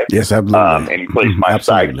Smart Guy. Yes, absolutely. And he plays my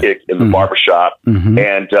sidekick in the barbershop.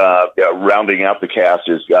 And rounding out the cast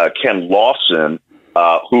is Ken Lawson,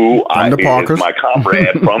 who is my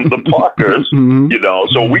comrade from the Parkers. You know,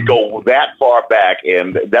 so we go that far back,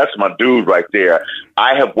 and that's my dude right there.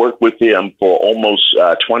 I have worked with him for almost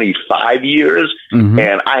 25 years,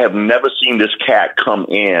 and I have never seen this cat come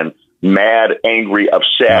in mad, angry,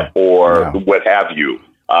 upset, or what have you.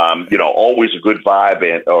 You know, always a good vibe,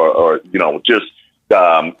 and or you know, just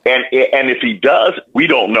and if he does, we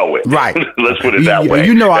don't know it. Right. Let's put it that way.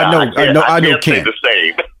 You know, I know Ken. The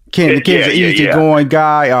same. Ken's an easygoing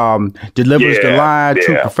guy. Delivers the line,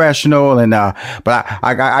 true professional, and but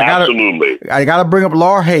I gotta bring up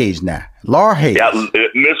Laura Hayes now. Laura Hayes,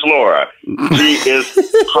 Miss Laura, she is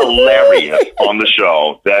hilarious on the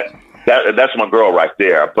show. That's my girl right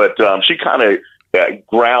there. But she kind of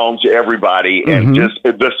grounds everybody, and just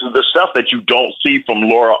the stuff that you don't see from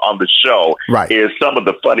Laura on the show is some of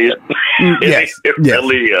the funniest. It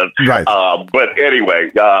really is. Right. But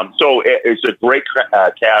anyway, so it's a great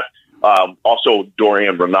cast. Also,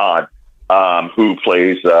 Dorian Renaud, who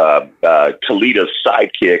plays Kalita's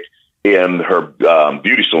sidekick in her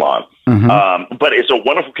beauty salon. But it's a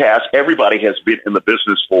wonderful cast. Everybody has been in the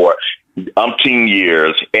business for umpteen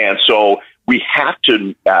years, and so we have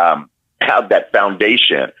to have that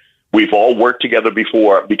foundation. We've all worked together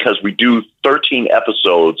before because we do 13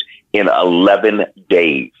 episodes in 11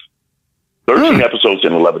 days. 13 episodes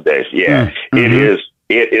in 11 days. Yeah, it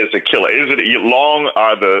is a killer. Isn't it? Long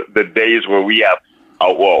are the days where we have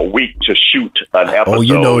a week to shoot an episode.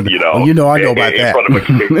 I know about that.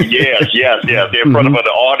 In front of an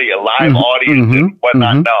audience, live audience, and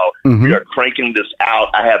whatnot. We are cranking this out.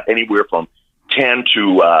 I have anywhere from 10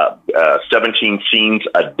 to 17 scenes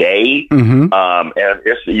a day, and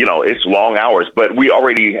it's long hours. But we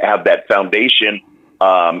already have that foundation,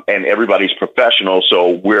 and everybody's professional, so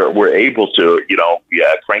we're able to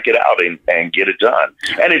crank it out and get it done.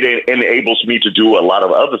 And it enables me to do a lot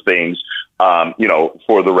of other things,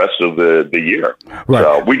 for the rest of the year. Right.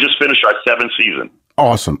 So we just finished our 7th season.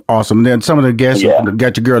 Awesome. Then some of the guests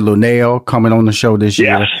got your girl Luenell coming on the show this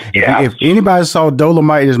year. If anybody saw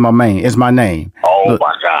Dolomite is my name. Oh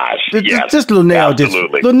my gosh. Just Luenell.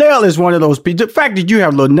 Luenell is one of those people. The fact that you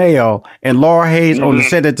have Luenell and Laura Hayes on the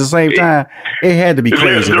set at the same time, it had to be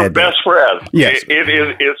crazy. They're best friends. Yes.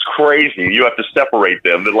 It's crazy. You have to separate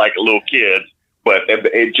them. They're like little kids. But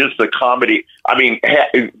it just the comedy. I mean,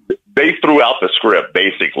 they threw out the script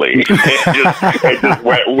basically. it just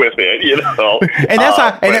went with it, And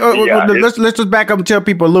that's let's just back up and tell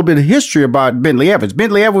people a little bit of history about Bentley Evans.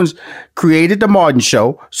 Bentley Evans created the Martin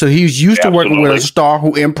Show, so he's used to working with a star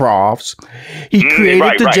who improvs. He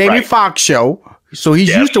created the Jamie Foxx Show. So he's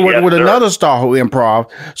used to working with another star who improv.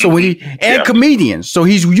 So when comedians. So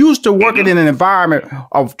he's used to working in an environment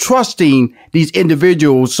of trusting these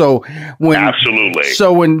individuals. So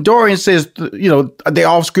when Dorian says, they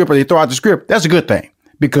off script or they throw out the script, that's a good thing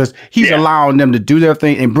because he's allowing them to do their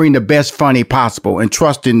thing and bring the best funny possible and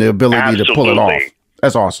trusting the ability to pull it off.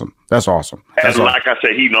 That's awesome. And like I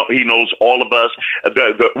said, he knows all of us.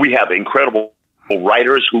 We have incredible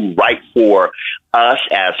writers who write for us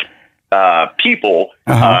as people,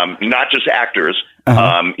 not just actors,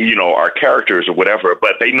 our characters or whatever,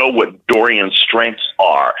 but they know what Dorian's strengths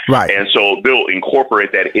are. Right. And so they'll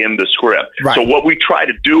incorporate that in the script. Right. So what we try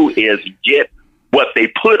to do is get what they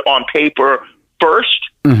put on paper first,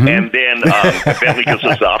 and then Bentley gives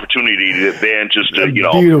us the opportunity to then just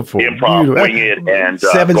improv, wing it, and go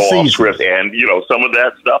off script. And some of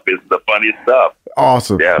that stuff is the funniest stuff.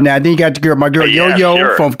 Awesome. Yeah. Now then you got my girl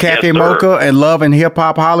Yo-Yo from Cafe Mocha and Love and Hip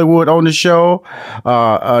Hop Hollywood on the show.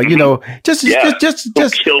 Just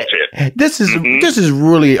killed it. this is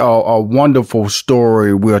really a wonderful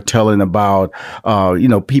story we're telling about,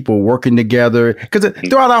 people working together. Because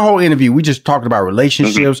throughout our whole interview, we just talked about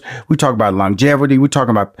relationships. We talked about longevity. We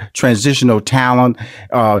talking about transitional talent.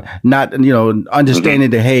 Understanding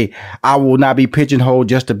that, hey, I will not be pigeonholed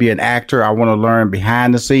just to be an actor. I want to learn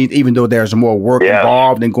behind the scenes, even though there's more work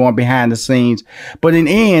involved than going behind the scenes. But in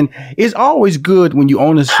the end, it's always good when you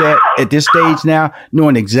own a set at this stage now,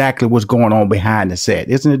 knowing exactly what's going on behind the set.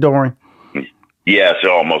 Isn't it, Dorian? Yes,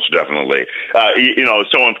 almost definitely.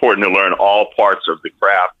 It's so important to learn all parts of the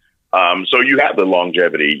craft. So you have the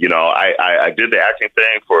longevity. I did the acting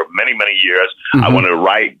thing for many, many years. Mm-hmm. I wanted to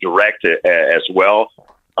write, direct it as well.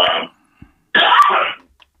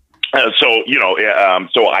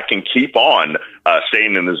 So I can keep on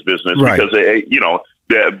staying in this business because,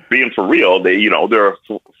 being for real, there are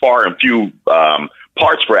far and few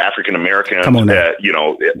parts for African Americans that,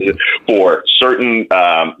 for certain,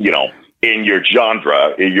 in your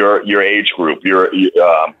genre, in your age group, your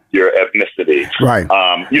ethnicity. Right.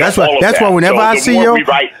 That's why whenever I see you,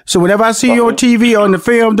 whenever I see you on TV on the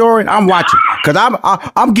film, Dorian, I'm watching because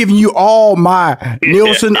I'm giving you all my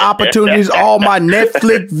Nielsen opportunities, all my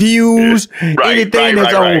Netflix views, anything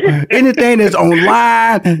that's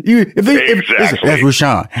online. That's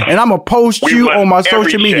Rushion, and I'm gonna post you on my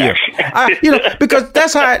social media. Because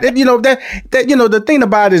that's how the thing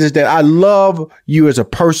about it is that I love you as a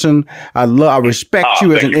person. I respect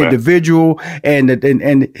you as an individual, and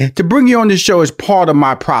to bring you on this show is part of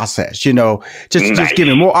my process. Just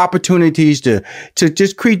giving more opportunities to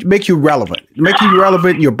just make you relevant.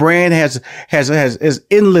 Your brand has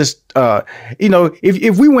endless.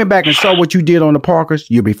 If we went back and saw what you did on the Parkers,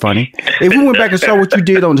 you'd be funny. If we went back and saw what you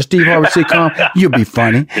did on the Steve Harvey sitcom, you'd be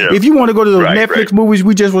funny. Yeah. If you want to go to those Netflix movies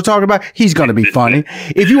we just were talking about, he's going to be funny.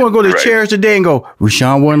 If you want to go to Chairs Today and go,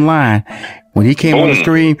 Rushion wasn't lying. When he came on the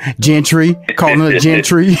screen, Gentry, calling her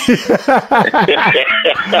Gentry. Right.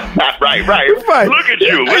 Look at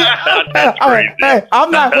you. That's crazy. Hey,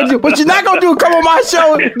 I'm not, what you're not going to do, come on my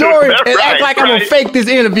show, Dorian, and act like I'm going to fake this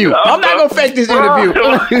interview. I'm not going to fake this interview.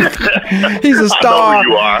 He's a star. I know who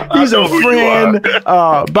you are. He's a friend.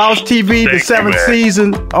 Bounce TV, the 7th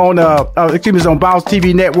season on on Bounce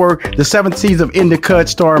TV Network, the 7th season of In the Cut,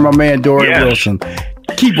 starring my man Dorian Wilson.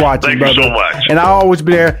 Keep watching, brother. Thank you so much. And I'll always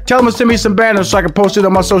be there. Tell them to send me some banners so I can post it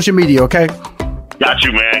on my social media, okay? Got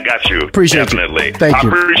you, man. Got you. Appreciate you. Thank you.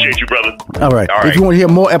 I appreciate you, brother. All right. If you want to hear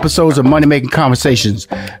more episodes of Money Making Conversations,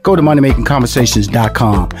 go to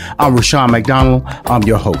moneymakingconversations.com. I'm Rushion McDonald. I'm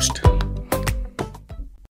your host.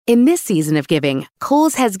 In this season of giving,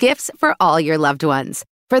 Kohl's has gifts for all your loved ones.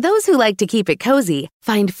 For those who like to keep it cozy,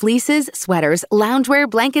 find fleeces, sweaters, loungewear,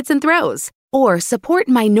 blankets, and throws. Or support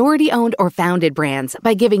minority-owned or founded brands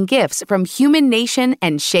by giving gifts from Human Nation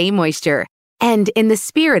and Shea Moisture. And in the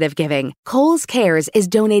spirit of giving, Kohl's Cares is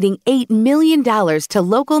donating $8 million to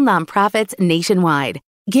local nonprofits nationwide.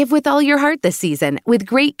 Give with all your heart this season with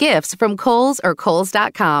great gifts from Kohl's or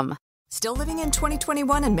Kohls.com. Still living in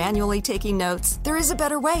 2021 and manually taking notes? There is a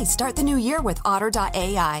better way. Start the new year with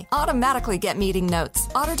Otter.ai. Automatically get meeting notes.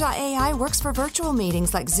 Otter.ai works for virtual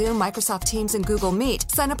meetings like Zoom, Microsoft Teams, and Google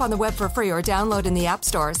Meet. Sign up on the web for free or download in the app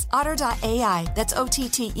stores. Otter.ai. That's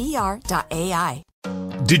OTTER.ai.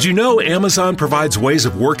 Did you know Amazon provides ways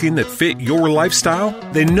of working that fit your lifestyle?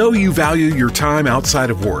 They know you value your time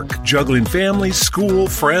outside of work, juggling family, school,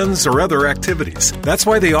 friends, or other activities. That's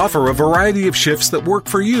why they offer a variety of shifts that work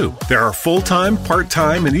for you. There are full-time,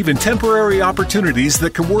 part-time, and even temporary opportunities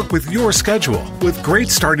that can work with your schedule, with great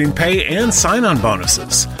starting pay and sign-on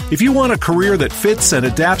bonuses. If you want a career that fits and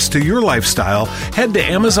adapts to your lifestyle, head to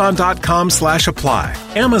Amazon.com/apply.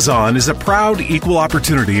 Amazon is a proud equal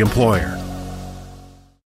opportunity employer.